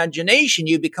your imagination,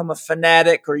 you become a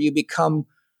fanatic, or you become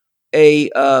a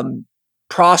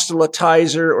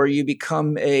proselytizer, or you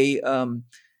become a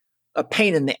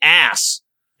pain in the ass.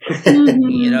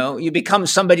 You become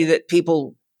somebody that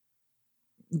people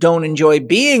don't enjoy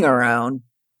being around.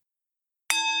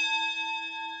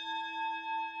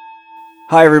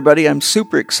 Hi, everybody. I'm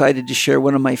super excited to share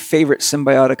one of my favorite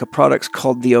Symbiotica products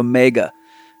called the Omega.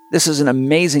 This is an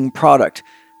amazing product.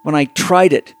 When I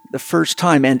tried it the first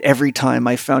time and every time,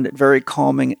 I found it very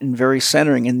calming and very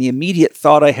centering. And the immediate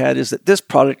thought I had is that this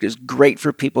product is great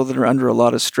for people that are under a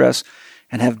lot of stress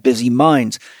and have busy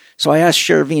minds. So I asked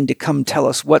Shervin to come tell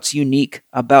us what's unique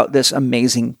about this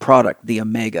amazing product, the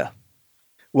Omega.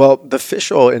 Well, the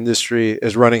fish oil industry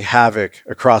is running havoc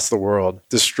across the world,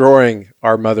 destroying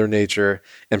our Mother Nature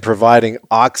and providing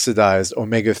oxidized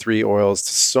omega-3 oils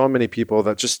to so many people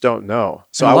that just don't know.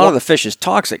 So a lot of the fish is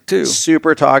toxic too.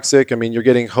 Super toxic. I mean, you're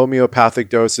getting homeopathic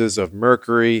doses of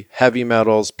mercury, heavy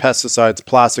metals, pesticides,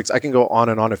 plastics. I can go on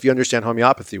and on if you understand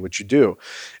homeopathy, which you do.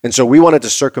 And so we wanted to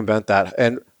circumvent that.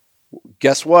 And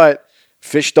guess what?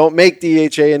 Fish don't make DHA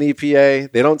and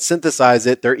EPA. They don't synthesize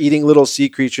it. They're eating little sea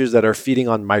creatures that are feeding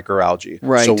on microalgae.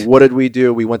 Right. So what did we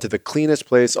do? We went to the cleanest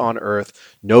place on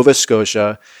earth, Nova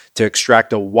Scotia, to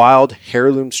extract a wild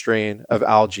heirloom strain of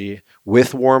algae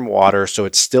with warm water. So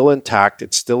it's still intact.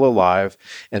 It's still alive.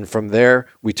 And from there,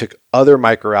 we took other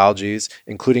microalgae,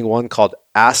 including one called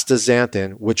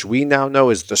astaxanthin, which we now know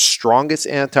is the strongest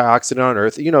antioxidant on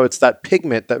earth. You know, it's that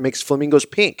pigment that makes flamingos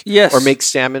pink. Yes. Or makes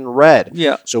salmon red.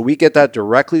 Yeah. So we get that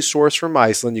directly sourced from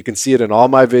Iceland. You can see it in all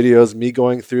my videos, me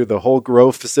going through the whole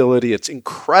grow facility. It's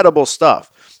incredible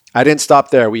stuff. I didn't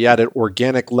stop there. We added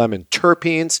organic lemon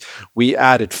terpenes. We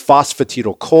added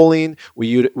phosphatidylcholine.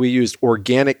 We used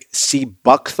organic sea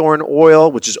buckthorn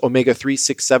oil, which is omega-3,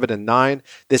 6, 7, and 9.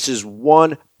 This is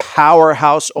one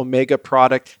powerhouse omega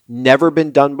product, never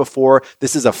been done before.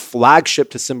 This is a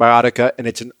flagship to Symbiotica, and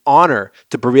it's an honor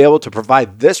to be able to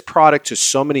provide this product to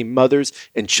so many mothers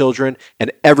and children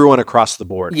and everyone across the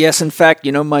board. Yes, in fact,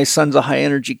 you know, my son's a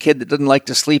high-energy kid that doesn't like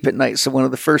to sleep at night, so one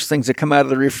of the first things that come out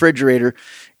of the refrigerator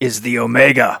is the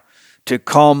omega to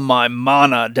calm my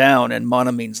mana down, and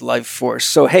mana means life force.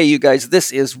 So, hey, you guys,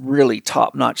 this is really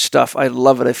top-notch stuff. I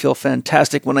love it. I feel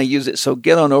fantastic when I use it. So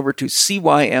get on over to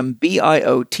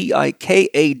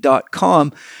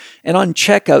CYMBIOTIKA.com, and on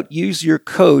checkout, use your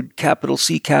code capital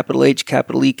C, capital H,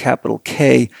 capital E, capital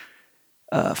K,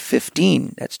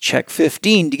 15. That's check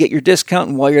 15 to get your discount.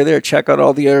 And while you're there, check out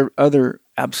all the other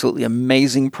absolutely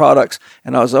amazing products.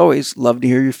 And as always, love to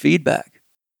hear your feedback.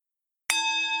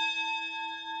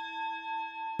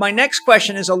 My next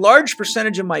question is, a large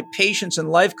percentage of my patients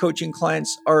and life coaching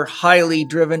clients are highly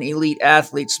driven elite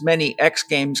athletes, many X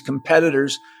Games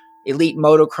competitors, elite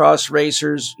motocross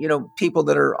racers, you know, people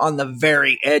that are on the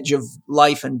very edge of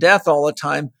life and death all the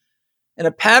time. And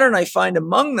a pattern I find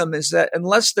among them is that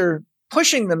unless they're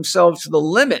pushing themselves to the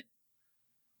limit,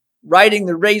 riding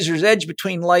the razor's edge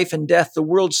between life and death, the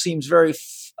world seems very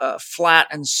flat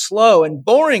and slow and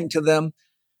boring to them.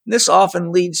 And this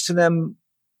often leads to them,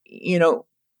 you know,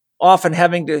 often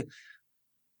having to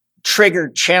trigger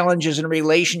challenges in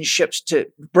relationships to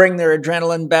bring their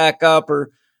adrenaline back up, or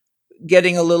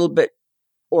getting a little bit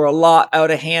or a lot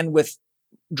out of hand with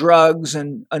drugs.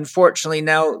 And unfortunately,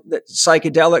 now that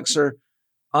psychedelics are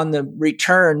on the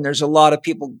return, there's a lot of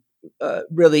people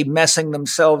really messing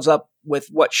themselves up with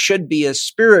what should be a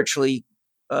spiritually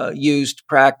used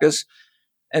practice.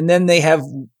 And then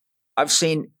I've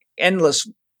seen endless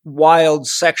wild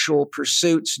sexual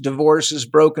pursuits, divorces,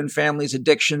 broken families,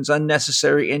 addictions,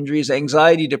 unnecessary injuries,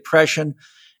 anxiety, depression,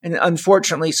 and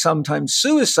unfortunately, sometimes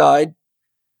suicide.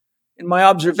 And my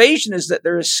observation is that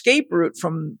their escape route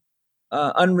from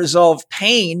unresolved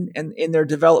pain and in their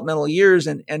developmental years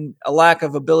and a lack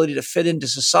of ability to fit into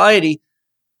society,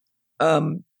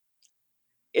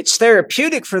 it's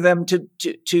therapeutic for them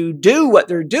to do what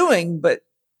they're doing, but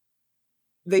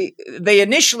they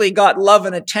initially got love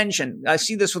and attention. I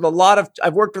see this with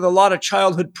I've worked with a lot of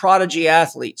childhood prodigy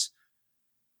athletes.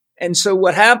 And so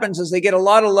what happens is they get a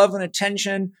lot of love and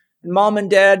attention, and mom and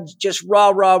dad just rah,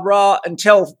 rah, rah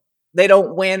until they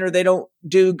don't win or they don't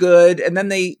do good. And then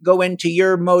they go into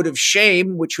your mode of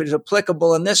shame, which was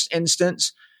applicable in this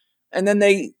instance. And then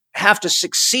they have to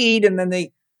succeed, and then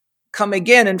they come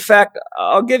again. In fact,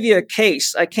 I'll give you a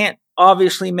case. I can't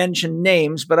obviously mention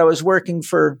names, but I was working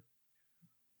for,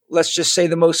 let's just say,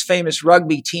 the most famous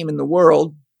rugby team in the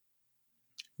world.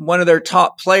 One of their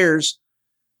top players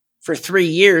for 3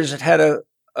 years had a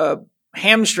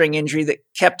hamstring injury that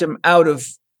kept him out of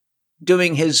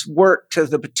doing his work to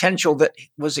the potential that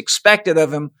was expected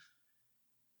of him.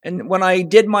 And when I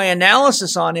did my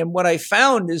analysis on him, what I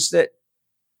found is that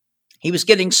he was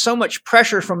getting so much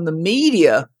pressure from the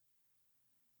media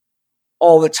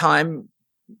all the time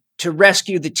to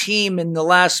rescue the team in the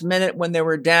last minute when they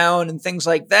were down and things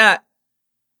like that,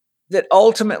 that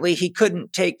ultimately he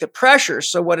couldn't take the pressure.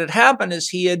 So what had happened is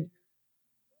he had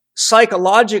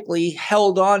psychologically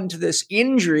held on to this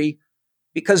injury,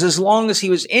 because as long as he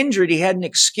was injured, he had an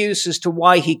excuse as to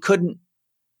why he couldn't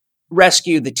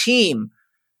rescue the team.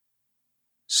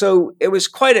 So it was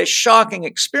quite a shocking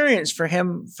experience for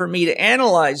me to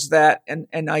analyze that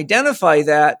and identify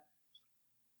that.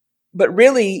 But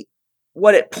really,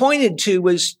 what it pointed to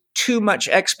was too much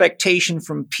expectation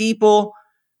from people,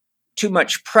 too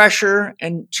much pressure,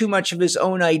 and too much of his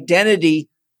own identity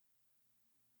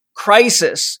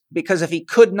crisis. Because if he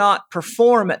could not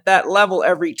perform at that level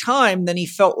every time, then he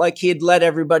felt like he had let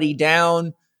everybody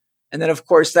down. And then, of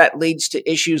course, that leads to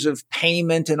issues of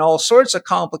payment and all sorts of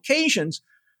complications.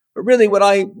 But really, what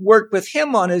I worked with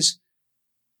him on is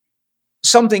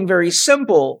something very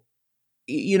simple.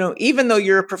 You know, even though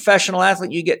you're a professional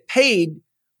athlete, you get paid,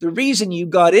 the reason you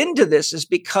got into this is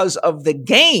because of the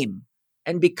game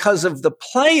and because of the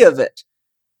play of it.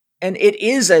 And it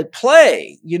is a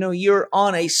play. You're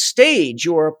on a stage,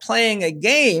 you're playing a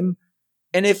game.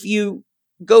 And if you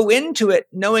go into it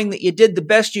knowing that you did the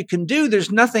best you can do,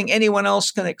 there's nothing anyone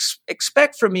else can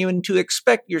expect from you. And to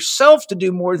expect yourself to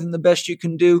do more than the best you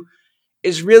can do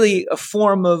is really a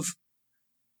form of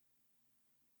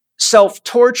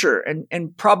self-torture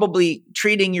and probably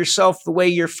treating yourself the way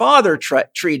your father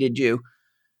treated you.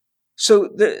 So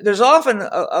there's often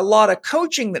a lot of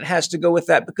coaching that has to go with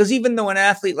that, because even though an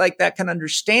athlete like that can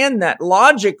understand that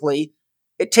logically,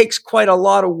 it takes quite a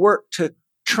lot of work to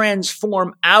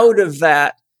transform out of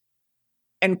that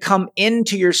and come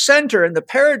into your center. And the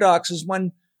paradox is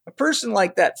when a person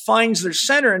like that finds their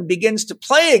center and begins to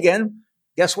play again,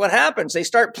 guess what happens? They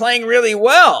start playing really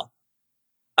well.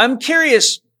 I'm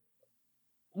curious,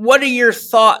 what are your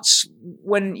thoughts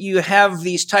when you have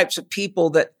these types of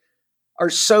people that are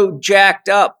so jacked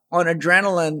up on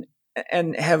adrenaline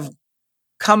and have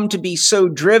come to be so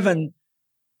driven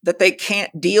that they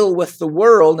can't deal with the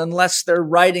world unless they're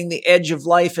riding the edge of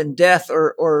life and death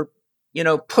or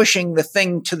pushing the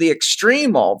thing to the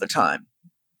extreme all the time?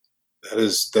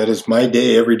 That is my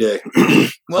day every day.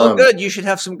 Well, good. You should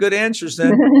have some good answers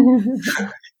then.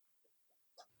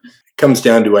 It comes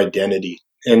down to identity.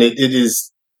 And it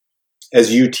is,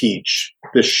 as you teach,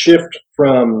 the shift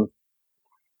from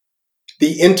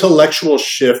the intellectual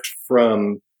shift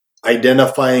from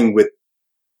identifying with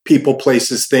people,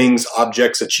 places, things,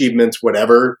 objects, achievements,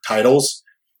 whatever, titles,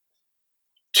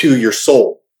 to your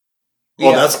soul.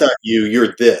 Oh, that's not you.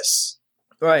 You're this.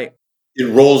 Right. It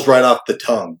rolls right off the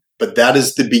tongue. But that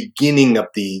is the beginning of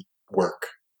the work.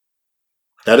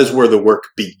 That is where the work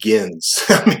begins.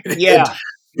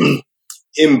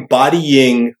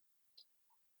 Embodying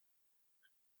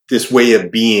this way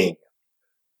of being.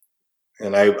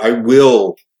 And I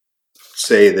will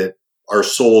say that our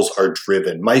souls are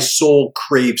driven. My soul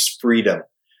craves freedom,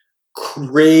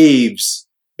 craves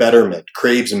betterment,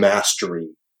 craves mastery.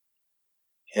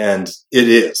 And it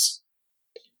is.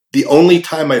 The only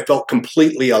time I felt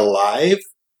completely alive,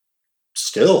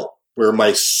 still, where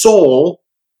my soul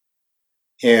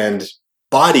and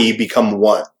body become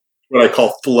one, what I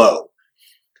call flow.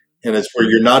 And it's where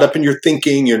you're not up in your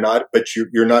thinking, you're not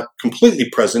completely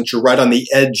present. You're right on the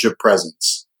edge of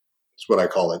presence. That's what I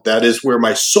call it. That is where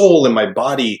my soul and my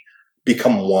body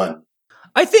become one.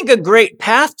 I think a great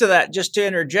path to that, just to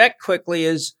interject quickly,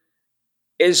 is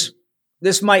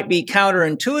this might be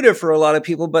counterintuitive for a lot of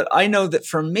people, but I know that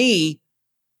for me,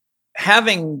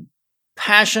 having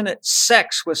passionate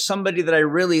sex with somebody that I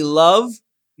really love,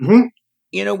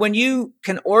 when you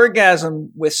can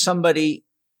orgasm with somebody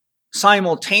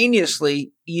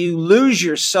simultaneously, you lose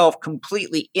yourself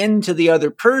completely into the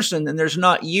other person, and there's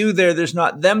not you there, there's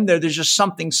not them there, there's just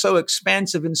something so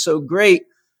expansive and so great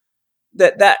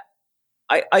that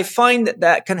I find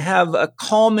that can have a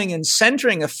calming and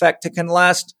centering effect that can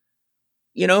last,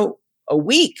 a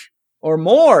week or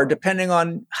more, depending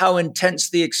on how intense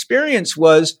the experience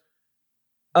was.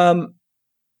 The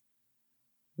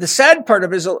sad part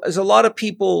of it is a lot of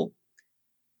people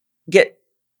get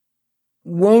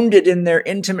wounded in their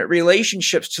intimate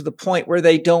relationships to the point where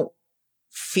they don't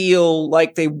feel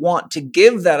like they want to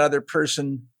give that other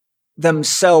person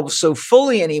themselves so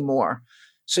fully anymore.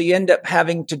 So you end up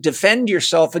having to defend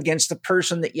yourself against the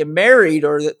person that you married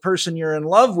or the person you're in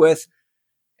love with.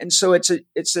 And so it's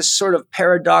this sort of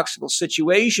paradoxical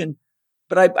situation.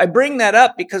 But I bring that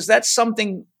up because that's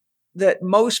something that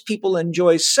most people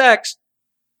enjoy sex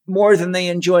more than they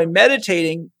enjoy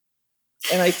meditating.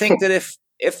 And I think that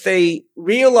if they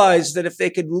realize that if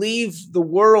they could leave the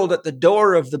world at the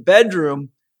door of the bedroom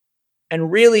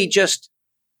and really just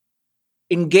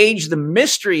engage the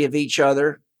mystery of each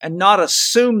other and not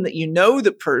assume that you know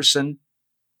the person,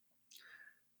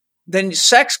 then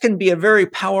sex can be a very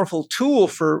powerful tool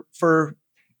for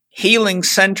healing,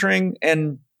 centering,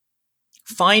 and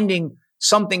finding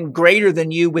something greater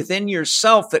than you within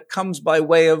yourself that comes by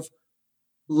way of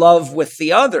love with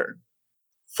the other.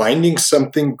 Finding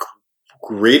something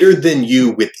greater than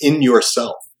you within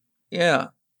yourself. Yeah.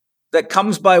 That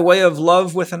comes by way of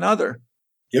love with another.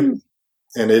 Yep.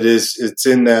 And it's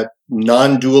in that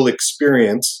non-dual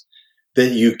experience that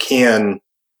you can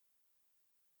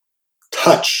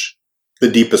touch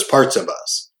the deepest parts of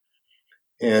us.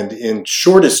 And in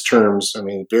shortest terms, I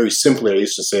mean, very simply, I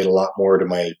used to say it a lot more to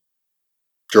my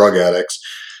drug addicts,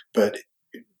 but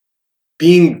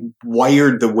being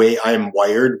wired the way I'm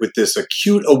wired with this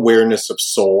acute awareness of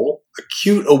soul,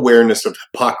 acute awareness of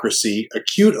hypocrisy,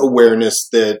 acute awareness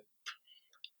that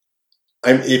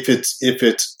if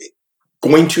it's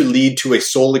going to lead to a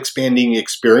soul expanding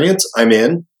experience, I'm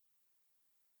in.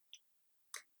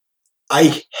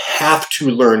 I have to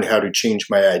learn how to change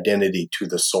my identity to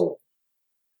the soul.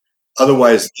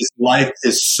 Otherwise, this life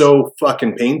is so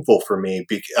fucking painful for me.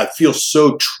 I feel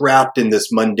so trapped in this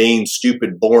mundane,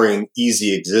 stupid, boring,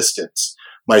 easy existence.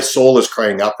 My soul is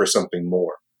crying out for something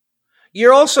more.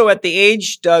 You're also at the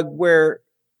age, Doug, where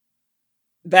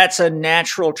that's a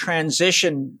natural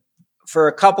transition for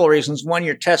a couple of reasons. One,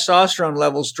 your testosterone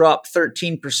levels drop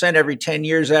 13% every 10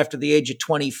 years after the age of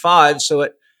 25. So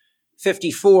at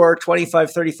 54,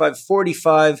 25, 35,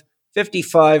 45,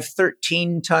 55,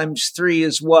 13 times 3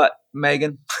 is what,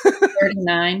 Megan?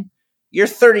 39. You're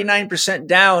 39%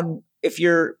 down if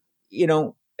you're,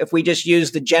 if we just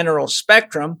use the general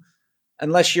spectrum,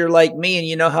 unless you're like me and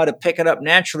you know how to pick it up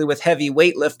naturally with heavy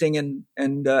weightlifting.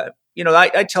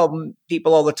 I tell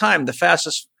people all the time, the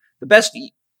best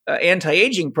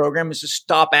anti-aging program is to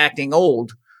stop acting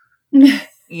old. I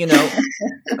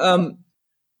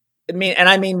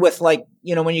mean with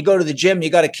when you go to the gym, you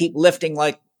got to keep lifting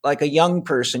like a young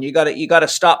person. You got to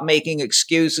stop making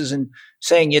excuses and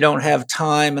saying you don't have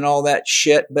time and all that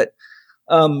shit. But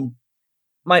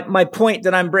my point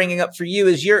that I'm bringing up for you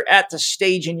is you're at the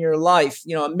stage in your life,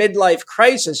 a midlife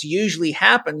crisis usually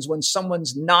happens when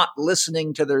someone's not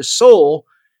listening to their soul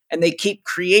and they keep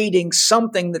creating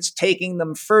something that's taking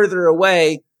them further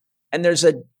away. And there's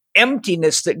an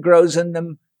emptiness that grows in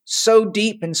them so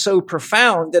deep and so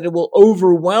profound that it will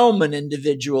overwhelm an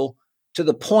individual to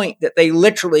the point that they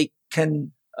literally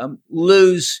can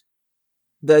lose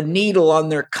the needle on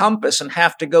their compass and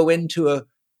have to go into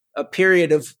a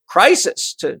period of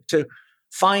crisis to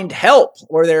find help,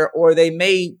 or they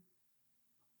may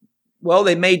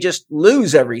just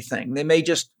lose everything. They may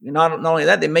just, not only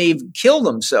that, they may even kill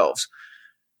themselves.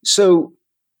 So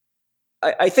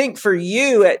I think for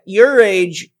you at your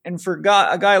age and for a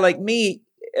guy like me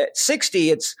at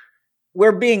 60,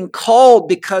 we're being called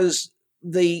because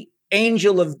the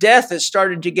angel of death has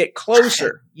started to get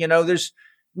closer. There's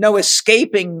no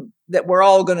escaping that we're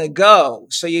all going to go.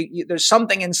 So there's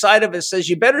something inside of us says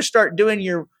you better start doing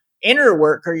your inner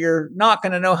work or you're not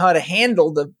going to know how to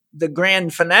handle the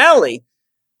grand finale.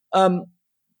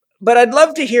 But I'd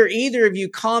love to hear either of you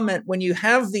comment when you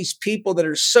have these people that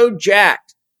are so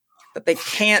jacked that they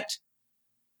can't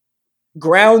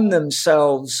ground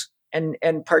themselves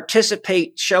and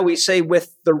participate, shall we say,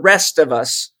 with the rest of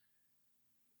us.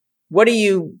 What do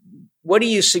you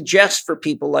suggest for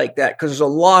people like that? Because there's a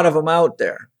lot of them out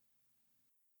there.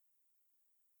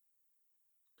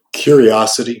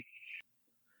 Curiosity.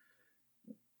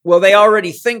 Well, they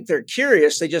already think they're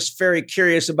curious. They're just very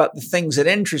curious about the things that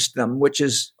interest them, which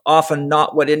is often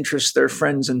not what interests their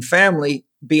friends and family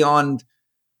beyond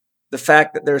the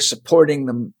fact that they're supporting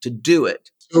them to do it.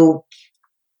 So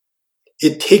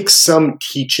it takes some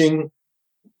teaching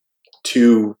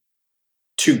to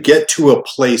get to a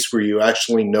place where you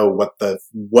actually know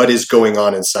what is going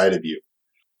on inside of you.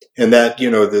 And that,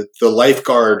 the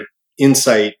lifeguard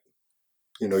insight,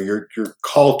 your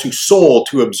call to soul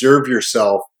to observe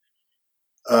yourself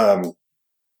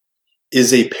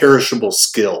is a perishable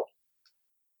skill.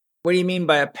 What do you mean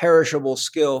by a perishable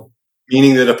skill?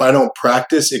 Meaning that if I don't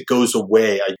practice, it goes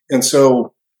away. And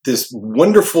so this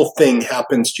wonderful thing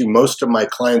happens to most of my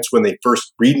clients when they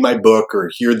first read my book or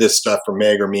hear this stuff from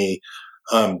Meg or me.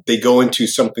 They go into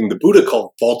something the Buddha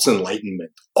called false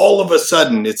enlightenment. All of a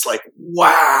sudden, it's like,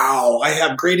 wow, I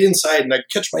have great insight and I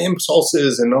catch my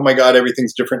impulses and oh my God,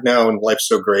 everything's different now and life's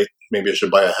so great. Maybe I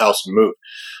should buy a house and move.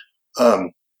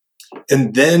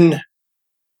 And then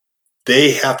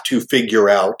they have to figure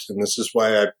out, and this is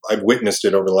why I've witnessed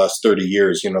it over the last 30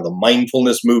 years, the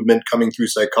mindfulness movement coming through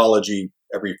psychology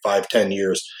every 5-10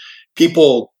 years.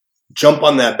 People jump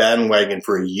on that bandwagon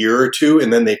for a year or two,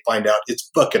 and then they find out it's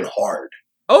fucking hard.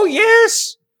 Oh,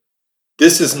 yes.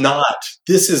 This is not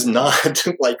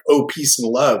like, oh, peace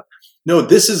and love. No,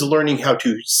 this is learning how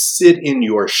to sit in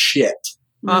your shit.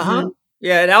 Uh-huh. Mm-hmm.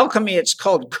 Yeah, at alchemy, it's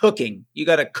called cooking. You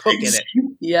got to cook in it.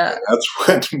 Yeah. That's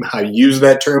what I use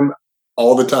that term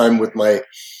all the time with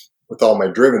all my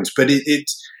drivens. But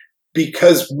it's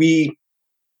because we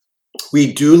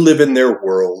do live in their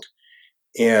world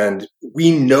and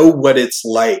we know what it's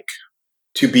like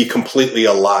to be completely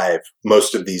alive.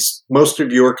 Most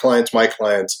of your clients, my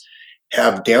clients,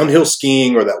 have downhill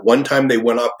skiing or that one time they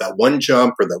went up that one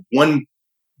jump or the one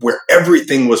where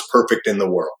everything was perfect in the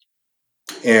world.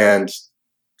 And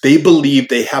they believe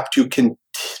they have to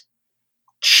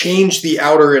change the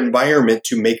outer environment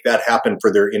to make that happen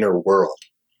for their inner world.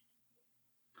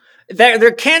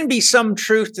 There can be some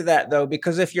truth to that, though,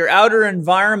 because if your outer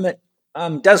environment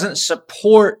doesn't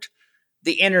support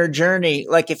the inner journey.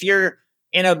 Like if you're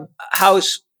in a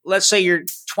house, let's say you're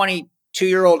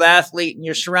 22-year-old athlete and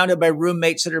you're surrounded by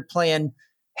roommates that are playing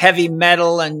heavy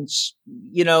metal and,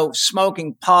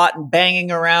 smoking pot and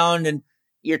banging around, and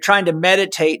you're trying to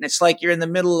meditate, and it's like you're in the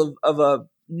middle of a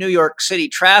New York City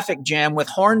traffic jam with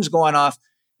horns going off.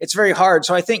 It's very hard.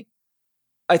 So I think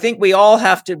we all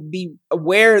have to be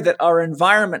aware that our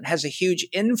environment has a huge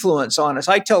influence on us.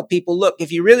 I tell people, look,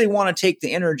 if you really want to take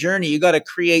the inner journey, you got to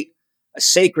create a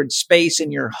sacred space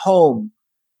in your home.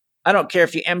 I don't care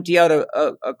if you empty out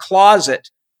a closet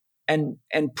and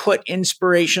put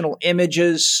inspirational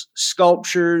images,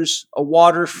 sculptures, a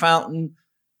water fountain,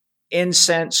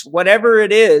 incense, whatever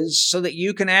it is, so that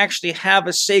you can actually have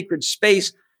a sacred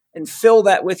space and fill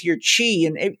that with your chi.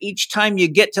 And each time you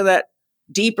get to that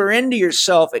deeper into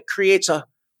yourself, it creates a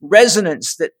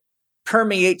resonance that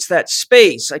permeates that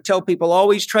space. I tell people,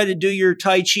 always try to do your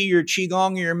Tai Chi, your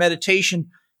Qigong, or your meditation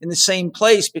in the same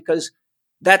place, because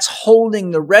that's holding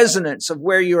the resonance of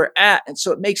where you're at. And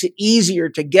so it makes it easier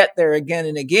to get there again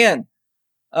and again.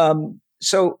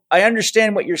 So I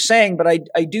understand what you're saying, but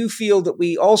I do feel that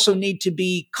we also need to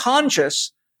be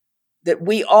conscious that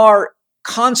we are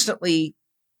constantly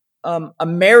a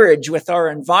marriage with our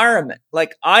environment.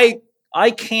 Like I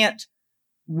can't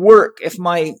work if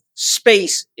my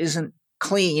space isn't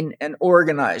clean and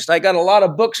organized. I got a lot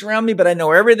of books around me, but I know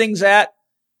where everything's at.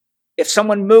 If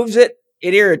someone moves it,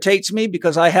 it irritates me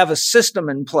because I have a system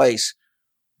in place.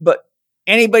 But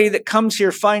anybody that comes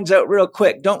here finds out real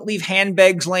quick. Don't leave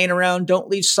handbags laying around. Don't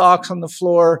leave socks on the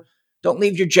floor. Don't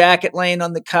leave your jacket laying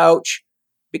on the couch,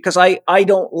 because I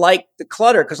don't like the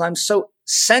clutter, because I'm so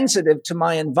sensitive to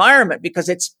my environment because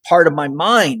it's part of my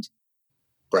mind.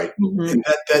 Right. Mm-hmm. And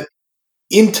that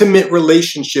intimate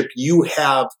relationship you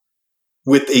have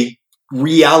with a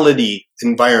reality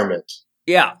environment.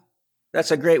 Yeah.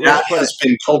 That's a great way that to put it. That has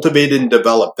been cultivated and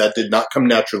developed. That did not come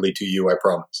naturally to you, I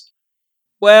promise.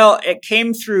 Well, it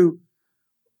came through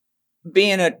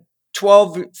being a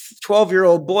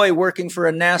 12-year-old boy working for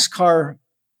a NASCAR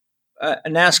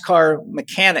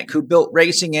mechanic who built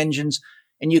racing engines,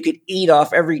 and you could eat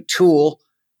off every tool,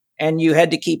 and you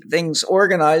had to keep things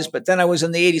organized. But then I was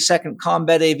in the 82nd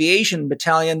Combat Aviation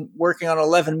Battalion working on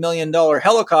 $11 million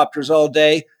helicopters all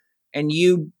day, and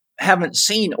you haven't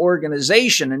seen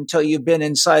organization until you've been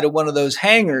inside of one of those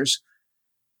hangars.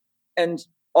 And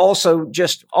also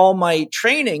just all my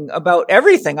training about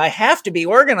everything. I have to be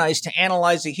organized to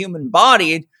analyze the human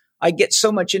body. I get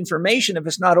so much information. If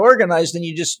it's not organized, then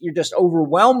you're just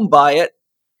overwhelmed by it.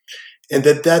 And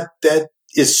that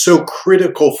is so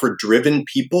critical for driven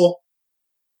people.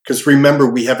 Because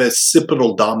remember, we have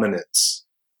occipital dominance.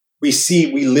 We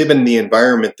live in the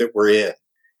environment that we're in.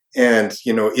 And,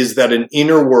 is that an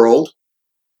inner world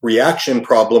reaction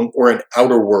problem or an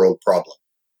outer world problem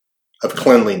of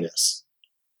cleanliness?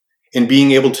 And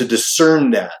being able to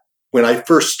discern that. When I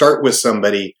first start with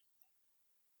somebody,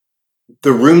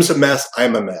 the room's a mess,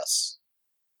 I'm a mess.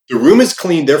 The room is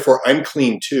clean, therefore I'm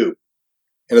clean too.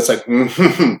 And it's like,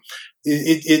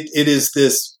 it is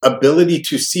this ability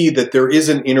to see that there is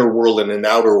an inner world and an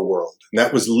outer world. And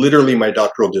that was literally my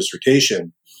doctoral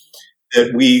dissertation,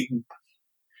 that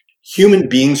human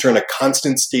beings are in a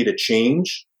constant state of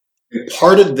change. And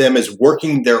part of them is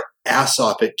working their ass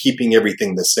off at keeping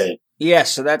everything the same.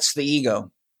 Yes, so that's the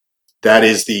ego. That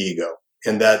is the ego.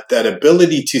 And that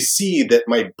ability to see that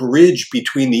my bridge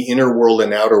between the inner world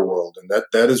and outer world. And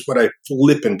that is what I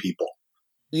flip in people.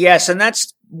 Yes, and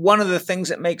that's one of the things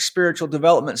that makes spiritual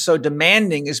development so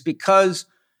demanding, is because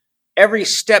every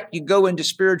step you go into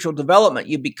spiritual development,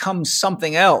 you become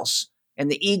something else.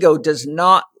 And the ego does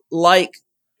not like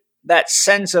that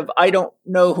sense of, I don't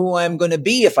know who I'm going to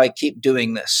be if I keep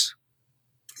doing this.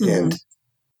 And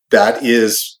that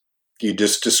is, you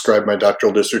just described my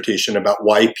doctoral dissertation about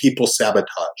why people sabotage,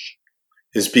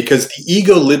 is because the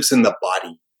ego lives in the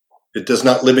body. It does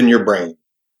not live in your brain.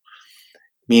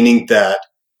 Meaning that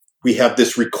we have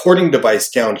this recording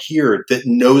device down here that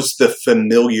knows the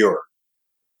familiar.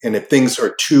 And if things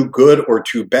are too good or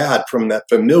too bad from that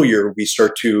familiar, we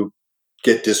start to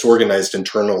get disorganized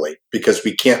internally because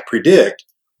we can't predict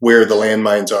where the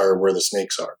landmines are or where the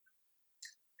snakes are.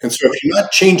 And so if you're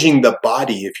not changing the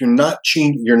body, if you're not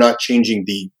changing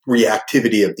the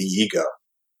reactivity of the ego.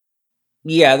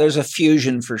 Yeah, there's a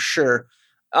fusion for sure.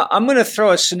 I'm going to throw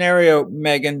a scenario,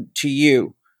 Megan, to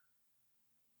you.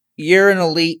 You're an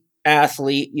elite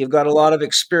athlete. You've got a lot of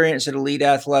experience in elite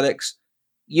athletics.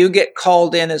 You get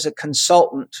called in as a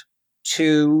consultant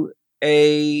to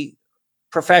a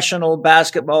professional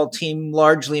basketball team,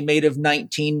 largely made of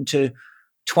 19 to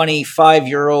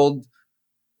 25-year-old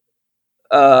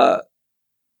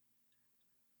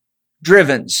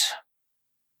drivens.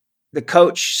 The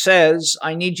coach says,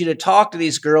 I need you to talk to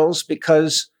these girls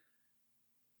because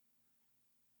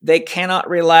they cannot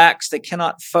relax, they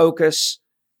cannot focus,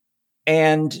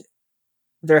 and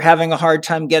they're having a hard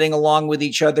time getting along with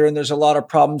each other, and there's a lot of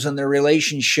problems in their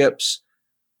relationships.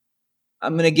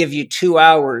 I'm going to give you 2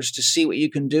 hours to see what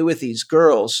you can do with these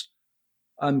girls.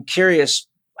 I'm curious,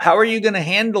 how are you going to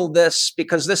handle this?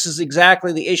 Because this is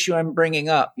exactly the issue I'm bringing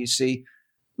up, you see.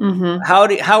 Mm-hmm.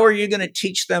 How are you going to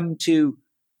teach them to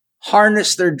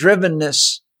harness their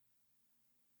drivenness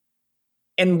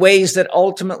in ways that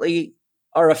ultimately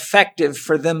are effective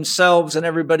for themselves and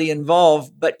everybody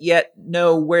involved, but yet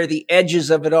know where the edges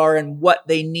of it are and what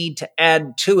they need to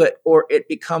add to it, or it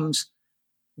becomes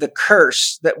the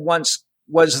curse that once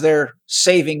was their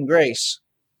saving grace?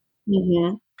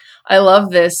 Mm-hmm. I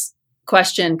love this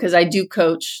question because I do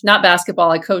coach, not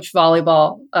basketball, I coach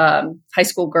volleyball, high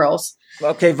school girls.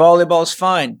 Okay, volleyball's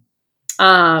fine.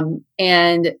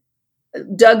 And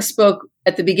Doug spoke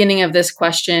at the beginning of this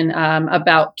question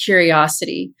about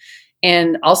curiosity.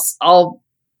 And I'll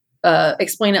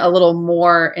explain it a little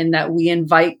more in that we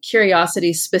invite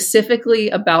curiosity specifically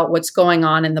about what's going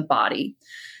on in the body.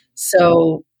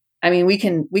 So, I mean, we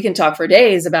can talk for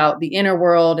days about the inner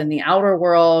world and the outer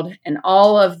world and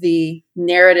all of the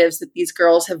narratives that these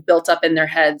girls have built up in their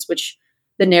heads, which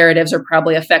the narratives are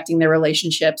probably affecting their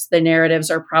relationships. The narratives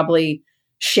are probably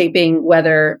shaping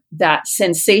whether that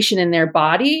sensation in their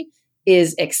body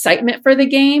is excitement for the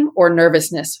game or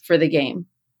nervousness for the game.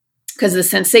 Because the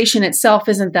sensation itself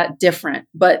isn't that different,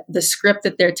 but the script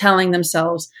that they're telling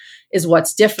themselves is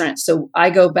what's different. So I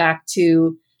go back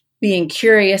to being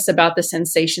curious about the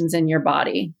sensations in your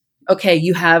body. Okay,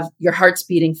 you have your heart's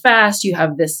beating fast. You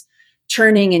have this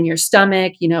churning in your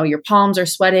stomach. You know, your palms are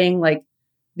sweating. Like,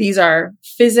 these are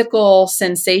physical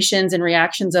sensations and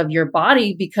reactions of your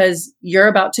body because you're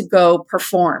about to go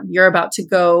perform. You're about to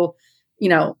go,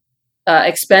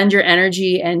 expend your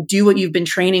energy and do what you've been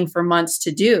training for months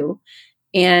to do.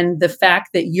 And the fact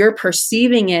that you're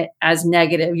perceiving it as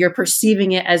negative, you're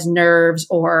perceiving it as nerves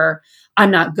or I'm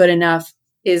not good enough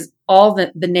is all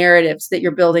the narratives that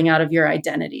you're building out of your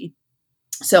identity.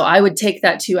 So I would take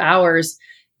that 2 hours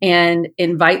and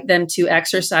invite them to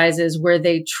exercises where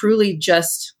they truly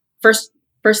just first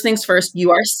things first,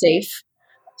 you are safe.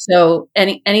 So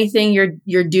anything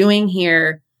you're doing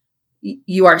here,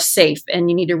 you are safe, and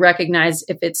you need to recognize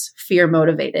if it's fear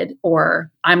motivated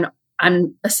or I'm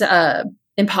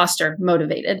imposter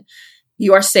motivated.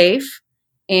 You are safe,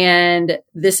 and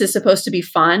this is supposed to be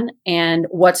fun. And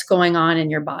what's going on in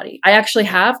your body? I actually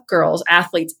have girls,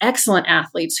 athletes, excellent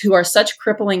athletes, who are such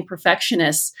crippling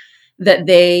perfectionists that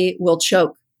they will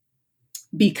choke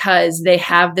because they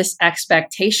have this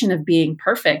expectation of being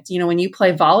perfect. You know, when you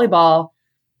play volleyball,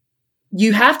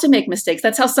 you have to make mistakes.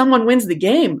 That's how someone wins the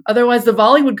game. Otherwise, the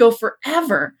volley would go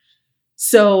forever.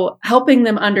 So helping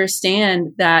them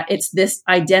understand that it's this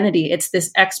identity, it's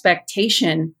this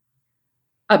expectation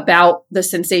about the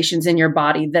sensations in your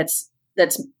body that's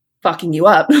fucking you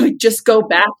up. Just go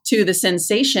back to the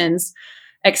sensations,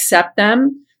 accept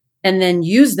them, and then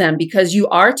use them because you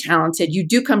are talented. You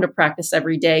do come to practice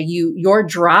every day. Your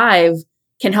drive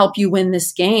can help you win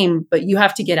this game, but you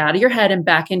have to get out of your head and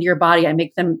back into your body. I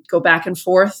make them go back and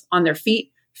forth on their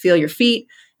feet, feel your feet,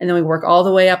 and then we work all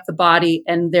the way up the body.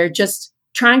 And they're just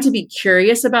trying to be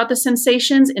curious about the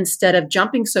sensations instead of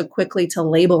jumping so quickly to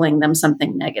labeling them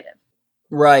something negative.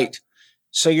 Right.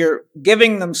 So you're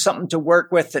giving them something to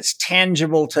work with that's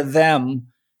tangible to them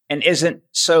and isn't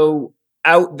so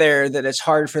out there that it's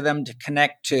hard for them to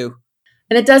connect to.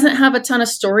 And it doesn't have a ton of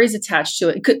stories attached to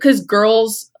it because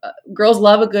girls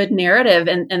love a good narrative,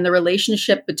 and the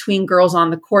relationship between girls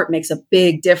on the court makes a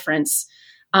big difference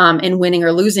in winning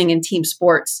or losing in team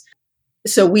sports.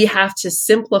 So we have to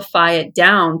simplify it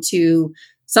down to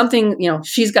something,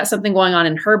 she's got something going on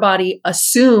in her body,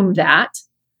 assume that,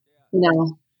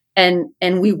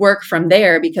 and we work from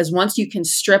there, because once you can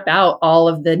strip out all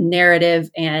of the narrative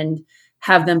and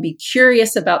have them be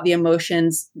curious about the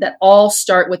emotions that all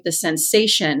start with the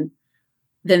sensation,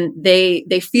 then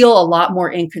they feel a lot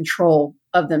more in control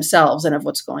of themselves and of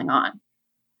what's going on.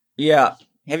 Yeah.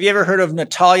 Have you ever heard of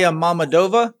Natalia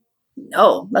Mammadova?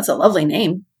 No, that's a lovely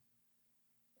name.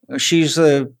 She's she's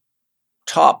one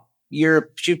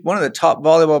of the top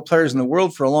volleyball players in the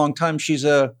world for a long time. She's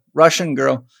a Russian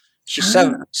girl. She's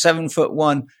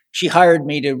 7'1". She hired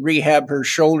me to rehab her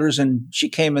shoulders, and she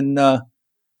came and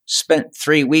spent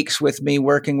 3 weeks with me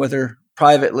working with her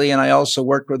privately. And I also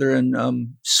worked with her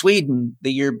in Sweden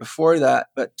the year before that.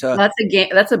 But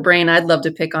that's a brain I'd love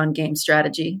to pick on game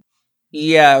strategy.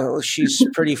 Yeah, well, she's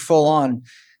pretty full on.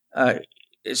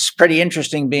 it's pretty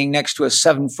interesting being next to a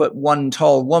 7'1"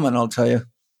 tall woman, I'll tell you.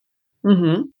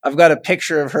 Mm-hmm. I've got a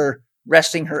picture of her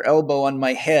resting her elbow on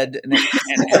my head, and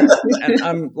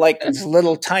I'm like this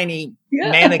little tiny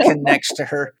mannequin next to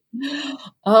her.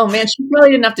 Oh man, she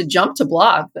probably didn't have to jump to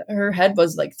block. Her head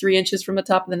was like 3 inches from the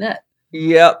top of the net.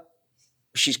 Yep.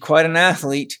 She's quite an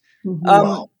athlete.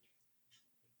 Mm-hmm.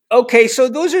 Okay, so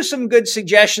those are some good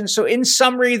suggestions. So in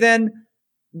summary then,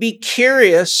 be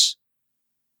curious,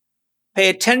 pay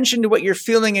attention to what you're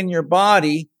feeling in your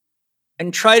body,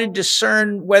 and try to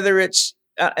discern whether it's,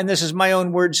 and this is my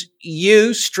own words,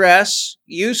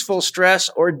 useful stress,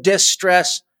 or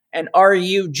distress, and are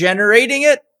you generating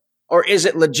it, or is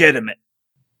it legitimate?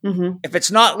 Mm-hmm. If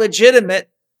it's not legitimate,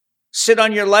 sit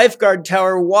on your lifeguard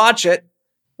tower, watch it,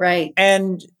 Right.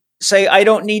 and say, I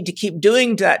don't need to keep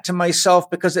doing that to myself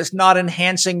because it's not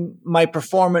enhancing my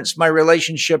performance, my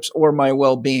relationships, or my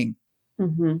well-being.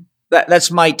 Mm-hmm. That's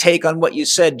my take on what you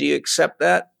said. Do you accept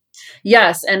that?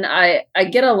 Yes. And I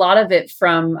get a lot of it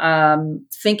from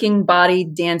Thinking Body,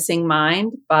 Dancing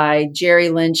Mind by Jerry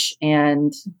Lynch,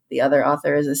 and the other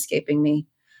author is escaping me.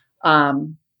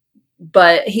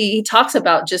 But he talks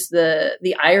about just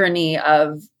the irony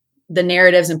of the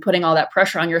narratives and putting all that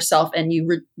pressure on yourself, and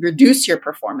you reduce your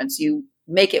performance. You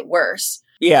make it worse.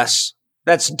 Yes.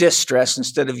 That's distress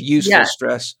instead of useful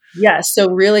stress. Yes. So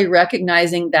really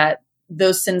recognizing that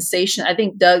those sensations, I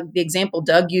think the example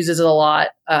Doug uses a lot,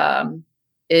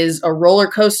 is a roller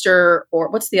coaster, or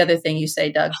what's the other thing you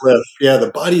say, Doug? Cliff. Yeah, the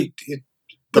body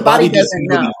doesn't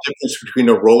know the difference between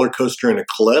a roller coaster and a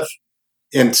cliff.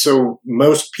 And so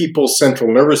most people's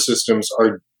central nervous systems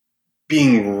are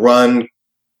being run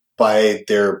by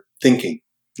their thinking.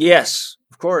 Yes,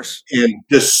 of course. And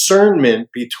discernment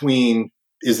between,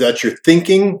 is that your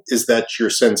thinking, is that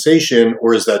your sensation,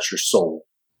 or is that your soul?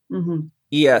 Mm-hmm.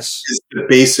 Yes. Is the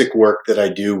basic work that I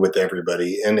do with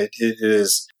everybody. And it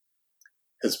is,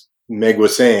 as Meg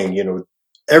was saying,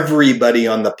 everybody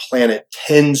on the planet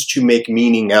tends to make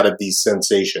meaning out of these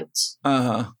sensations.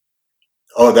 Uh-huh.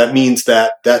 Oh, that means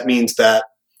that.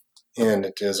 And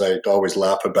it is, I always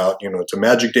laugh about, it's a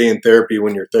magic day in therapy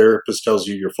when your therapist tells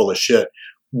you you're full of shit.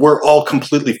 We're all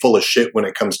completely full of shit when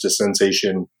it comes to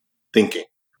sensation thinking,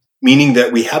 meaning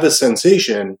that we have a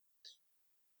sensation,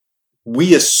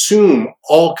 we assume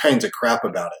all kinds of crap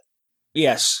about it.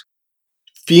 Yes.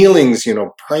 Feelings,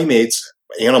 primates,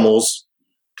 animals,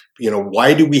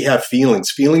 why do we have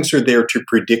feelings? Feelings are there to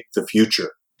predict the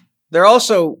future. They're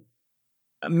also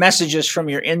messages from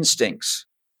your instincts.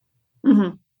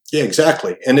 Mm-hmm. Yeah,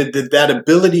 exactly. And that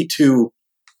ability to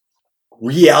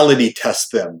reality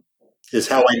test them is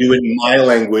how I do it in my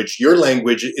language. Your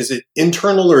language, is it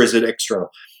internal or is it external?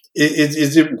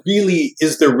 Is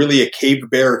there really a cave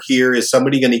bear here? Is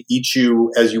somebody going to eat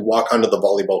you as you walk onto the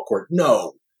volleyball court?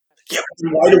 No. Yeah,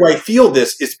 why do I feel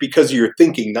this? It's because of your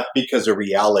thinking, not because of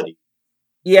reality.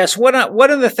 Yes. One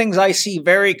of the things I see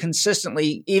very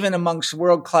consistently, even amongst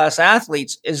world-class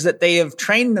athletes, is that they have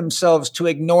trained themselves to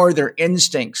ignore their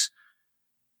instincts.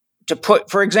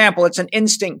 For example, it's an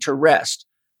instinct to rest.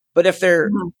 But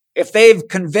if they've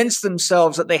convinced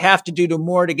themselves that they have to do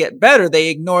more to get better, they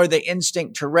ignore the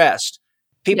instinct to rest.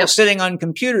 People sitting on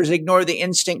computers ignore the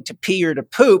instinct to pee or to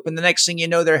poop. And the next thing you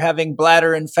know, they're having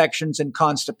bladder infections and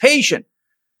constipation.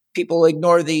 People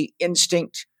ignore the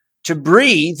instinct to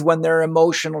breathe when they're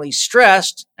emotionally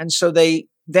stressed. And so they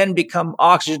then become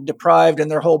oxygen deprived and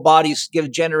their whole body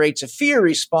generates a fear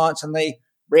response and they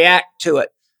react to it.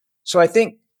 So I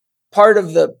think part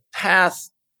of the path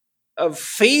of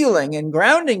feeling and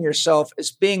grounding yourself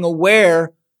is being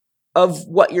aware of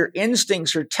what your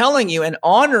instincts are telling you and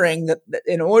honoring that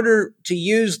in order to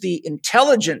use the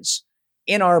intelligence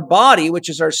in our body, which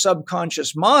is our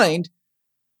subconscious mind.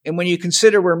 And when you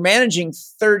consider we're managing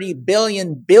 30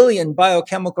 billion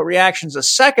biochemical reactions a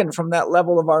second from that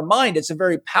level of our mind, it's a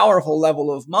very powerful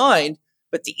level of mind,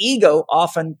 but the ego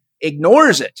often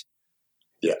ignores it.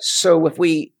 Yeah. So if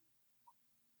we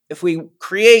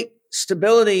create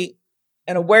stability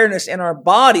and awareness in our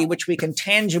body, which we can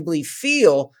tangibly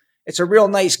feel, it's a real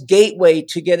nice gateway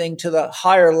to getting to the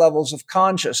higher levels of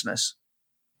consciousness.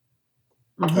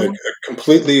 Mm-hmm. I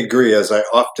completely agree. As I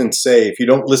often say, if you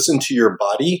don't listen to your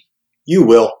body, you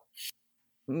will.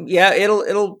 Yeah,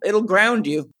 it'll ground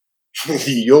you.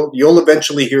 You'll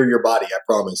eventually hear your body, I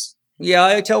promise. Yeah,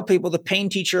 I tell people the pain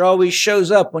teacher always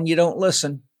shows up when you don't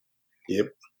listen. Yep.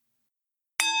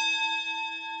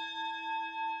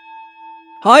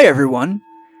 Hi, everyone.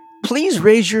 Please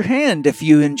raise your hand if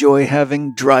you enjoy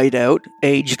having dried out,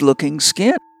 aged-looking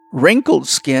skin, wrinkled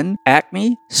skin,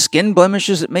 acne, skin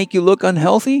blemishes that make you look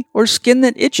unhealthy, or skin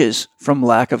that itches from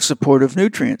lack of supportive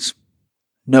nutrients.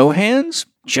 No hands?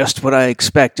 Just what I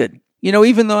expected. You know,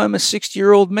 even though I'm a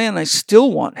 60-year-old man, I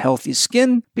still want healthy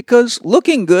skin because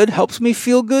looking good helps me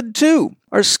feel good too.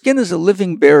 Our skin is a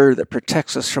living barrier that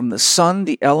protects us from the sun,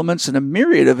 the elements, and a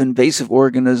myriad of invasive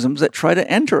organisms that try to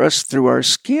enter us through our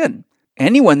skin.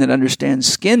 Anyone that understands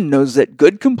skin knows that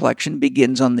good complexion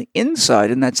begins on the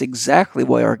inside, and that's exactly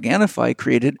why Organifi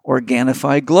created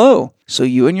Organifi Glow. So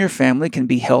you and your family can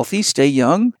be healthy, stay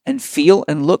young, and feel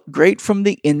and look great from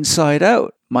the inside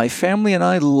out. My family and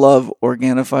I love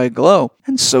Organifi Glow,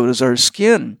 and so does our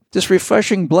skin. This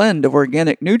refreshing blend of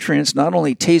organic nutrients not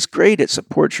only tastes great, it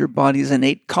supports your body's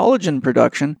innate collagen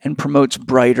production and promotes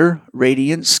brighter,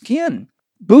 radiant skin.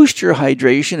 Boost your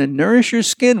hydration and nourish your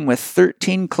skin with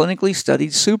 13 clinically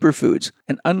studied superfoods.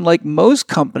 And unlike most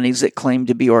companies that claim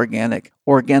to be organic,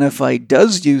 Organifi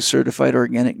does use certified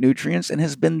organic nutrients and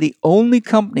has been the only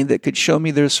company that could show me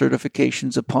their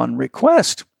certifications upon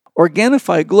request.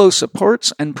 Organifi Glow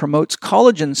supports and promotes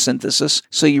collagen synthesis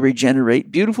so you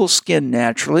regenerate beautiful skin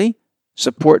naturally,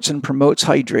 supports and promotes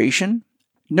hydration,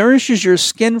 nourishes your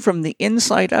skin from the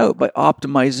inside out by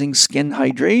optimizing skin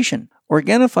hydration.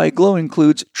 Organifi Glow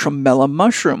includes tremella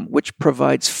mushroom, which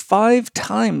provides 5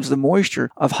 times the moisture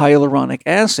of hyaluronic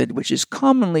acid, which is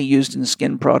commonly used in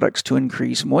skin products to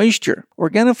increase moisture.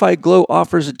 Organifi Glow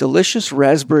offers a delicious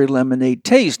raspberry lemonade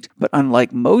taste, but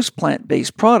unlike most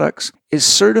plant-based products, is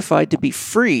certified to be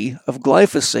free of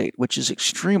glyphosate, which is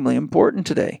extremely important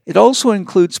today. It also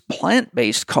includes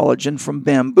plant-based collagen from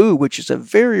bamboo, which is a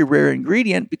very rare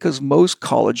ingredient because most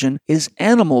collagen is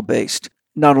animal-based.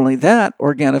 Not only that,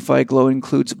 Organifi Glow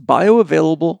includes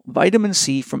bioavailable vitamin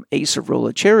C from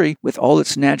acerola cherry with all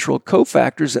its natural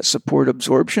cofactors that support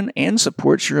absorption and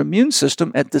supports your immune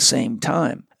system at the same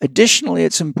time. Additionally,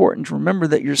 it's important to remember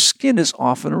that your skin is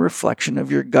often a reflection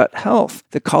of your gut health.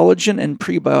 The collagen and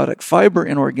prebiotic fiber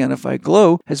in Organifi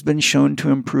Glow has been shown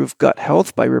to improve gut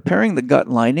health by repairing the gut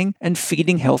lining and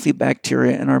feeding healthy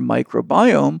bacteria in our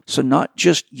microbiome, so not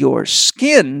just your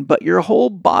skin, but your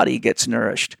whole body gets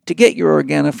nourished. To get your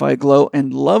Organifi Glow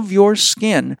and love your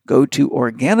skin, go to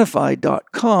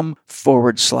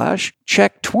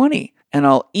Organifi.com/check20. And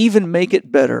I'll even make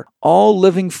it better. All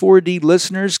Living 4D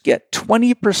listeners get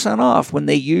 20% off when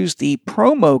they use the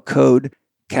promo code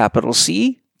capital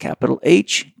C, capital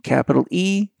H, capital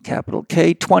E, capital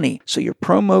K 20. So your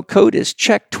promo code is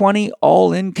CHECK20,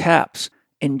 all in caps.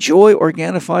 Enjoy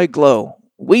Organifi Glow.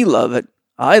 We love it.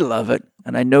 I love it.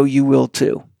 And I know you will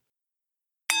too.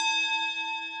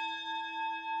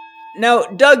 Now,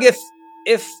 Doug,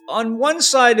 if on one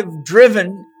side of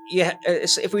driven,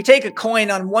 if we take a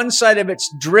coin, on one side of it's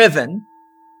driven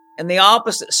and the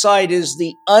opposite side is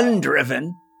the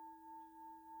undriven,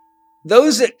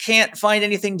 those that can't find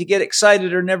anything to get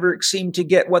excited or never seem to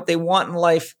get what they want in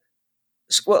life.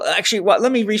 Well, actually,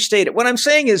 let me restate it. What I'm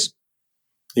saying is,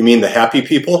 you mean the happy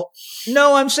people?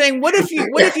 No, I'm saying, what if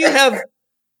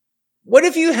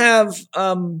you have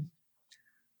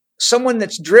someone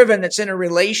that's driven, that's in a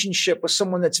relationship with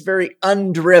someone that's very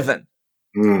undriven?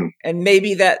 And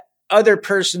maybe that other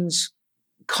person's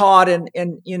caught in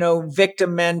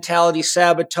victim mentality,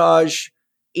 sabotage,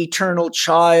 eternal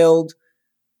child.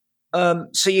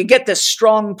 So you get this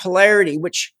strong polarity,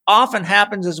 which often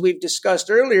happens, as we've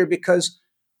discussed earlier, because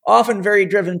often very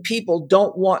driven people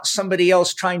don't want somebody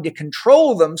else trying to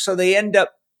control them. So they end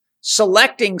up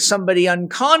selecting somebody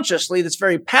unconsciously that's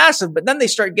very passive, but then they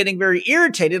start getting very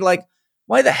irritated, like,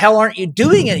 why the hell aren't you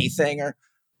doing anything? Or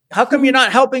how come you're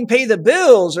not helping pay the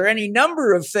bills, or any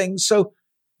number of things? So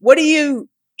what do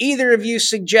either of you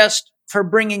suggest for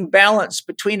bringing balance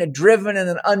between a driven and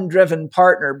an undriven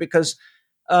partner? Because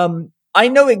I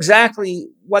know exactly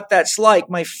what that's like.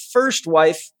 My first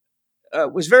wife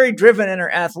was very driven in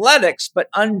her athletics, but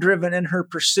undriven in her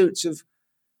pursuits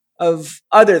of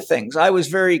other things. I was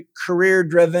very career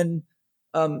driven,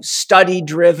 study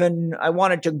driven. I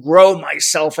wanted to grow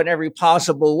myself in every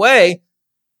possible way.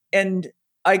 And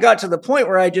I got to the point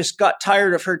where I just got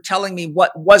tired of her telling me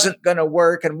what wasn't going to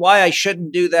work and why I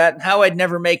shouldn't do that and how I'd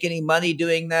never make any money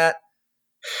doing that.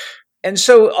 And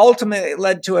so ultimately it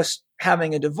led to us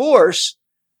having a divorce.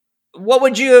 What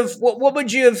would you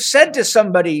have said to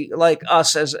somebody like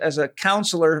us as a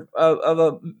counselor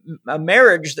of a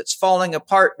marriage that's falling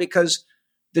apart because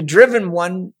the driven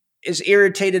one is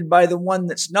irritated by the one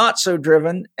that's not so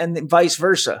driven, and vice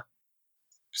versa?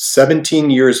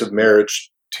 17 years of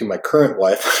marriage to my current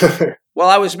wife. Well,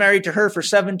 I was married to her for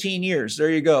 17 years. There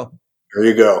you go. There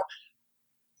you go.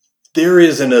 There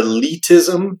is an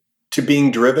elitism to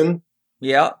being driven.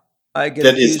 Yeah, I get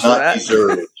that is not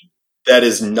deserved. That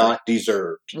is not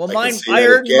deserved. Well, I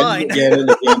earned mine. Again and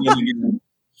again and again.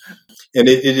 And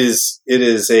it is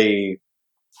a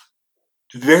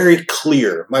very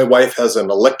clear. My wife has an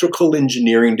electrical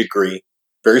engineering degree,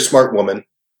 very smart woman,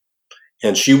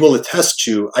 and she will attest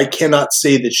to, I cannot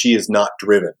say that she is not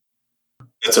driven.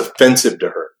 That's offensive to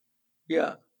her.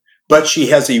 Yeah. But she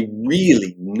has a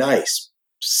really nice,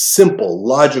 simple,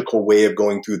 logical way of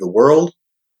going through the world.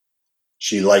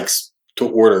 She likes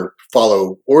to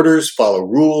follow orders, follow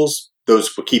rules.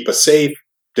 Those will keep us safe.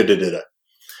 That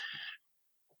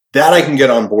I can get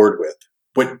on board with.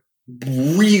 What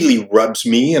really rubs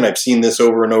me, and I've seen this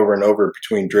over and over and over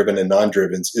between driven and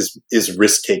non-driven, is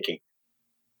risk-taking.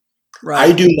 Right.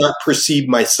 I do not perceive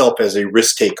myself as a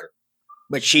risk-taker.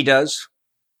 But she does.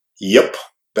 Yep.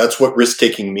 That's what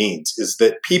risk-taking means, is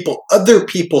that other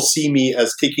people see me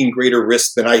as taking greater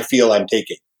risk than I feel I'm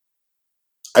taking.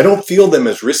 I don't feel them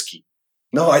as risky.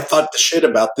 No, I thought the shit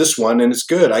about this one and it's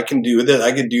good. I can do that.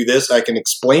 I can do this. I can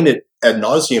explain it ad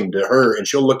nauseum to her and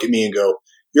she'll look at me and go,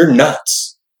 "You're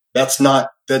nuts. That's why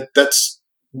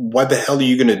the hell are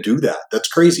you going to do that? That's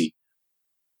crazy."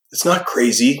 It's not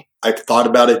crazy. I've thought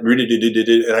about it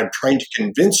and I'm trying to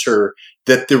convince her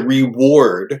that the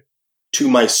reward to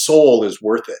my soul is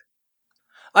worth it.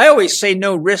 I always say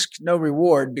no risk, no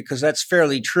reward, because that's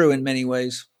fairly true in many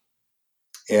ways.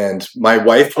 And my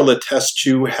wife will attest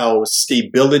to how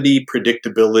stability,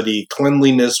 predictability,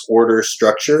 cleanliness, order,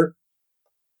 structure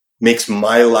makes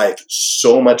my life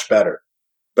so much better,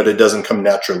 but it doesn't come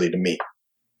naturally to me.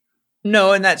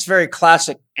 No, and that's very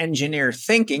classic engineer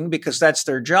thinking because that's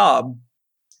their job.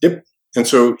 Yep. And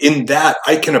so in that,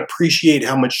 I can appreciate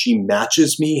how much she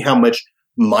matches me, how much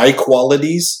my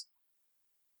qualities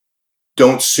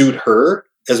don't suit her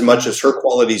as much as her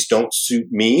qualities don't suit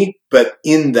me. But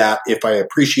in that, if I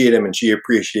appreciate him and she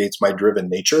appreciates my driven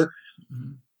nature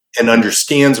and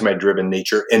understands my driven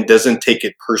nature and doesn't take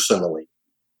it personally.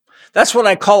 That's what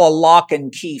I call a lock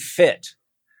and key fit,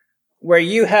 where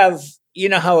you have, you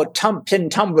know how pin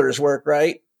tumblers work,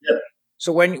 right? Yeah.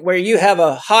 So where you have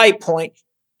a high point,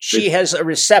 she has a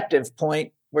receptive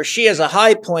point. Where she has a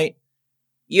high point,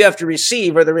 you have to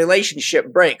receive, or the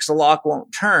relationship breaks. The lock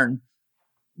won't turn.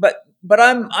 But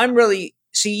I'm really,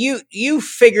 see, you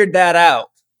figured that out.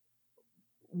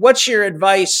 What's your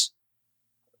advice,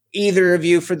 either of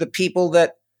you, for the people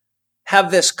that have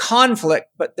this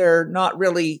conflict, but they're not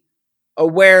really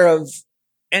aware of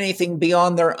anything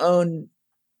beyond their own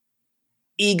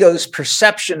ego's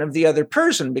perception of the other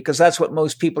person? Because that's what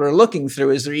most people are looking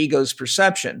through, is their ego's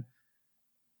perception.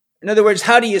 In other words,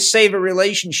 how do you save a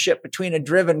relationship between a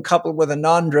driven couple with a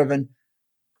non-driven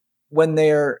when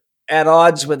they're at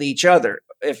odds with each other,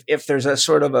 if there's a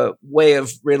sort of a way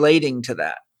of relating to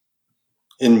that?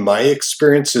 In my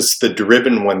experience, it's the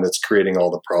driven one that's creating all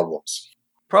the problems.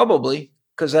 Probably,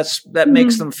 because that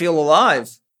makes them feel alive.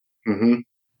 Mm-hmm.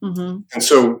 Mm-hmm. And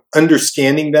so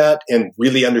understanding that and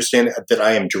really understanding that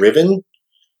I am driven,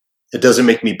 it doesn't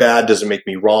make me bad, doesn't make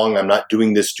me wrong. I'm not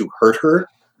doing this to hurt her.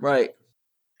 Right.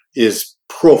 Is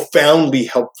profoundly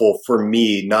helpful for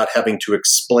me, not having to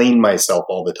explain myself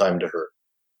all the time to her,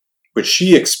 which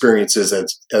she experiences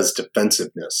as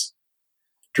defensiveness.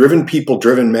 Driven people,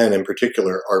 driven men in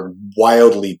particular, are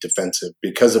wildly defensive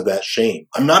because of that shame.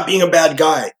 I'm not being a bad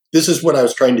guy. This is what I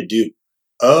was trying to do.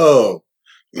 Oh,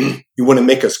 you want to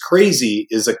make us crazy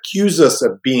is accuse us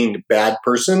of being a bad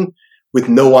person with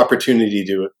no opportunity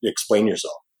to explain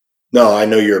yourself. No, I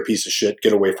know you're a piece of shit.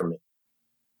 Get away from me.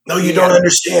 No, you don't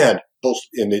understand.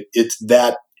 And it's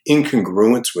that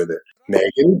incongruence with it.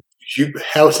 Megan,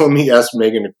 let me ask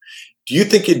Megan, do you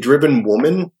think a driven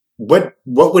woman, what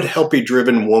would help a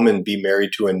driven woman be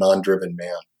married to a non-driven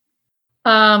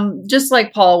man? Just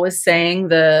like Paul was saying,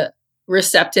 the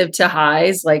receptive to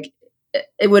highs, like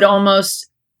it would almost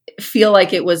feel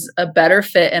like it was a better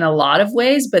fit in a lot of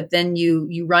ways, but then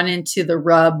you run into the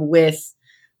rub with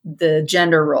the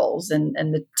gender roles and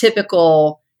the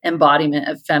typical embodiment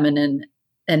of feminine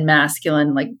and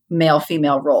masculine, like male,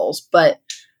 female roles. But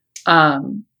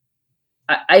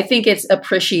I think it's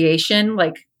appreciation.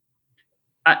 Like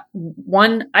I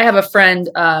have a friend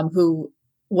who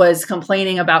was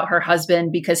complaining about her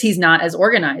husband because he's not as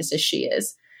organized as she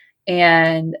is.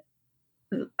 And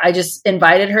I just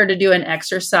invited her to do an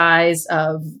exercise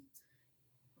of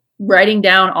writing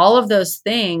down all of those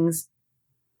things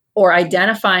or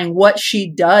identifying what she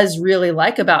does really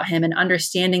like about him and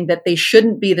understanding that they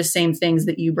shouldn't be the same things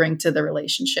that you bring to the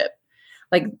relationship.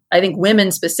 Like, I think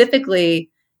women specifically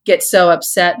get so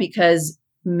upset because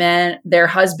their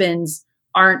husbands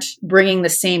aren't bringing the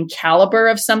same caliber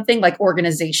of something like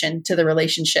organization to the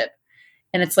relationship.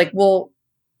 And it's like, well,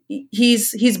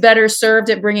 he's better served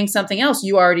at bringing something else.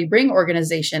 You already bring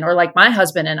organization. Or like my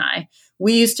husband and I,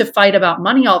 we used to fight about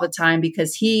money all the time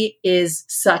because he is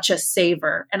such a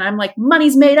saver. And I'm like,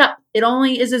 money's made up. It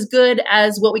only is as good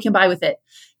as what we can buy with it.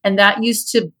 And that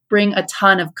used to bring a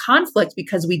ton of conflict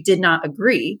because we did not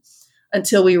agree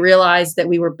until we realized that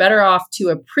we were better off to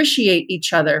appreciate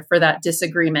each other for that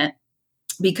disagreement.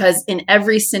 Because in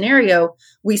every scenario,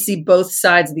 we see both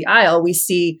sides of the aisle. We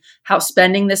see how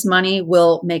spending this money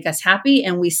will make us happy,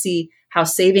 and we see how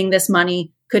saving this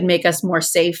money could make us more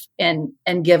safe and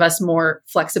give us more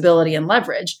flexibility and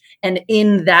leverage. And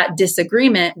in that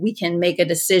disagreement, we can make a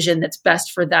decision that's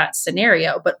best for that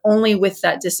scenario. But only with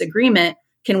that disagreement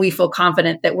can we feel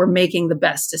confident that we're making the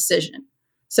best decision.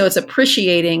 So it's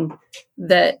appreciating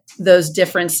that those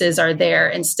differences are there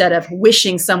instead of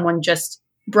wishing someone just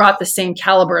brought the same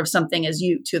caliber of something as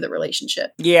you to the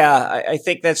relationship. Yeah, I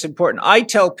think that's important. I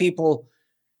tell people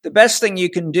the best thing you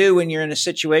can do when you're in a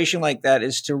situation like that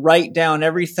is to write down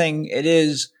everything it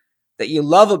is that you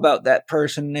love about that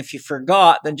person. And if you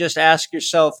forgot, then just ask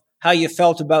yourself how you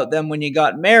felt about them when you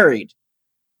got married.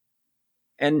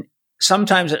 And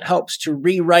sometimes it helps to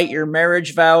rewrite your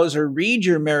marriage vows or read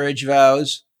your marriage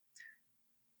vows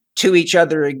to each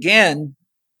other again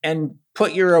and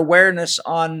put your awareness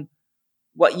on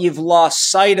what you've lost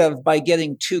sight of by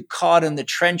getting too caught in the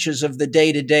trenches of the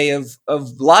day-to-day of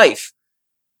life.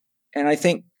 And I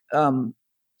think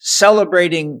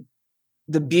celebrating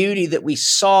the beauty that we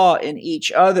saw in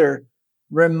each other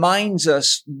reminds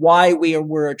us why we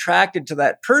were attracted to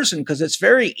that person, because it's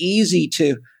very easy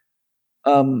to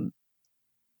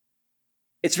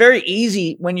it's very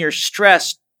easy when you're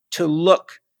stressed to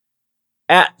look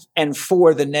at and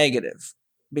for the negative,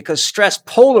 because stress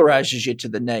polarizes you to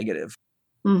the negative.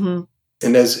 Mm-hmm.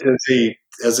 And as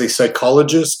a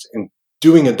psychologist and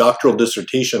doing a doctoral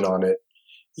dissertation on it,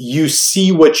 you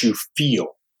see what you feel.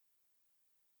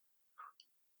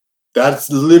 That's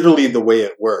literally the way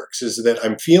it works, is that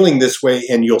I'm feeling this way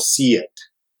and you'll see it.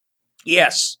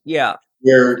 Yes. Yeah.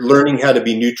 Where learning how to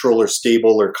be neutral or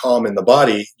stable or calm in the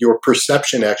body, your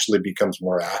perception actually becomes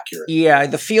more accurate. Yeah.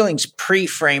 The feelings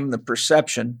pre-frame the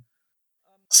perception.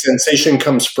 Sensation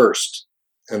comes first.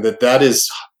 And that is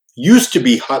used to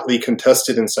be hotly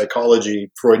contested in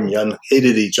psychology. Freud and Jung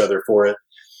hated each other for it.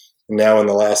 And now in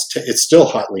the last, it's still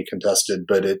hotly contested,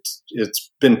 but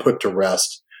it's been put to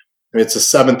rest. I mean, it's a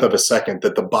 1/7 of a second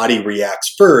that the body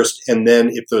reacts first. And then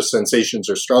if those sensations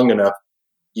are strong enough,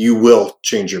 you will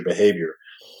change your behavior.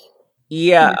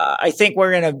 Yeah, I think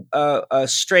we're in a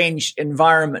strange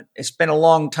environment. It's been a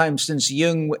long time since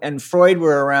Jung and Freud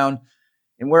were around.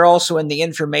 And we're also in the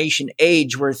information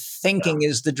age where thinking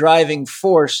is the driving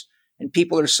force, and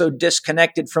people are so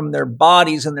disconnected from their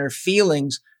bodies and their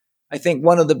feelings. I think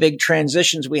one of the big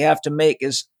transitions we have to make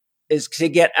is to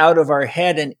get out of our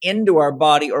head and into our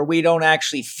body, or we don't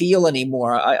actually feel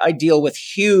anymore. I deal with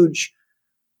huge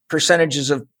percentages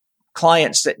of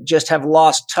clients that just have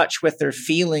lost touch with their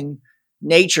feeling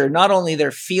nature, not only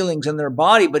their feelings in their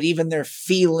body, but even their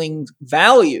feeling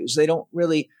values. They don't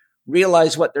really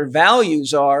realize what their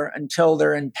values are until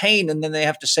they're in pain. And then they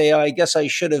have to say, oh, I guess I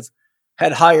should have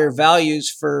had higher values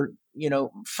for,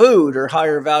 food, or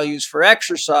higher values for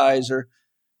exercise, or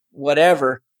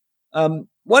whatever.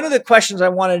 One of the questions I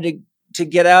wanted to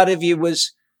get out of you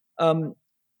was,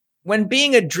 when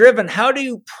being a driven, how do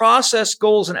you process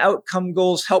goals and outcome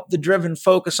goals help the driven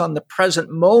focus on the present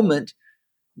moment,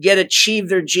 yet achieve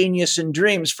their genius and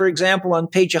dreams? For example, on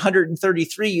page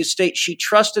 133, you state she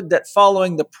trusted that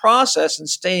following the process and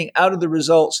staying out of the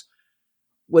results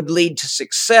would lead to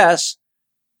success.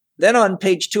 Then on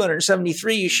page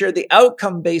 273, you share the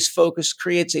outcome-based focus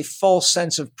creates a false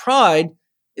sense of pride.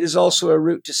 It is also a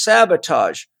route to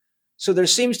sabotage. So there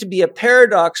seems to be a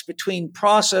paradox between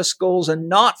process goals and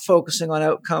not focusing on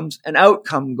outcomes and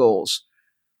outcome goals.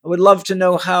 I would love to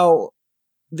know how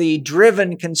the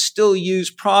driven can still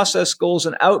use process goals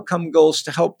and outcome goals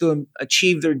to help them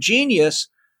achieve their genius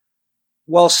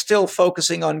while still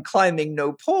focusing on climbing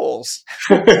no poles.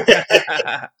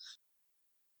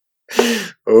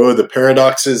 Oh, the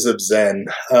paradoxes of Zen.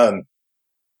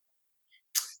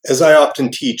 As I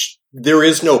often teach, there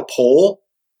is no pole,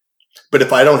 but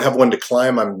if I don't have one to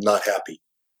climb, I'm not happy.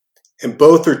 And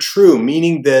both are true,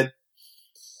 meaning that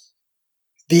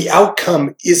the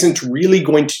outcome isn't really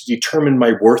going to determine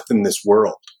my worth in this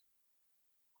world.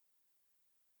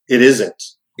 It isn't.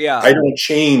 Yeah. I don't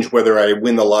change whether I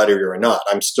win the lottery or not.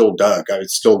 I'm still Doug. I'm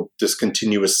still this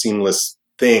continuous, seamless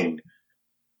thing.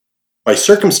 My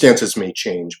circumstances may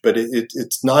change, but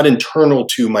it's not internal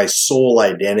to my soul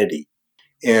identity.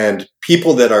 And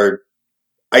people that are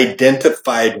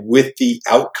identified with the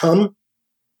outcome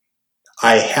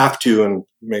I have to, and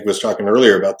Meg was talking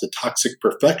earlier about the toxic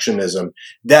perfectionism,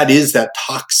 that is that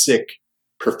toxic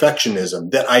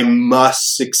perfectionism that I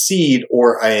must succeed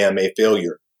or I am a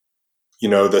failure.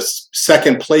 The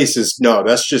second place is, no,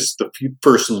 that's just the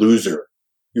first loser.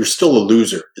 You're still a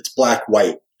loser. It's black,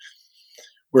 white.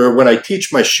 Where when I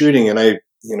teach my shooting, and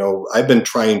I've been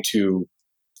trying to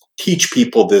teach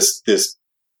people this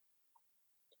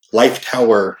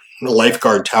lifeguard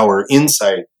tower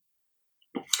insight.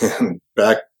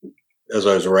 Back as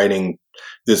I was writing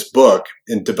this book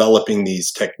and developing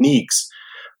these techniques,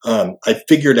 I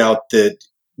figured out that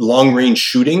long range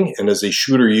shooting, and as a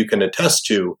shooter you can attest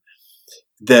to,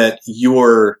 that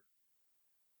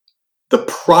the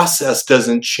process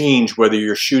doesn't change whether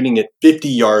you're shooting at 50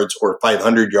 yards or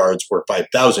 500 yards or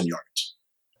 5,000 yards.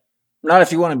 Not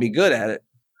if you want to be good at it.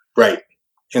 Right.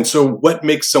 And so what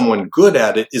makes someone good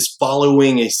at it is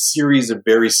following a series of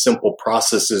very simple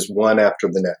processes, one after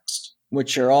the next.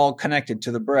 Which are all connected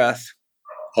to the breath.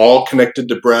 All connected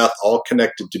to breath, all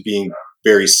connected to being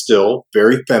very still,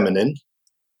 very feminine.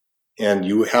 And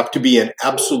you have to be in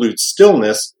absolute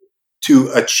stillness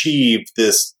to achieve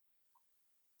this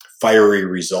fiery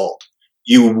result.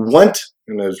 You want,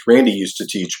 and as Randy used to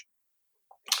teach,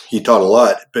 he taught a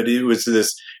lot, but it was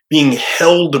this being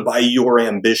held by your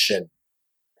ambition,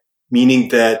 meaning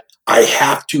that I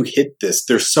have to hit this.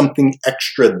 There's something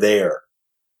extra there.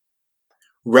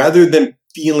 Rather than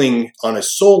feeling on a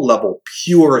soul level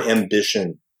pure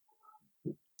ambition.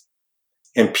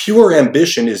 And pure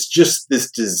ambition is just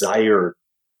this desire,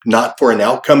 not for an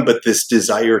outcome, but this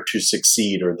desire to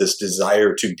succeed or this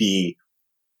desire to be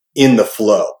in the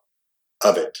flow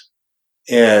of it.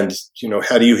 And,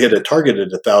 how do you hit a target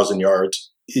at 1,000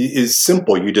 yards? It is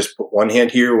simple. You just put one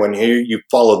hand here, one here, you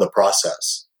follow the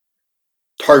process.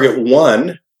 Target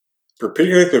one,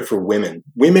 particularly for women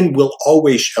will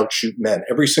always outshoot men.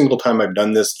 Every single time I've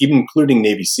done this, even including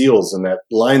Navy SEALs, and that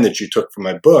line that you took from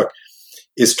my book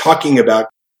is talking about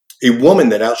a woman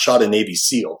that outshot a Navy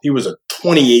SEAL. He was a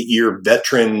 28-year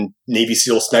veteran Navy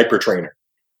SEAL sniper trainer.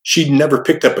 She'd never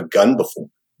picked up a gun before.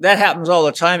 That happens all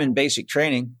the time in basic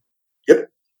training. Yep.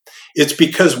 It's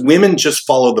because women just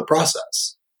follow the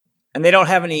process. And they don't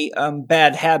have any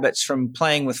bad habits from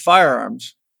playing with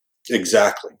firearms.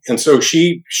 Exactly. And so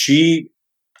she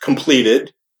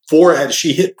completed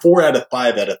she hit 4 out of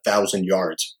 5 at 1,000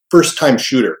 yards. First time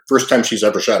shooter. First time she's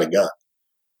ever shot a gun.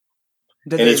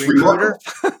 Did they recruit her?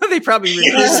 They probably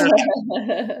recruited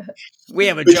her. We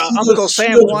have a job. Uncle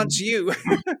Sam wants you.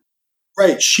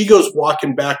 Right. She goes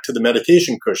walking back to the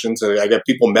meditation cushions. I got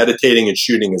people meditating and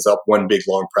shooting is up one big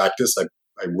long practice. I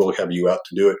will have you out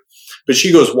to do it. But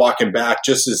she goes walking back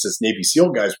just as this Navy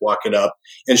SEAL guy's walking up,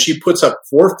 and she puts up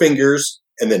 4 fingers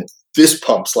and then fist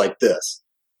pumps like this.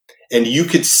 And you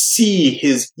could see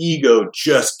his ego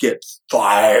just get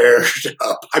fired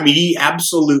up. I mean, he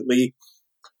absolutely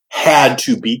had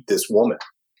to beat this woman.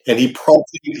 And he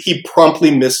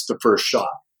promptly missed the first shot.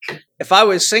 If I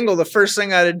was single, the first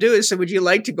thing I'd do is say, would you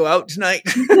like to go out tonight?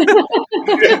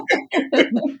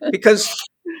 Because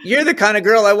you're the kind of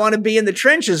girl I want to be in the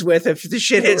trenches with if the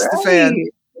shit hits the fan.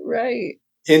 Right.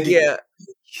 And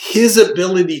his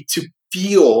ability to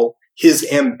feel his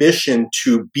ambition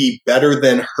to be better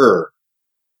than her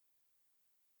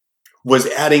was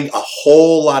adding a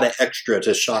whole lot of extra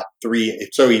to shot 3.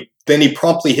 So he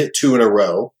promptly hit 2 in a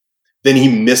row. Then he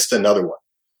missed another one.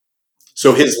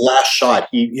 So his last shot,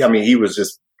 he was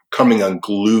just coming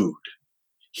unglued.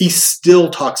 He still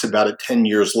talks about it 10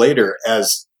 years later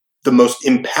as the most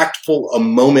impactful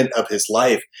moment of his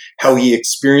life, how he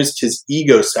experienced his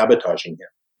ego sabotaging him.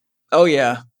 Oh,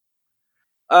 yeah.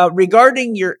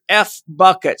 Regarding your F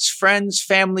buckets, friends,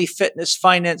 family, fitness,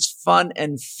 finance, fun,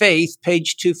 and faith,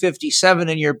 page 257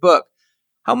 in your book,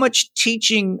 how much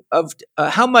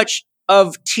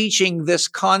of teaching this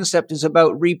concept is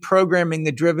about reprogramming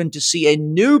the driven to see a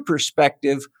new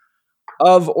perspective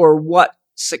of or what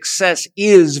success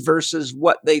is versus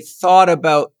what they thought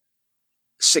about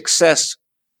success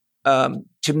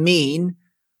to mean?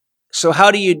 So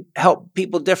how do you help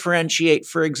people differentiate,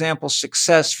 for example,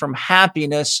 success from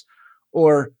happiness,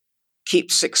 or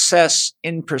keep success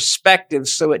in perspective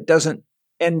so it doesn't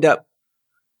end up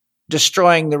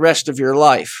destroying the rest of your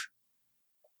life?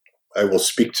 I will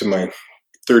speak to my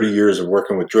 30 years of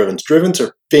working with Drivens. Drivens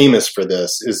are famous for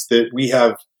this, is that we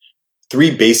have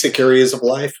 3 basic areas of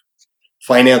life: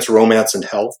 finance, romance, and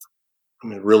health. I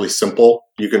mean, really simple.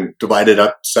 You can divide it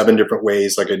up 7 different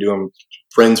ways, like I do them: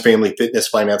 friends, family, fitness,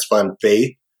 finance, fun,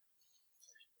 faith.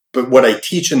 But what I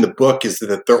teach in the book is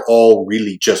that they're all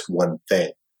really just one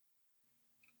thing.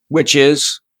 Which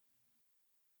is?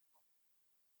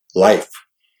 Life.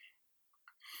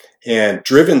 And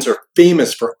drivens are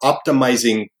famous for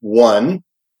optimizing one,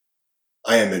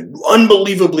 I am in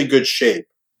unbelievably good shape,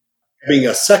 having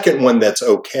a second one that's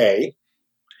okay,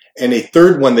 and a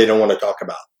third one they don't want to talk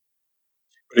about.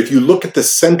 But if you look at the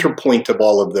center point of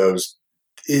all of those,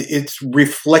 it's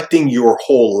reflecting your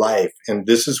whole life. And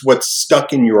this is what's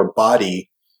stuck in your body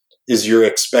is your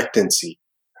expectancy,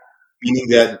 meaning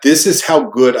that this is how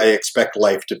good I expect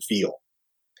life to feel.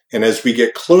 And as we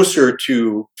get closer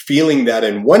to feeling that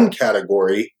in one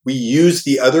category, we use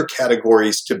the other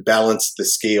categories to balance the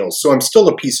scales. So I'm still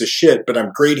a piece of shit, but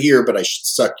I'm great here, but I should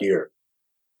suck here.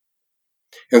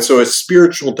 And so a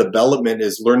spiritual development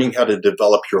is learning how to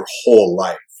develop your whole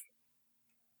life.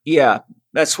 Yeah,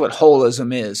 that's what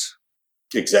holism is.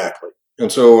 Exactly.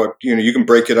 And so, you can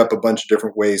break it up a bunch of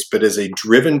different ways, but as a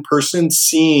driven person,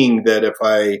 seeing that if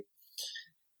I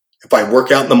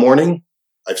work out in the morning,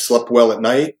 I've slept well at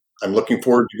night, I'm looking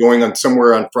forward to going on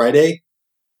somewhere on Friday,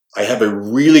 I have a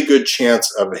really good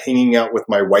chance of hanging out with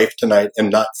my wife tonight and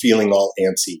not feeling all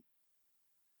antsy,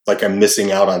 like I'm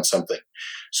missing out on something.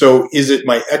 So is it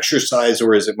my exercise,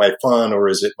 or is it my fun, or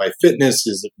is it my fitness?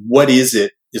 What is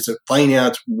it? Is it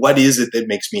finance? What is it that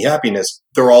makes me happiness?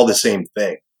 They're all the same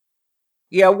thing.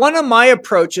 Yeah, one of my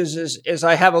approaches is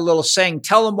I have a little saying,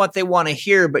 tell them what they want to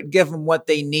hear, but give them what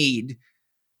they need.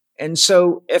 And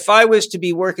so if I was to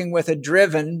be working with a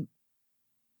driven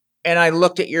and I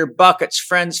looked at your buckets,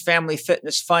 friends, family,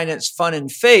 fitness, finance, fun,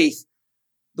 and faith,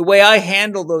 the way I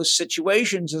handle those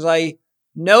situations is I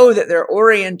know that they're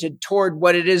oriented toward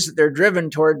what it is that they're driven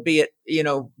toward, be it,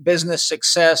 business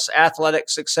success, athletic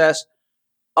success.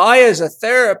 I, as a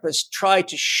therapist, try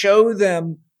to show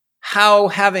them how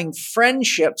having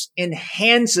friendships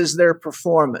enhances their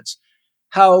performance,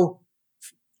 how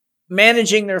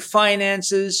managing their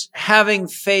finances, having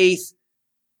faith,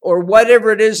 or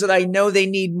whatever it is that I know they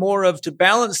need more of to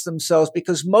balance themselves,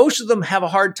 because most of them have a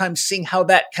hard time seeing how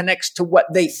that connects to what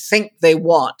they think they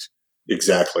want.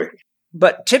 Exactly.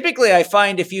 But typically I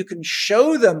find if you can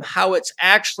show them how it's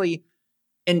actually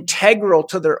integral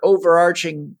to their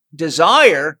overarching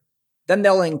desire, then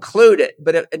they'll include it.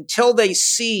 But until they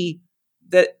see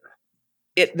that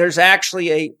there's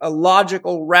actually a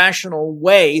logical, rational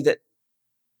way that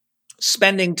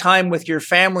spending time with your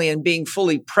family and being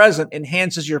fully present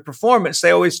enhances your performance,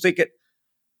 they always think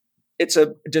it's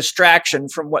a distraction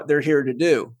from what they're here to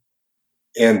do.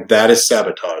 And that is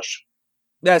sabotage.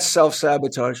 That's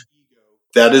self-sabotage.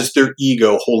 That is their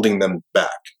ego holding them back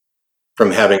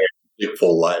from having a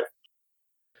full life.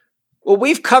 Well,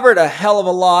 we've covered a hell of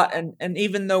a lot, and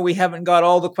even though we haven't got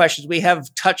all the questions, we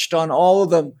have touched on all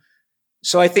of them.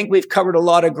 So I think we've covered a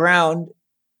lot of ground.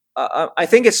 I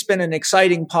think it's been an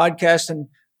exciting podcast, and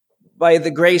by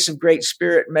the grace of Great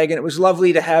Spirit, Megan, it was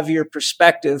lovely to have your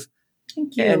perspective.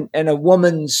 Thank you. And a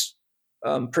woman's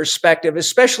perspective,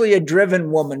 especially a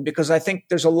driven woman, because I think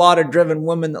there's a lot of driven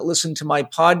women that listen to my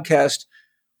podcast.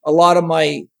 A lot of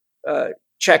my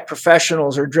Czech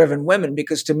professionals are driven women,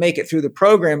 because to make it through the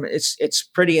program, it's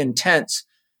pretty intense.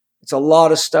 It's a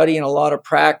lot of study and a lot of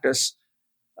practice.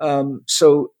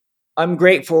 So I'm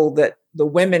grateful that the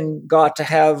women got to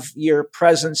have your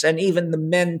presence, and even the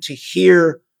men to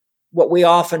hear what we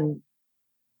often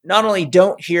not only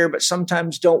don't hear, but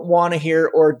sometimes don't want to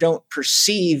hear or don't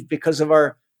perceive because of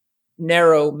our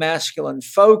narrow masculine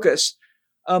focus.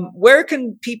 Where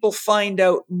can people find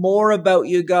out more about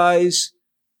you guys?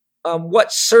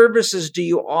 What services do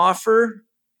you offer?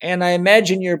 And I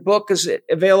imagine your book, is it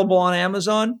available on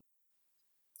Amazon?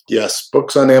 Yes,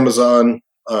 books on Amazon.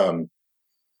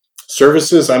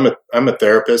 Services, I'm a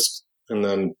therapist, and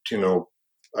then,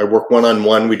 I work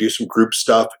one-on-one. We do some group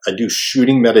stuff. I do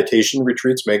shooting meditation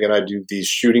retreats. Megan and I do these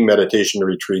shooting meditation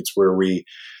retreats where it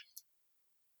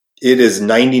is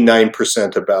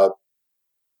 99% about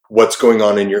what's going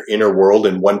on in your inner world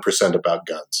and 1% about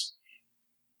guns.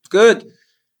 Good.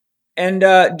 And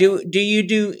do you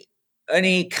do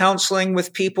any counseling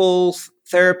with people,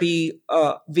 therapy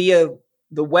via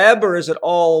the web, or is it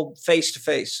all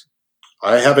face-to-face?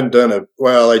 I haven't done it.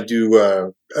 Well, I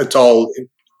do. It's all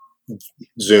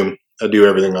Zoom. I do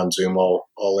everything on Zoom,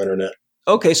 all internet.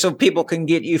 Okay, so people can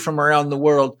get you from around the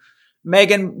world.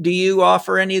 Megan, do you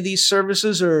offer any of these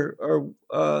services or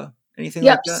anything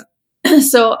like that?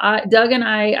 So Doug and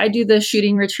I do the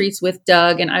shooting retreats with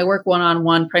Doug, and I work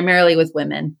one-on-one primarily with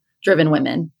women, driven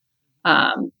women.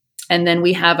 And then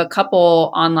we have a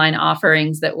couple online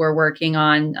offerings that we're working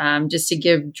on just to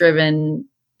give driven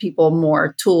people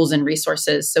more tools and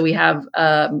resources. So we have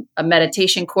a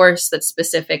meditation course that's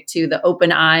specific to the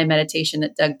open eye meditation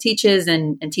that Doug teaches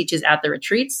and teaches at the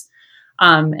retreats.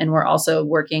 And we're also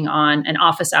working on an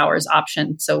office hours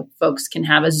option, so folks can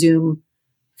have a Zoom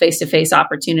face-to-face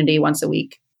opportunity once a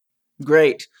week.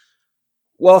 Great.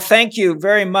 Well, thank you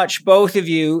very much, both of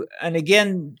you. And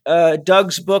again,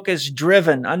 Doug's book is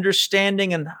Driven,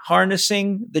 Understanding and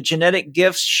Harnessing the Genetic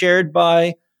Gifts Shared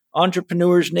by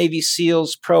Entrepreneurs, Navy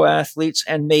SEALs, Pro Athletes,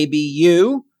 and Maybe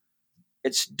You.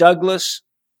 It's Douglas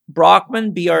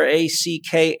Brockmann,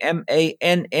 Brackmann,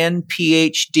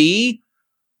 PhD.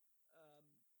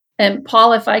 And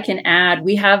Paul, if I can add,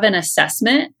 we have an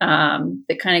assessment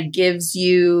that kind of gives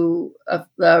you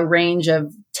a range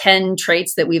of 10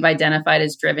 traits that we've identified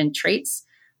as driven traits.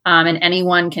 And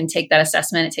anyone can take that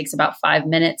assessment. It takes about 5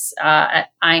 minutes at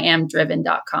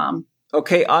iamdriven.com.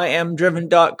 Okay,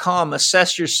 iamdriven.com.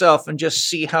 Assess yourself and just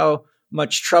see how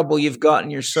much trouble you've gotten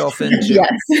yourself into.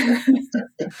 Yes.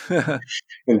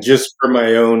 And just for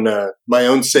my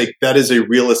own sake, that is a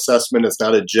real assessment. It's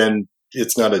not a gen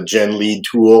lead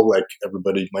tool like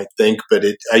everybody might think, but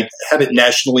I had it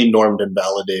nationally normed and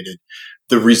validated.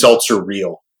 The results are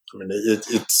real. I mean,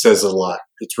 it says a lot.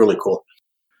 It's really cool.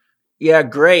 Yeah,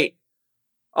 great.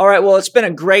 All right. Well, it's been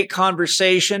a great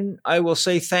conversation. I will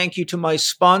say thank you to my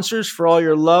sponsors for all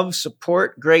your love,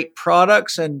 support, great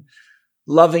products, and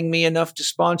loving me enough to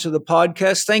sponsor the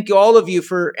podcast. Thank you, all of you,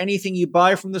 for anything you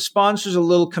buy from the sponsors. A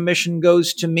little commission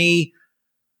goes to me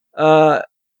to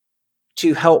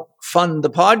help fund the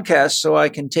podcast so I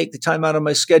can take the time out of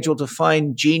my schedule to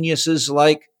find geniuses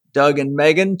like Doug and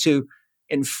Megan to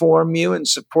inform you and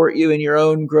support you in your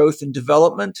own growth and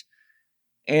development.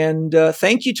 And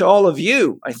thank you to all of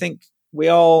you. I think we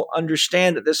all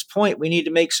understand at this point we need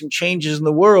to make some changes in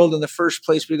the world. And the first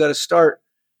place we got to start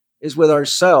is with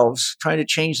ourselves. Trying to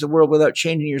change the world without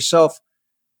changing yourself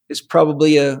is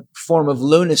probably a form of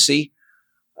lunacy.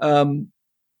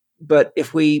 But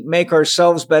if we make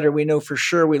ourselves better, we know for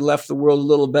sure we left the world a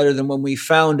little better than when we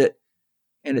found it.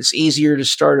 And it's easier to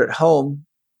start at home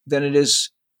than it is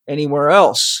anywhere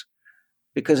else,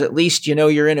 because at least you know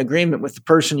you're in agreement with the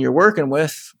person you're working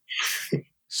with.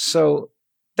 So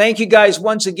thank you guys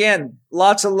once again.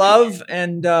 Lots of love.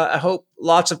 And I hope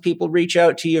lots of people reach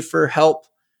out to you for help,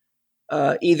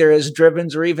 either as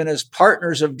Drivens or even as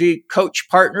partners of coach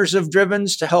partners of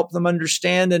Drivens to help them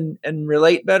understand and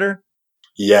relate better.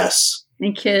 Yes.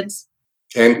 And kids.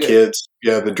 And kids.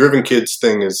 Yeah. The Driven Kids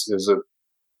thing that's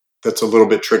a little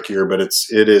bit trickier, but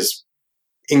it is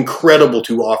incredible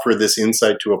to offer this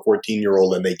insight to a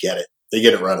 14-year-old and they get it. They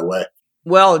get it right away.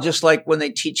 Well, just like when they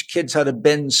teach kids how to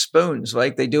bend spoons,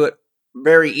 like they do it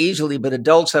very easily, but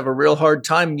adults have a real hard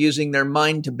time using their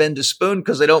mind to bend a spoon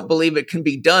because they don't believe it can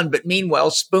be done. But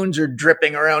meanwhile, spoons are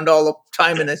dripping around all the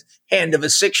time in the hand of a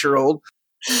 6-year-old.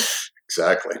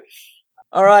 Exactly.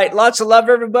 All right. Lots of love,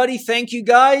 everybody. Thank you,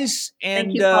 guys. And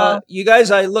Thank you, Paul. You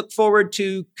guys, I look forward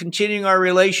to continuing our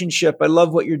relationship. I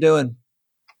love what you're doing.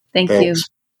 Thanks. You.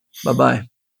 Bye-bye.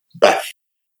 Bye.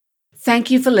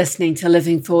 Thank you for listening to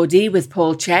Living 4D with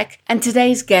Paul Chek and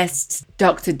today's guests,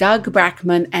 Dr. Doug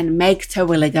Brackmann and Meg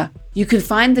Terwilliger. You can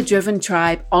find the Driven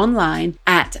Tribe online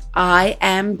at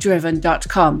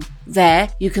iamdriven.com. There,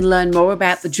 you can learn more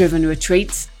about the Driven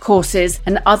retreats, courses,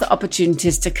 and other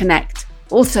opportunities to connect.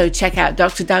 Also, check out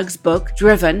Dr. Doug's book,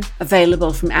 Driven,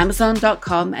 available from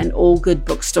Amazon.com and all good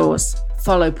bookstores.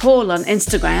 Follow Paul on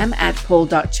Instagram at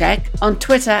paul.chek, on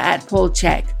Twitter at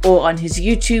paulchek, or on his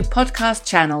YouTube podcast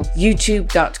channel,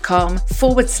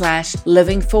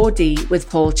 youtube.com/living4D with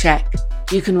Paul Chek.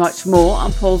 You can watch more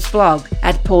on Paul's blog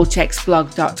at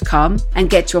paulcheksblog.com and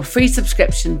get your free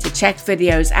subscription to Chek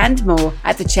videos and more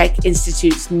at the Chek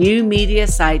Institute's new media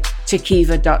site,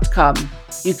 chekiva.com.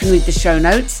 You can read the show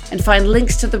notes and find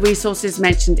links to the resources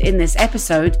mentioned in this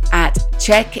episode at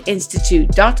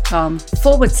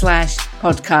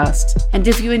chekinstitute.com/podcast. And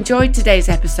if you enjoyed today's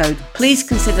episode, please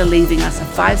consider leaving us a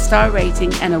 5-star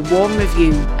rating and a warm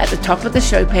review at the top of the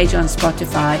show page on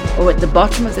Spotify or at the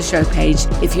bottom of the show page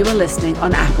if you are listening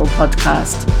on Apple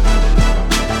Podcast.